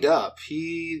banged up.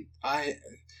 I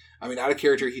mean, out of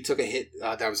character, he took a hit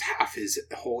that was half his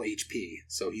whole HP,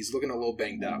 so he's looking a little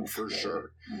banged up for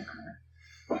sure.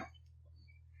 Okay.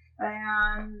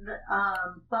 And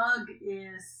Bug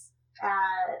is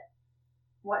at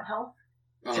what health?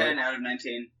 10 out of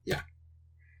 19. Yeah.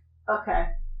 Okay.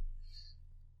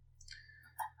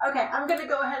 Okay, I'm going to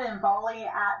go ahead and volley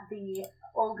at the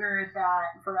ogre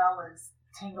that Varel is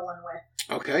tingling with.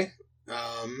 Okay.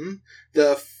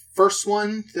 The first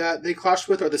one that they clashed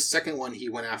with, or the second one he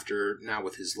went after now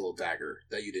with his little dagger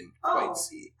that you didn't quite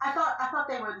see? I thought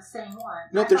they were the same one.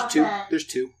 No, there's two. There's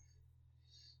two.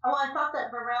 Oh, I thought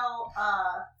that Varel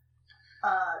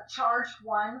charged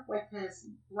one with his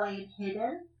blade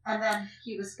hidden, and then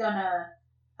he was going to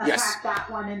attack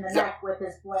that one in the neck with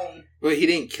his blade. Well, he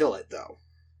didn't kill it, though.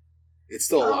 It's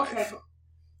still alive. Okay.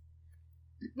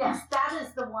 Yes, that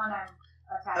is the one I'm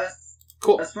attacking.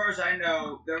 Cool. As far as I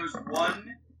know, there was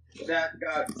one that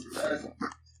got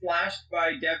slashed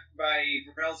by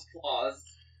Varel's claws,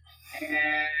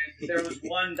 and there was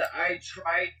one that I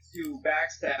tried to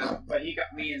backstab, but he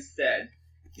got me instead.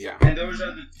 Yeah. And those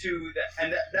are the two that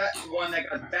one that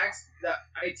got that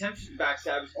I attempted to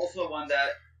backstab is also the one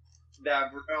that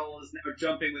Varel is now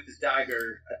jumping with his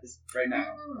dagger at this right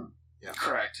now. Yeah.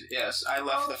 Correct. Yes, I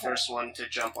left the first one to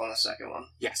jump on the second one.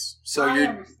 Yes. So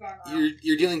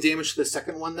you're dealing damage to the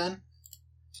second one then?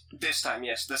 This time,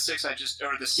 yes. The 6 I just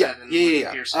or the 7.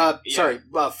 Yeah. Sorry,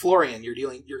 Florian, you're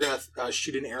gonna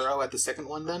shoot an arrow at the second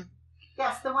one then?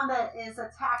 Yes, the one that is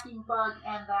attacking Bug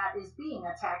and that is being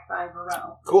attacked by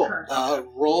Varel. Cool.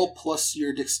 Roll plus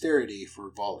your dexterity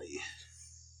for volley.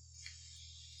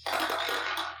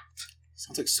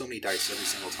 Sounds like so many dice every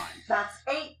single time. That's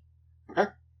 8.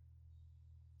 Okay.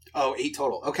 Oh, 8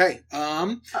 total. Okay.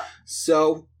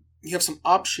 So you have some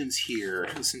options here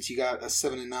since you got a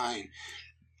 7 and 9.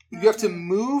 You have to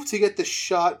move to get the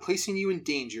shot, placing you in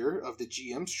danger of the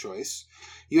GM's choice.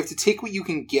 You have to take what you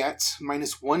can get,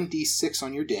 minus 1d6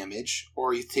 on your damage,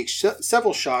 or you take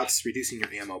several shots, reducing your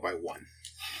ammo by 1.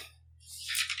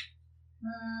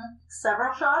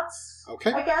 Several shots?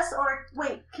 Okay. I guess, or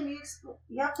wait, you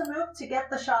have to move to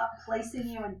get the shot placing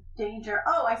you in danger.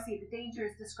 Oh, I see, the danger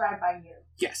is described by you.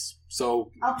 Yes, so...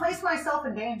 I'll place myself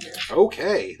in danger.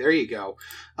 Okay, there you go.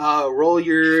 Roll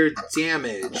your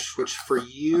damage, which for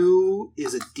you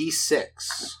is a d6.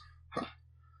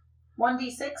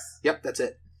 1d6? Yep, that's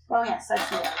it. Oh, yes, I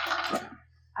see that.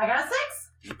 I got a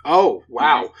 6? Oh,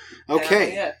 wow.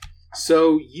 Okay. Yeah.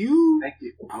 So you... Thank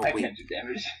you. Oh, I wait. can't do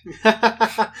damage.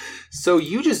 So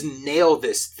you just nail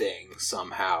this thing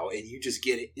somehow, and you just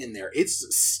get it in there. It's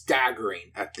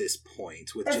staggering at this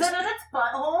point. Is it in its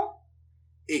butthole?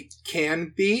 It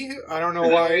can be. I don't know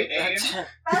why. That's totally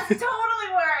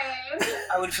where I am.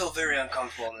 I would feel very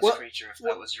uncomfortable in this creature if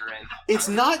that was your aim. It's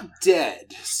not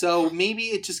dead, so maybe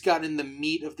it just got in the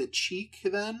meat of the cheek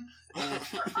then. Little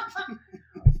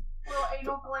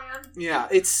anal gland. Yeah,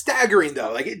 it's staggering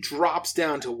though. Like it drops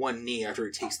down to one knee after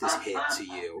it takes this hit to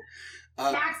you.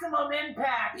 Maximum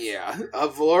impact. Yeah,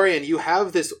 Valorian, you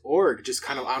have this orc just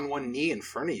kind of on one knee in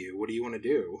front of you. What do you want to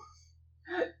do?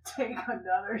 Take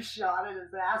another shot at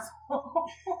his asshole.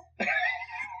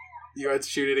 You had to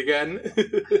shoot it again?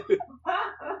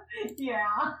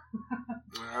 Yeah.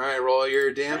 Alright, roll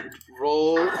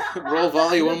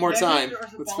volley one more time.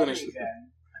 Let's finish it.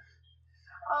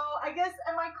 Oh, I guess,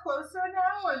 am I closer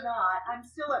now or not? I'm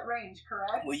still at range,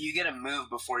 correct? Well, you get a move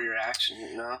before your action,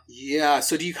 Yeah,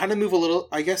 so do you kind of move a little?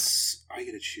 I guess I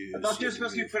get to choose. I thought you were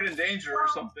supposed to be put in danger or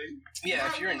something. Yeah,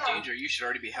 if you're in danger, you should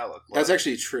already be hella close. That's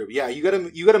actually true. Yeah, you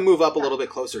gotta move up a little bit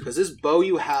closer because this bow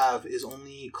you have is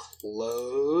only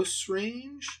close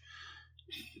range.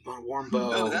 Warm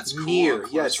bow. Oh, that's cool. Near.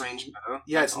 Close Yeah, it's range bow.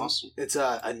 Yeah, That's it's awesome. It's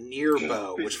a near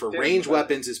bow, which for Very ranged bow.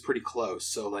 weapons is pretty close.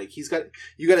 So like you got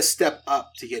to step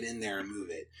up to get in there and move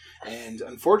it. And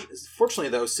unfortunately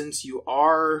though, since you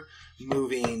are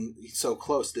moving so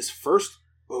close, this first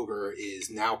ogre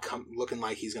is now looking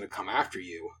like he's going to come after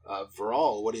you.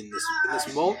 Viral, what in this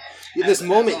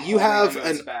moment you have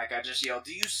an back. I just yelled,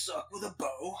 "Do you suck with a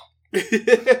bow?"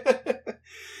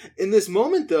 In this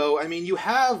moment, though, I mean, you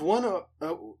have one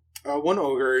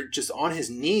ogre just on his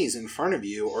knees in front of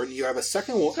you, or you have a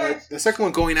second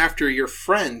one going after your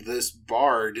friend, this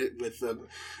bard,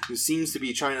 who seems to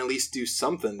be trying to at least do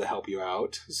something to help you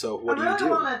out. So what do you do? I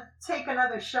really want to take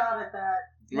another shot at that.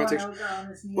 Ogre on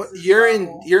his knees.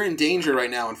 You're in danger right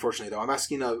now, unfortunately. Though I'm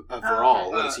asking of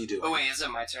Viral, what does he do? Oh wait, is it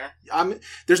my turn?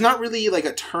 There's not really like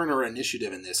a turn or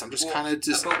initiative in this. I'm just kind of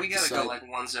just. But we gotta go like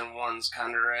ones and ones,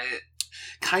 kind of, right?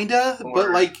 Kinda,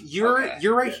 but like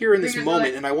you're right here in this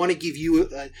moment, and I want to give you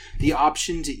the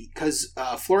option to, because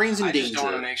Florian's in danger. I just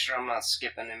want to make sure I'm not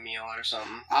skipping a meal or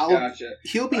something. Gotcha.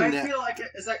 He'll be. I feel like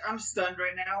it's like I'm stunned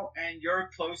right now, and you're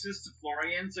closest to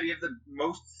Florian, so you have the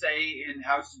most say in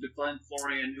how to defend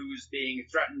Florian, who is being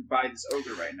threatened by this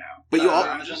ogre right now. But you all.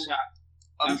 I'm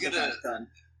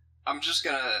just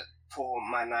gonna pull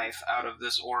my knife out of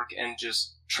this orc and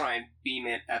just try and beam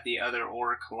it at the other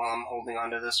orc while I'm holding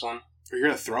onto this one. Are you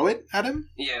going to throw it at him?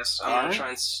 Yes, I'm going to try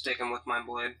and stick him with my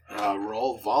blade.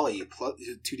 Roll volley,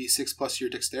 2d6 plus your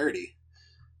dexterity.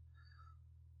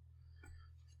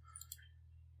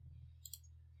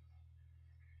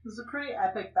 This is a pretty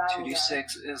epic battle.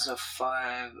 2d6 is a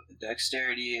 5,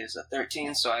 dexterity is a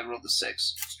 13, so I rolled a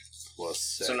 6. Plus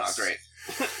 6. So not great.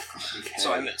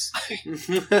 So I missed.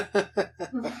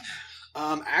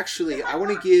 Actually, I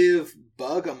want to give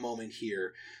Bug a moment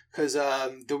here, because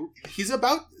he's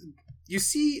about... You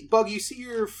see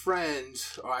your friend,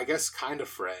 or I guess kind of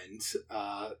friend,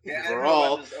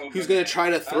 Viral, who's going to try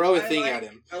to throw a thing at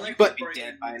him. But be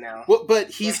dead by now. Well,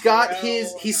 but he's got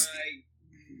his...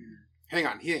 Hang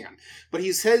on. But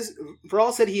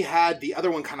Viral said he had the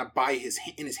other one kind of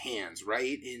in his hands,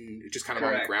 right? Just kind of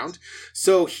on the ground.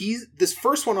 So this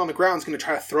first one on the ground is going to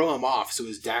try to throw him off so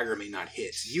his dagger may not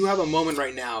hit. You have a moment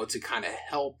right now to kind of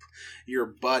help your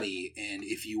buddy, and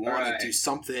if you want to do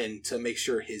something to make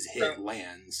sure his hit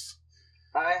lands.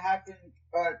 I have to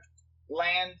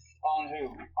land on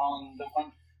who? On the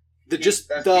one... The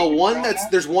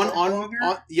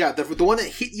one that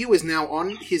hit you is now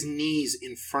on his knees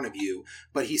in front of you,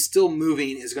 but he's still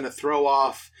moving, is going to throw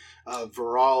off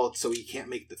Viral so he can't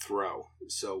make the throw.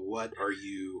 So what are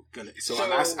you going to... So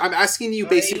I'm asking you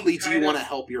basically, do you want to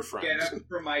help your friend? Get up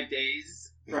from my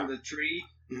daze from the tree.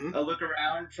 Mm-hmm. I look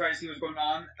around, try to see what's going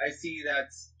on. I see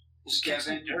that's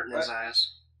Kevin. Dirt in his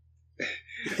eyes.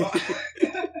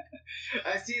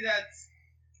 I see that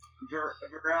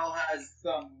Viral has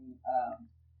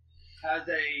has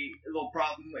a little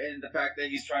problem in the fact that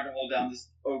he's trying to hold down this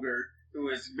ogre who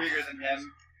is bigger than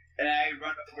him, and I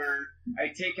run over. I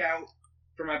take out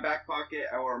from my back pocket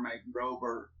or my robe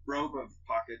of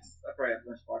pockets. I probably have a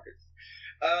bunch of pockets.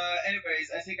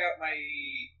 Anyways, I take out my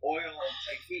oil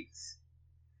techniques,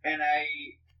 and I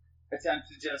attempt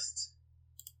to just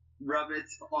rub it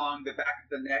along the back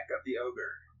of the neck of the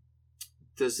ogre.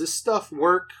 Does this stuff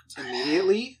work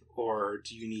immediately, or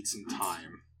do you need some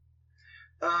time?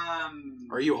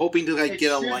 Are you hoping to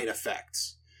get a light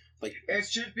effect? It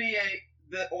should be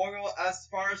the oil. As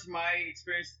far as my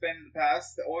experience has been in the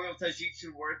past, the oil technique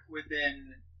should work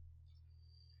within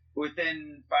 5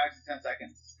 to 10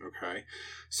 seconds. Okay,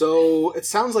 so it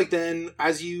sounds like then,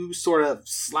 as you sort of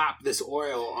slap this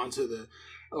oil onto the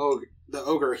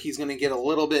ogre, he's going to get a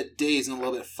little bit dazed and a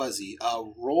little bit fuzzy.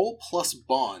 Roll plus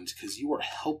bond, because you are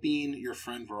helping your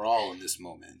friend Viral in this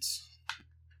moment.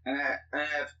 And I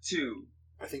have 2.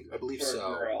 I believe so.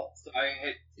 Viral. So I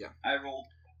hit. Yeah. I rolled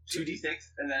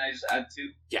 2d6, and then I just add 2.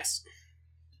 Yes.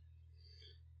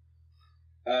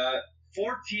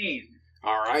 14.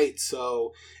 All right,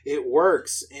 so it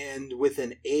works, and with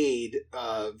an aid,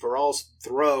 Viral's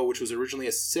throw, which was originally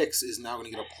a 6, is now going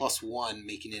to get a +1,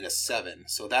 making it a 7.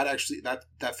 So that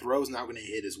throw is now going to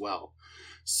hit as well.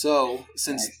 So,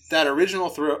 since Nice. that original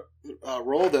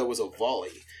roll, though, was a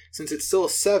volley, since it's still a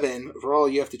 7, Varl,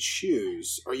 you have to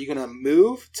choose. Are you going to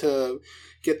move to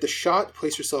get the shot,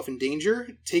 place yourself in danger,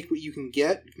 take what you can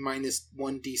get, minus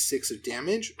 1d6 of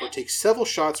damage, or take several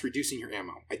shots, reducing your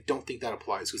ammo? I don't think that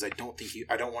applies, because I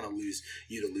don't want to lose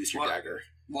your What? dagger.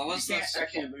 What was You the can't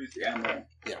second? actually lose the ammo.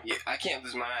 Yeah, I can't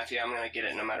lose my knife. Yeah, I'm gonna get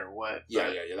it no matter what.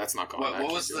 Yeah, but that's not going.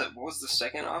 What was the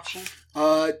second option?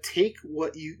 Take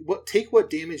what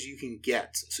damage you can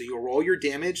get. So you'll roll your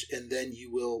damage, and then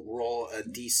you will roll a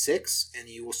d6, and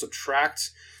you will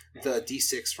subtract the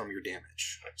d6 from your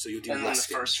damage. So you'll do And then the less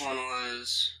damage. first one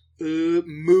was.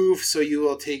 Move, so you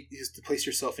will is to place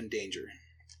yourself in danger.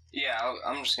 Yeah,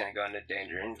 I'm just gonna go into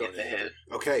danger and get the hit.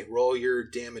 Okay, roll your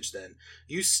damage then.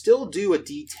 You still do a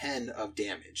d10 of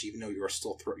damage, even though you're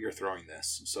still you're throwing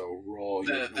this. So roll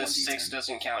your The 6 1d10.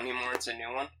 doesn't count anymore. It's a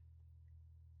new one.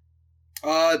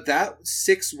 That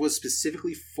 6 was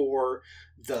specifically for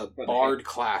the the Bard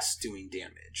class doing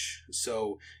damage.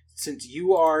 So since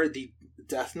you are the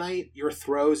Death Knight, your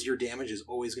throws, your damage is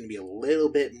always going to be a little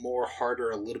bit more harder,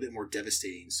 a little bit more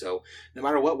devastating. So no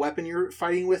matter what weapon you're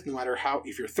fighting with, no matter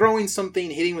if you're throwing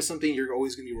something, hitting with something, you're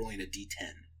always going to be rolling a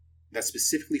d10. That's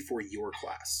specifically for your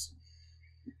class.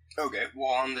 Okay.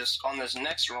 Well, on this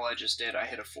next roll I just did, I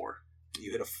hit a 4.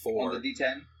 You hit a 4. On the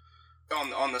D10?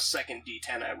 On the second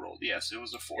D10 I rolled, yes, it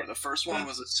was a 4. The first one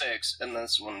was a 6, and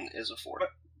this one is a 4.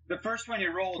 The first one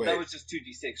you rolled, Wait. that was just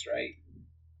 2d6, right?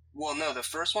 Well, no, the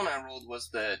first one I rolled was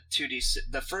the 2d6.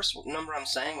 The first number I'm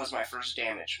saying was my first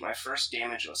damage. My first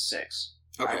damage was 6.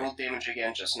 Okay. I rolled damage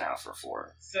again just now for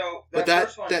 4. So But that that-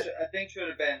 first one, that- I think, should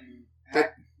have been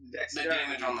that- The dexterity.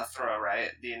 damage on the throw,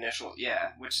 right? The initial,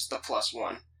 yeah, which is the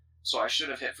 +1. So I should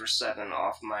have hit for 7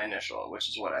 off my initial, which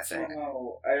is what I think.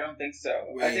 No, I don't think so.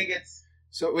 I Wait. think it's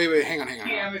So wait, hang on.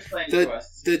 DM explaining to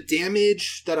us. The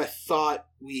damage that I thought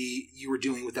you were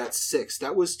doing with that 6,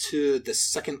 that was to the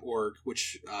second orc,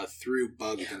 which threw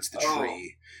Bug against the Oh.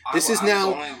 tree. I This wa- is I was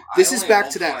now- only- this I is only back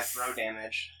rolled to for that my throw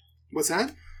damage. What's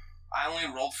that? I only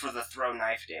rolled for the throw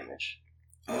knife damage,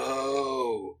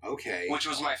 Oh, okay. which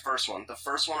was my first one. The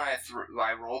first one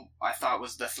I rolled, I thought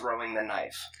was the throwing the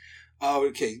knife. Oh,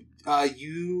 okay.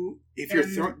 If you're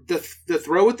the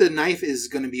throw with the knife is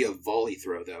going to be a volley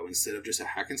throw though, instead of just a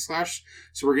hack and slash.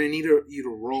 So we're going to need you to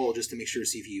roll just to make sure to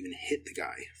see if you even hit the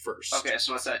guy first. Okay,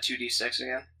 so what's that? 2d6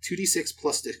 again? 2d6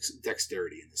 plus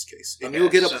dexterity in this case, and Okay, you'll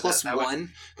get a so plus that would-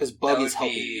 1 because Bug That is would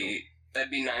helping be- you.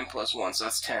 That'd be 9 plus 1, so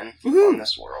that's 10 Woohoo! on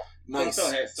this roll. Nice.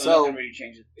 So, nothing So really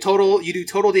changes. you do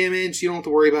total damage. You don't have to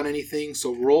worry about anything.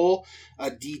 So roll a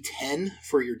d10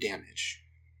 for your damage.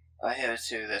 I hit a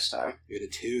 2 this time. You had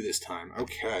a 2 this time.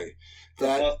 Okay. So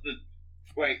That plus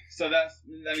wait, so that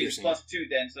means Piercing. plus 2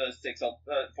 then, so that's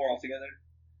 4 altogether,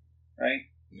 right?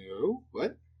 no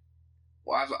what?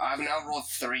 Well, I've now rolled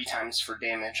 3 times for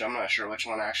damage. I'm not sure which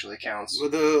one actually counts. Well,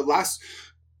 the last.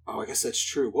 Oh, I guess that's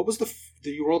true. What was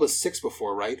you rolled a 6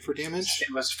 before, right, for damage?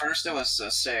 It was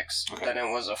a 6, Okay. then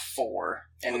it was a 4,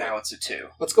 and Okay. now it's a 2.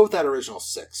 Let's go with that original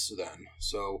 6 then.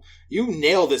 So you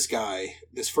nail this guy,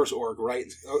 this first orc right in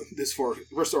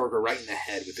the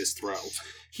head with this throw.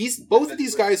 Both of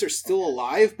these guys are still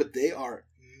alive, but they are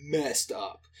messed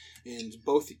up, and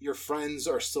both your friends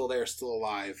are still there, still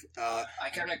alive. I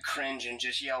kind of cringe and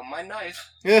just yell, "My knife!"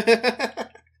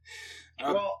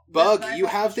 Well, Bug, that's you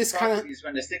have this kinda- properties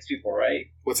when there's 6 people, right?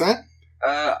 What's that?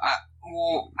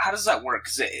 Well, how does that work?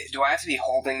 Do I have to be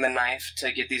holding the knife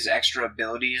to get these extra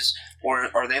abilities, or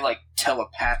are they like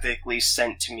telepathically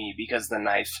sent to me because the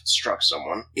knife struck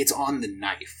someone? It's on the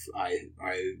knife.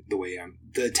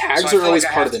 The tags So I are feel always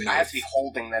like part of the I have knife. to be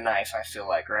holding the knife. I feel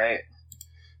like, right,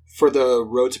 For the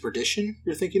Road to Perdition,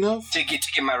 you're thinking of? to get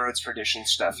my Road's Perdition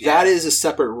stuff. That is a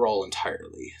separate roll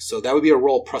entirely. So that would be a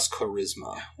roll plus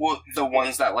charisma. Well, the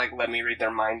ones that like let me read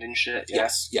their mind and shit. Yeah.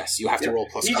 Yes, you have to roll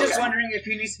plus He's charisma. just wondering if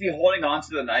he needs to be holding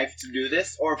onto the knife to do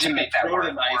this, or if To he can make that throw work,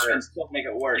 the knife or- and still make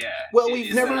it work. Yeah. Well, we've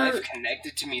Is never- the knife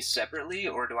connected to me separately,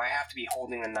 or do I have to be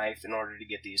holding the knife in order to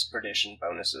get these perdition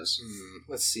bonuses?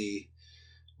 Let's see.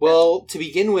 Well, to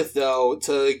begin with, though,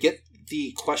 to get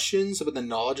the questions about the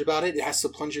knowledge about it, it has to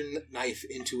plunge your knife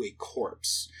into a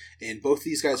corpse. And both of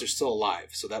these guys are still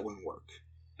alive, so that wouldn't work.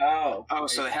 Oh. Oh,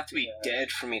 so they have to be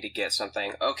dead for me to get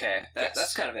something. Okay, Yes.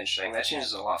 that's kind of interesting. That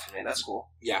changes a lot for me. That's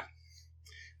cool. Yeah.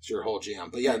 It's your whole jam.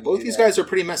 But yeah, both these guys are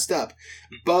pretty messed up.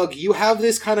 Bug, you have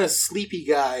this kind of sleepy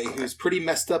guy who's pretty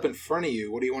messed up in front of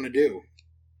you. What do you want to do?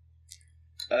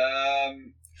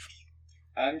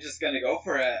 I'm just gonna go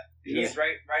for it. Yeah. He's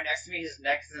right next to me. His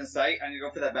neck is in sight. I'm gonna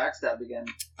go for that backstab again.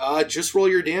 Just roll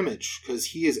your damage, because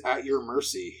he is at your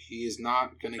mercy. He is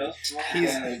not going to... Just roll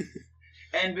He's... damage.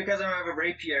 And because I have a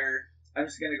rapier, I'm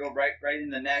just gonna go right in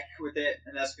the neck with it,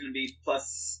 and that's gonna be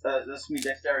plus. That's gonna be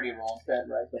dexterity roll instead,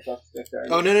 right? The plus dexterity.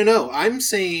 Oh no! I'm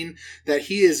saying that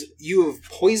you have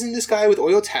poisoned this guy with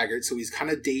oil taggart, so he's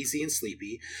kind of dazy and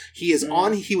sleepy. He is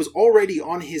He was already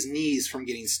on his knees from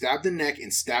getting stabbed in the neck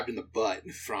and stabbed in the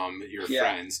butt from your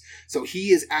friends. So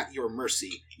he is at your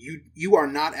mercy. You are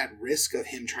not at risk of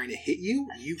him trying to hit you.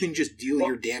 You can just deal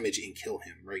your damage and kill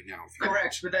him right now. If you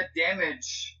correct, but that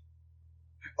damage.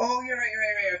 Oh, you're right.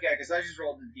 Okay, because I just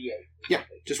rolled a D8. Yeah,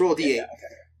 just roll a D8. Yeah,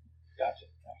 okay. Gotcha.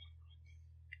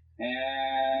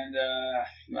 And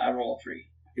I roll a 3.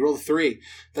 You roll a 3.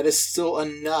 That is still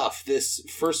enough. This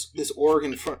ogre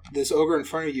in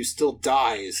front of you still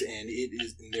dies, and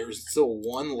there's still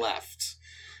one left.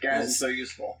 Guys, it's so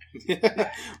useful.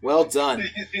 Well done.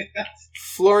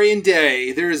 Florian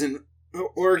Day, there is an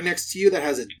orc next to you that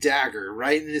has a dagger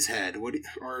right in his head. Where'd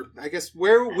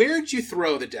you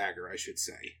throw the dagger, I should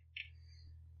say?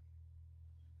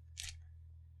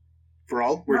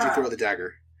 Brawl, where'd you throw the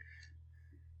dagger?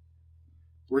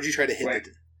 Where'd you try to hit it?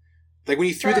 Like when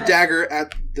you threw the dagger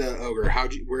at the ogre,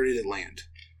 where did it land?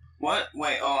 What?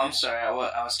 Wait, I'm sorry. I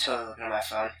was totally looking at my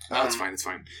phone. Oh, it's fine, it's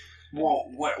fine.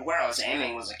 Well, where I was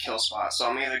aiming was a kill spot, so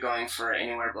I'm either going for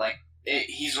anywhere,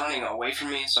 he's running away from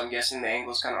me, so I'm guessing the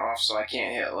angle's kind of off, so I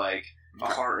can't hit, a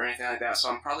heart or anything like that, so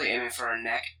I'm probably aiming for a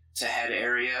neck to head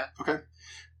area. Okay.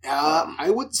 I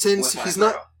would, since he's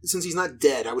not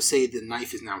dead, I would say the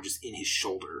knife is now just in his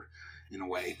shoulder, in a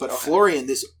way. But okay. Florian,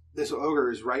 this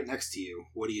ogre is right next to you.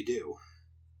 What do you do?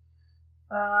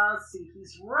 Let's see,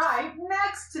 he's right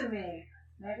next to me.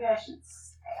 Maybe I should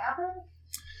stab him?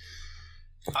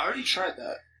 I already tried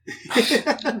that.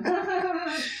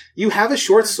 You have a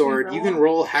short sword. You can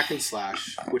roll hack and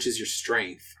slash, which is your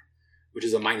strength, which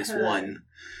is a -1.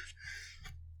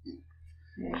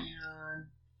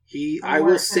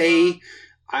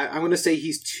 I'm going to say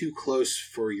he's too close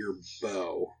for your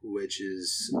bow, which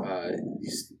is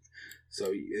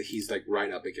he's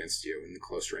right up against you in the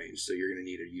close range. So you're going to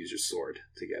need to use your sword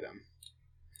to get him.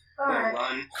 Right.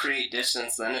 Run, create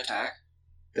distance, then attack.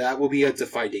 That will be a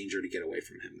defy danger to get away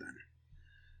from him then.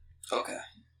 Okay.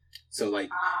 So,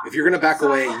 if you're going to back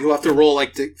away, you'll have to roll,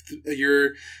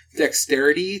 your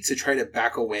dexterity to try to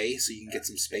back away so you can get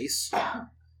some space.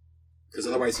 Because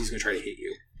otherwise he's going to try to hit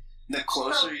you. The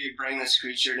closer you bring this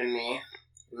creature to me,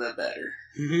 the better.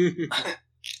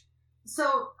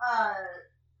 So,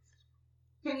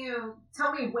 can you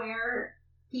tell me where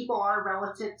people are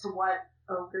relative to what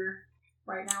ogre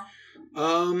right now?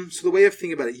 So the way of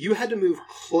thinking about it, you had to move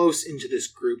close into this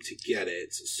group to get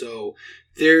it. So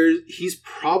he's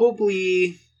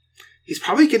probably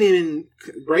getting in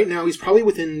right now. He's probably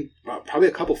within probably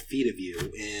a couple feet of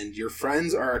you, and your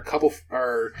friends are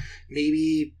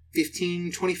maybe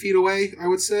 15, 20 feet away, I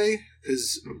would say,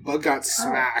 because Bug got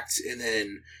smacked, and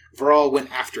then Varl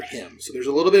went after him. So there's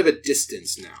a little bit of a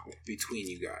distance now between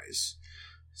you guys.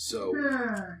 So.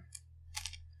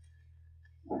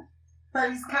 But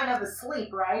he's kind of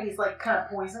asleep, right? He's kind of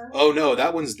poisoned. Oh no,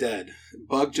 that one's dead.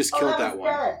 Bug just killed that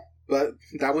one. Dead. But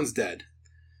that one's dead.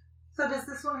 So does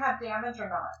this one have damage or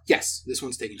not? Yes, this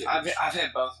one's taking damage. I've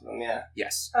hit both of them, yeah.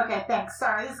 Yes. Okay, thanks.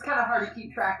 Sorry, this is kind of hard to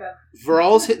keep track of.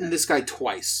 Varal's hitting this guy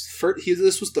twice.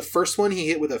 This was the first one he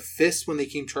hit with a fist when they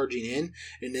came charging in,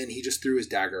 and then he just threw his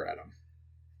dagger at him.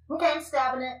 Okay, I'm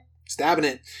stabbing it. Stabbing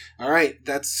it. All right,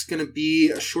 that's going to be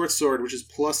a short sword, which is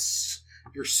plus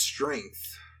your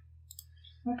strength.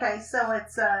 Okay, so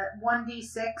it's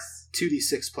 1d6.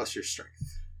 2d6 plus your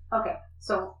strength. Okay,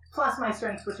 so plus my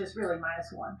strength, which is really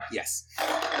 -1. Yes.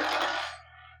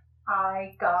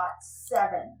 I got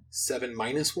 7. 7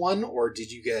 -1, or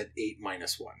did you get 8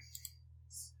 -1?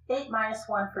 8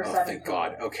 -1 for 7. Oh, thank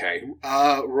God. Okay.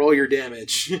 Roll your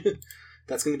damage.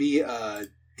 That's going to be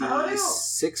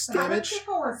D6 damage. How do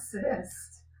people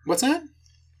assist? What's that?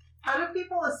 How do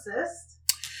people assist?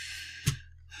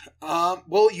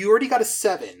 Well, you already got a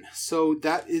 7, so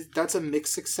that's a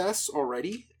mixed success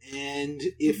already. And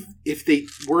if they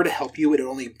were to help you, it would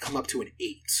only come up to an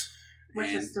 8,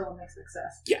 which is still a mixed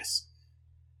success. Yes.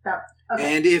 Oh,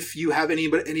 okay. And if you have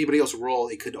anybody else roll,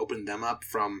 it could open them up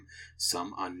from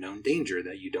some unknown danger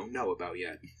that you don't know about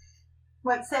yet.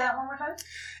 Wait, say that one more time.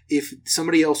 If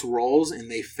somebody else rolls and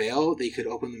they fail, they could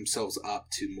open themselves up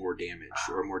to more damage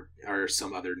or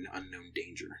some other unknown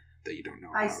danger that you don't know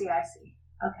about. I see.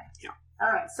 Okay. Yeah.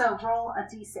 All right. So roll a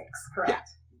d6, correct?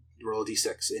 Yeah. Roll a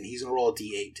d6, and he's gonna roll a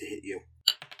d8 to hit you.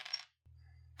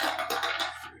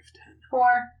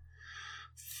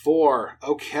 4.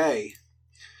 Okay.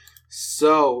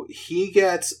 So he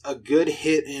gets a good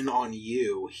hit in on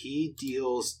you. He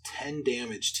deals 10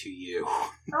 damage to you.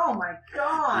 Oh my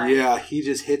God! time. Yeah, he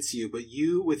just hits you, but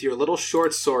you, with your little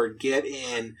short sword, get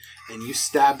in and you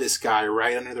stab this guy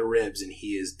right under the ribs, and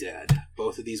he is dead.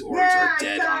 Both of these orcs Yeah, are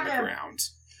dead I got on the him. ground.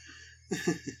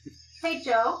 Hey,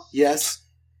 Joe. Yes.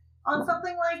 On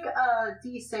something like a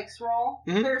D6 roll,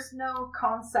 Mhm. there's no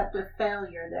concept of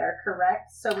failure there,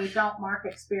 correct? So we don't mark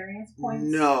experience points?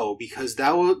 No, because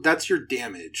that's your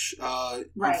damage.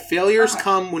 Right. Failures Okay.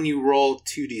 come when you roll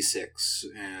 2d6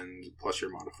 and plus your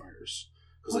modifiers.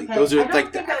 Because Okay. those are I don't like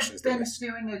the think actions. I've been dice.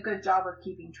 doing a good job of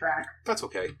keeping track. That's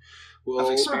okay. Of Well,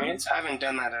 experience, I haven't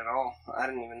done that at all. I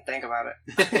didn't even think about it.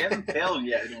 You haven't failed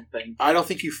yet, I don't think. I don't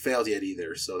think you failed yet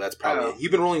either, so that's probably Oh. it.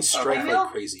 You've been rolling strength Okay.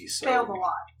 like crazy, so Failed a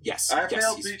lot. yes, I yes,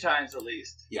 failed he's- 3 times at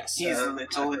least. yes, He's Uh, a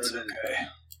little, it's I- okay.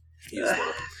 he is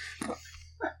little.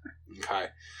 Okay.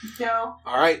 Joe?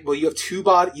 All right. Well, you have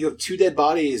two dead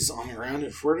bodies on the ground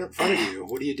in front of you.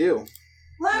 What do you do?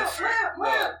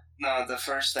 No, the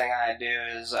first thing I do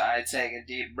is I take a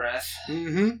deep breath,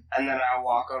 Mm-hmm. and then I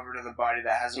walk over to the body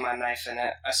that has my knife in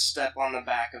it. I step on the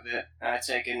back of it, and I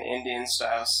take an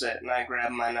Indian-style sit, and I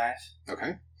grab my knife.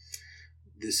 Okay.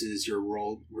 This is your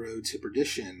road to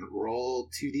perdition. Roll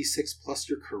 2d6 plus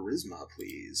your charisma,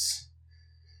 please.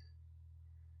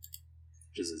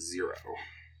 Which is a 0.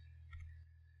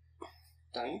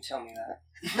 Don't you tell me that.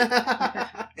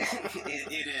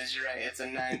 it is, you're right. It's a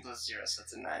 9 plus 0, so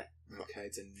it's a 9. Okay,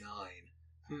 it's a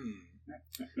 9.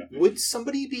 Would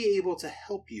somebody be able to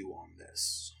help you on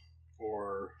this?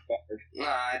 Or... No,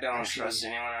 I don't Actually- trust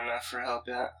anyone enough for help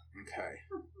yet.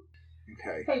 Okay.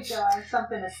 Okay. Hey, Joe, I have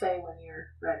something to say when you're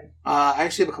ready. I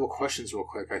actually have a couple questions real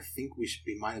quick. I think we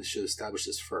should establish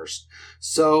this first.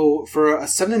 So, for a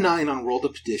 7 to 9 on roll to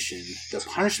perdition, the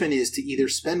punishment is to either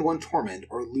spend 1 torment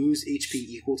or lose HP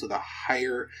equal to the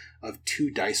higher of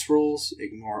 2 dice rolls.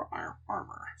 Ignore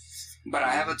armor. But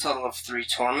I have a total of 3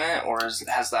 torment, or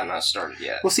has that not started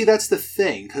yet? Well, see, that's the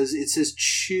thing, because it says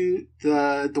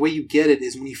the way you get it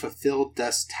is when you fulfill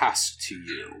death's task to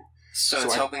you. So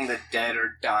it's helping the dead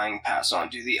or dying pass on.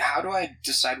 How do I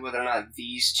decide whether or not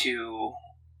these two,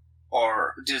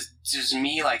 or does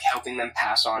me like helping them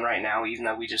pass on right now, even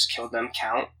though we just killed them,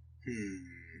 count?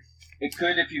 It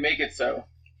could if you make it so.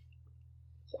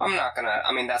 I'm not gonna.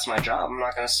 I mean, that's my job. I'm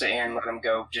not gonna sit here and let them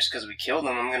go just because we killed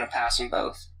them. I'm gonna pass them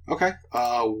both. Okay.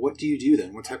 What do you do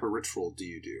then? What type of ritual do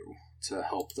you do to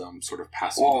help them sort of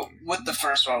pass Well, on? with the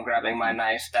first one grabbing my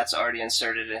knife, that's already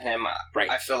inserted in him. Right.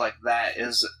 I feel like that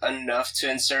is enough to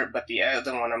insert, but the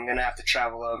other one I'm going to have to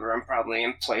travel over and probably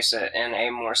place it in a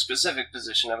more specific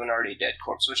position of an already dead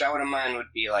corpse, which I would imagine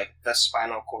would be like the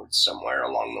spinal cord somewhere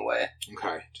along the way.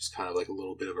 Okay, just kind of like a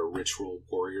little bit of a ritual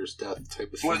warrior's death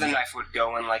type of thing. Where the knife would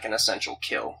go in like an essential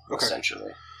kill, Okay.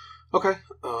 essentially. Okay,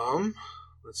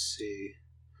 let's see.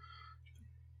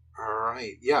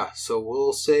 Alright, yeah, so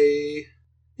we'll say...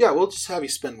 Yeah, we'll just have you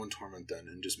spend 1 torment then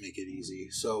and just make it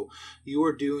easy. So you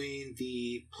are doing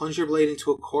the plunge your blade into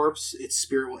a corpse. Its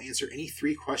spirit will answer any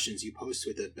 3 questions you pose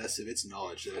to it to the best of its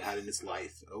knowledge that it had in its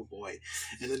life. Oh boy.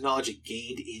 And the knowledge it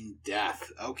gained in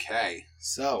death. Okay,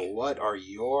 so what are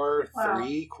your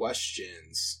 3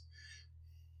 questions?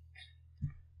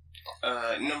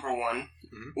 Number 1,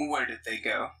 where did they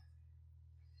go?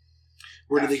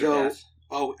 Where did they After go? death?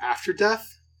 Oh, after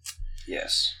death?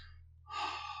 Yes.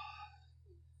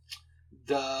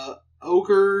 The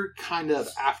ogre kind of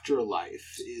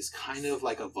afterlife is kind of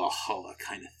like a Valhalla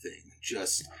kind of thing.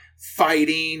 Just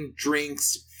fighting,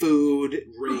 drinks, food,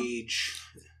 rage.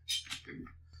 Is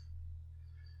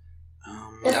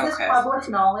this Okay. public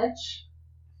knowledge?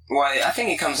 Well, I think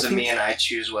it comes to me and I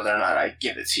choose whether or not I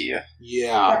give it to you.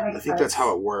 Yeah, That I makes think that's sense.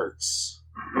 how it works.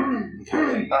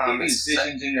 Okay. You these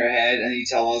visions in your head, and you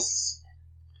tell us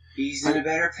he's in a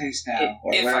better place now,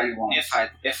 or whatever you want.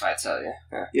 If I tell you.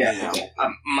 Yeah.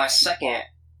 My second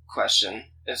question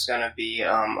is going to be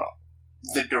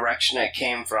the direction it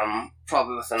came from,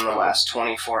 probably within the last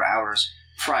 24 hours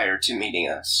prior to meeting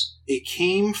us. It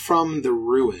came from the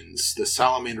ruins, the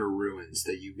Salamander ruins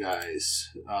that you guys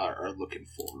are looking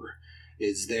for.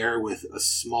 It's there with a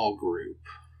small group.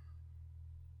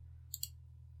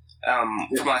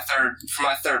 For my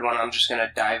third one, I'm just going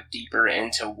to dive deeper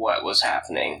into what was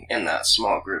happening in that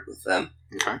small group with them.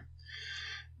 Okay.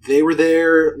 They were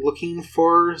there looking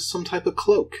for some type of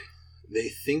cloak. They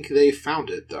think they found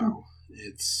it, though.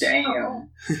 It's Damn.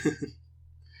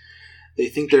 They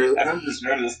think they're. I don't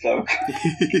deserve this cloak.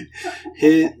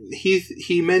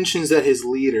 He mentions that his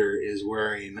leader is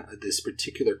wearing this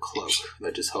particular cloak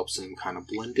that just helps him kind of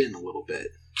blend in a little bit.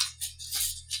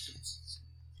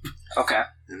 Okay.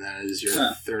 And that is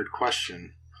your third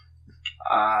question.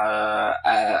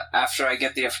 After I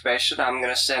get the information, I'm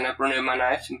going to stand up, renew my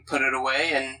knife, and put it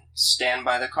away and stand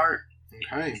by the cart.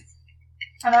 Okay.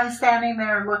 And I'm standing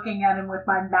there looking at him with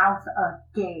my mouth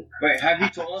agape. Wait, have you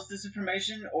told us this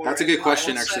information? Or That's a good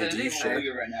question, I actually. would Do say you it share?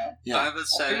 Right now. Yeah. I would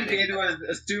say You get into a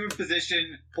assumed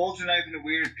position, hold your knife in a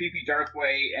weird, creepy, dark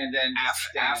way, and then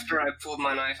after I pulled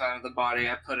my knife out of the body,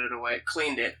 I put it away,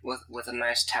 cleaned it with a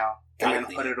nice towel, and then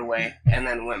put it away, and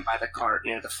then went by the cart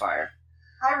near the fire.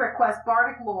 I request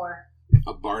bardic lore.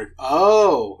 A bard.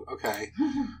 Oh, okay.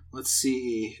 Let's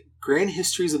see. Grand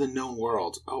histories of the known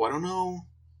world. Oh, I don't know.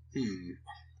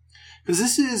 Because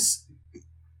this is,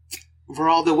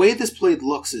 Varl, the way this blade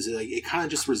looks is like it kind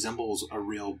of just resembles a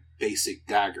real basic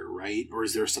dagger, right? Or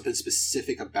is there something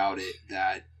specific about it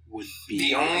that would be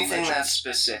The only thing legend? that's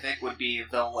specific would be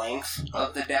the length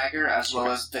of the dagger as well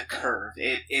as the curve.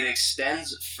 It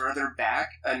extends further back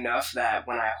enough that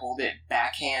when I hold it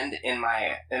backhand in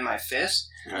my fist,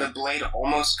 Okay. the blade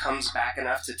almost comes back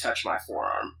enough to touch my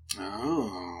forearm.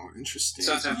 Oh, interesting.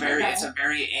 So it's a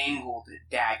very angled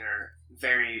dagger,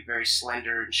 very, very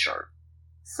slender and sharp.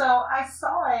 So I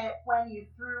saw it when you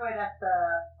threw it at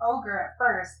the ogre at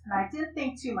first, and I didn't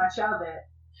think too much of it.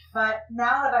 But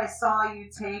now that I saw you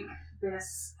take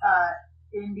this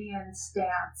Indian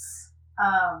stance,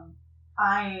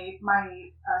 my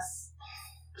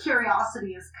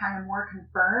curiosity is kind of more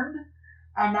confirmed,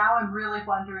 and now I'm really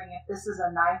wondering if this is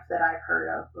a knife that I've heard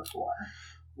of before.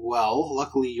 Well,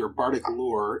 luckily, your bardic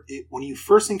lore, when you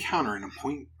first encounter an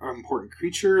important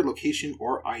creature, location,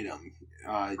 or item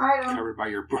covered by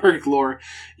your bardic lore,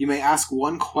 you may ask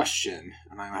one question,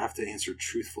 and I have to answer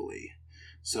truthfully.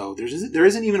 So there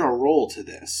isn't even a roll to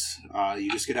this. You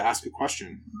just get to ask a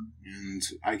question, and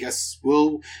I guess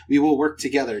we will work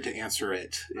together to answer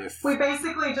it. If We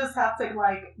basically just have to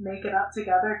make it up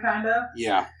together, kind of.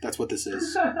 yeah, that's what this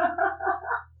is.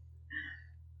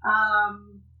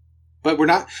 um. But we're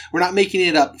not making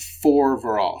it up for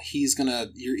Varl. He's gonna.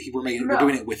 We're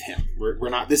doing it with him. We're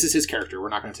not. This is his character. We're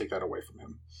not going to take that away from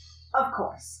him. Of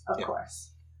course.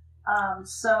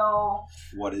 So.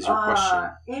 What is your question?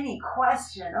 Any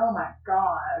question? Oh my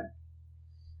god.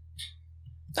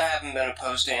 I haven't been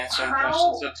opposed to answering How-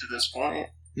 questions up to this point.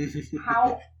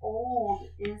 How old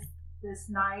is this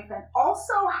knife? And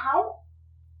also,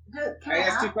 can I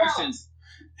asked 2 questions.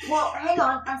 Well, hang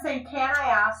on. I'm saying, can I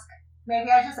ask?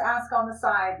 Maybe I just ask on the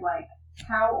side,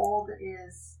 how old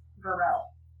is Varel?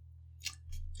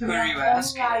 Do Who we are have you any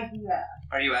asking? idea?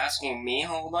 Are you asking me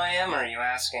how old I am, or are you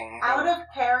asking... Out of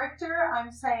character,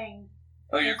 I'm saying...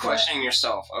 Oh, you're questioning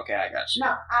yourself. Okay, I got you.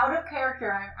 No, out of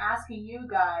character, I'm asking you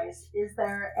guys, is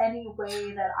there any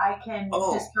way that I can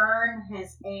discern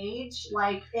his age?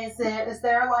 Is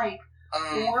there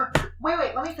orc...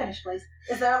 Wait, let me finish, please.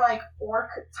 Is there, orc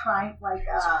time,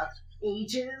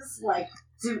 ages?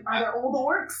 Are there old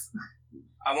orcs?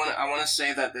 I want to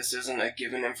say that this isn't a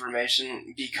given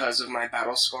information because of my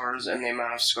battle scars and the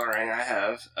amount of scarring I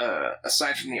have.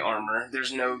 Aside from the armor,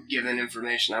 there's no given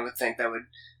information I would think that would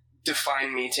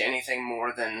define me to anything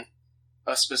more than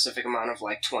a specific amount of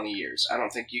 20 years. I don't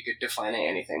think you could define it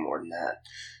anything more than that.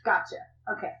 Gotcha.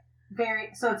 Okay.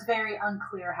 So it's very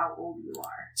unclear how old you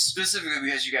are. Specifically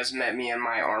because you guys met me in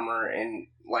my armor and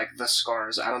the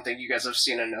scars. I don't think you guys have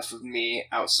seen enough of me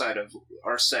outside of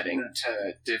our setting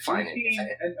to define You've anything. seen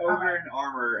an ogre in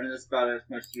armor, and that's about as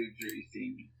much as you've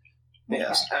seen.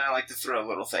 Yes, and I like to throw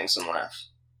little things and laugh.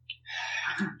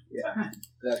 Yeah,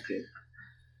 that's it.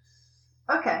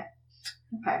 Okay.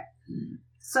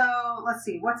 So let's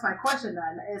see. What's my question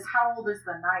then? Is how old is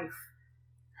the knife?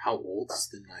 How old is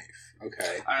the knife?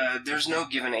 Okay. There's no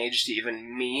given age to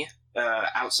even me.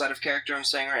 Outside of character, I'm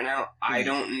saying right now, I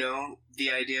don't know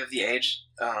the idea of the age.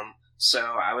 So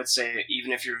I would say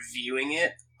even if you're viewing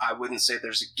it, I wouldn't say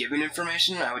there's a given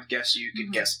information. I would guess you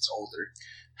could guess it's older.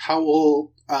 How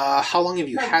old? How long have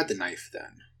you had the knife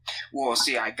then? Well,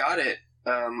 see, I got it.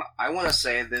 I want to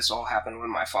say this all happened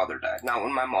when my father died, not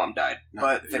when my mom died.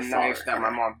 But the knife that my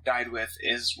mom died with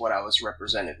is what I was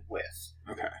represented with.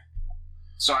 Okay.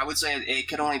 So I would say it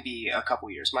could only be a couple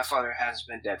years. My father has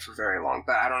been dead for very long,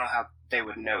 but I don't know how they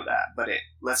would know that. But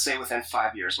let's say within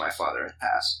 5 years, my father had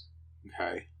passed.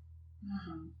 Okay.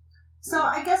 Mm-hmm. So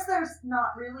I guess there's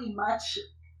not really much.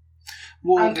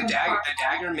 Well, The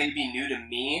dagger may be new to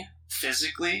me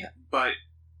physically, but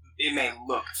it may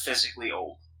look physically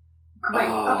old. Great.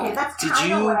 Okay, that's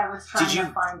kind of what I was trying did you-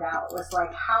 to find out. Was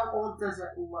how old does it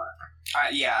look?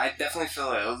 Yeah, I definitely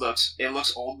feel it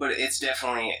looks old, but it's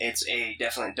definitely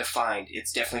defined.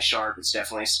 It's definitely sharp. It's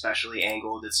definitely specially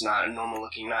angled. It's not a normal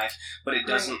looking knife, but it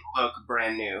doesn't look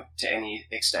brand new to any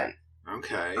extent.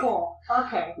 okay. Cool.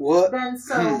 Okay. What? Then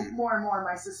more and more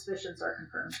my suspicions are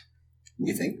confirmed.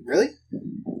 You think? Really?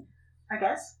 I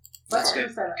guess. That's Who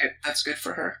good. said it? That's good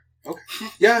for her. Okay.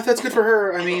 Yeah, that's good for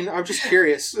her. I mean, I'm just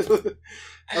curious.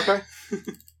 Okay.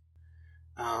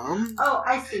 Oh,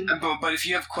 I see. But if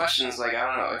you have questions, like, I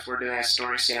don't know, if we're doing a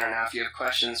story scene right now, if you have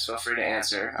questions, feel free to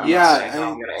answer. I'm not saying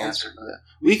I'm going to answer, but...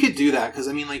 We could do that, because,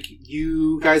 I mean, like,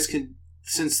 you guys can...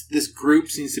 Since this group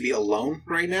seems to be alone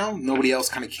right now, nobody else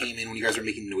kind of came in when you guys were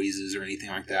making noises or anything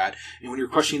like that. And when you're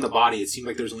questioning the body, it seemed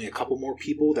like there's only a couple more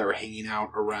people that were hanging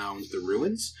out around the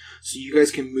ruins. So you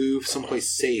guys can move someplace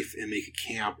safe and make a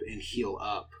camp and heal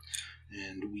up.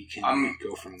 And we can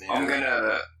go from there.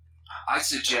 I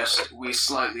suggest we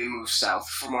slightly move south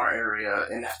from our area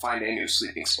and find a new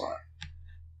sleeping spot.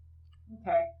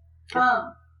 Okay.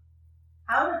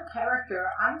 Out of character,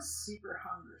 I'm super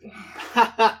hungry.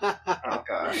 Oh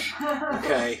gosh.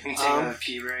 Okay. Can you take a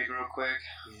pee break real quick?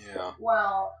 Yeah.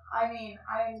 Well, I mean,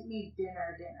 I need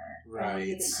dinner. Right. I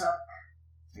need to cook.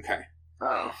 Okay.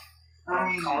 Oh.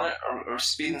 Call it or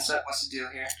speed and set. What's the deal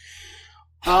here?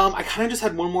 I kind of just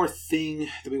had one more thing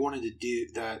that we wanted to do,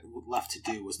 that left to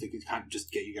do, was to kind of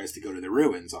just get you guys to go to the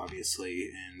ruins, obviously,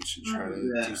 and try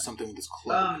to do something with this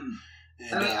cloak.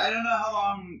 I mean, I don't know how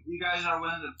long you guys are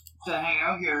willing to hang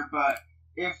out here, but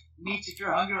if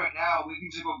you're hungry right now, we can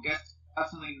just go have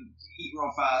something to eat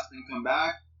real fast and come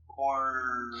back,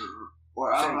 or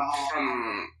I don't know how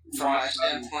long. From my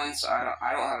standpoint,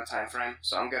 I don't have a time frame,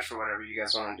 so I'm good for whatever you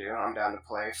guys want to do. I'm down to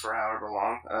play for however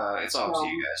long. It's all up to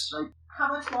you guys. How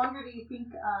much longer do you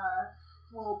think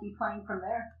we'll be playing from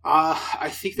there? I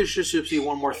think there should be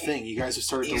one more thing. You guys have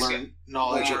started to learn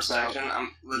knowledge one more about... section.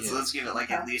 Let's give it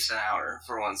like at least an hour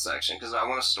for one section, because I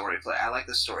want a story play. I like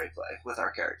the story play with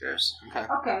our characters.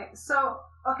 Okay, so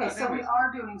we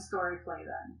are doing story play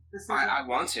then. I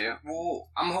want to. Well,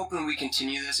 I'm hoping we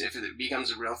continue this if it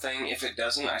becomes a real thing. If it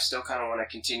doesn't, I still kind of want to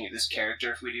continue this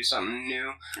character if we do something new.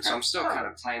 Okay. So I'm still kind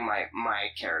of playing my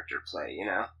character play, you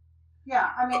know?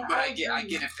 Yeah, I mean, but I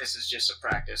get if this is just a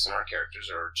practice and our characters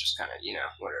are just kind of,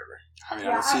 whatever. I mean,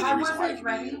 I don't see the reason why. I wasn't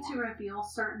ready to reveal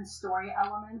certain story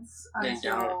elements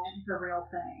until the real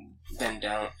thing. Then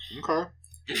don't. Okay.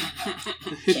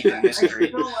 Keep it mystery. I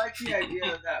still like the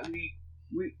idea that we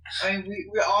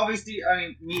obviously,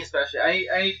 me especially,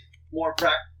 I need more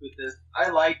practice with this. I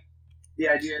like the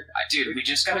idea. Dude, we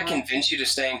just gotta convince you to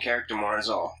stay in character more is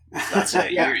all. That's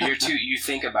it. Yeah. You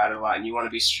think about it a lot and you want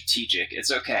to be strategic. It's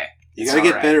okay. You gotta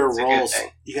get better roles.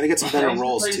 You gotta get some better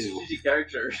roles too.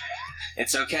 Character.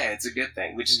 It's okay. It's a good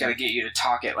thing. We just gotta get you to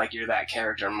talk it like you're that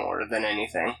character more than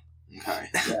anything. Okay.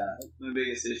 Yeah, that's my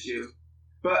biggest issue.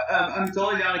 But I'm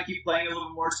totally down to keep playing a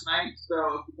little more tonight. So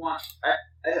if you want, I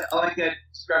like that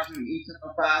discussion and eat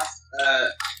something fast.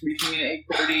 Between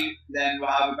 8:30, then we'll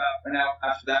have about an hour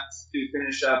after that to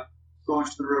finish up going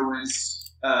to the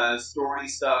ruins, story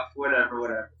stuff,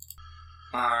 whatever.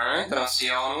 All right. Then I'll see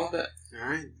y'all in a little bit. All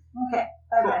right. Okay.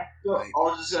 Bye-bye. So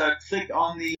I'll just click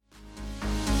on the...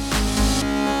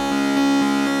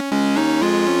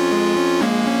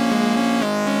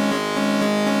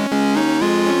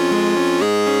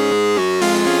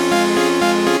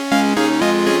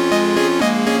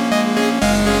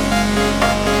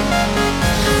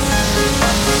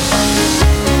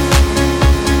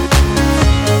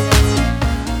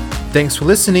 Thanks for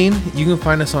listening. You can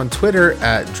find us on Twitter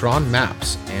at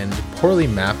DrawnMaps and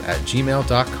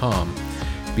poorlymap@gmail.com.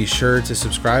 Be sure to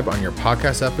subscribe on your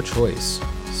podcast app of choice.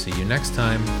 See you next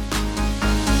time.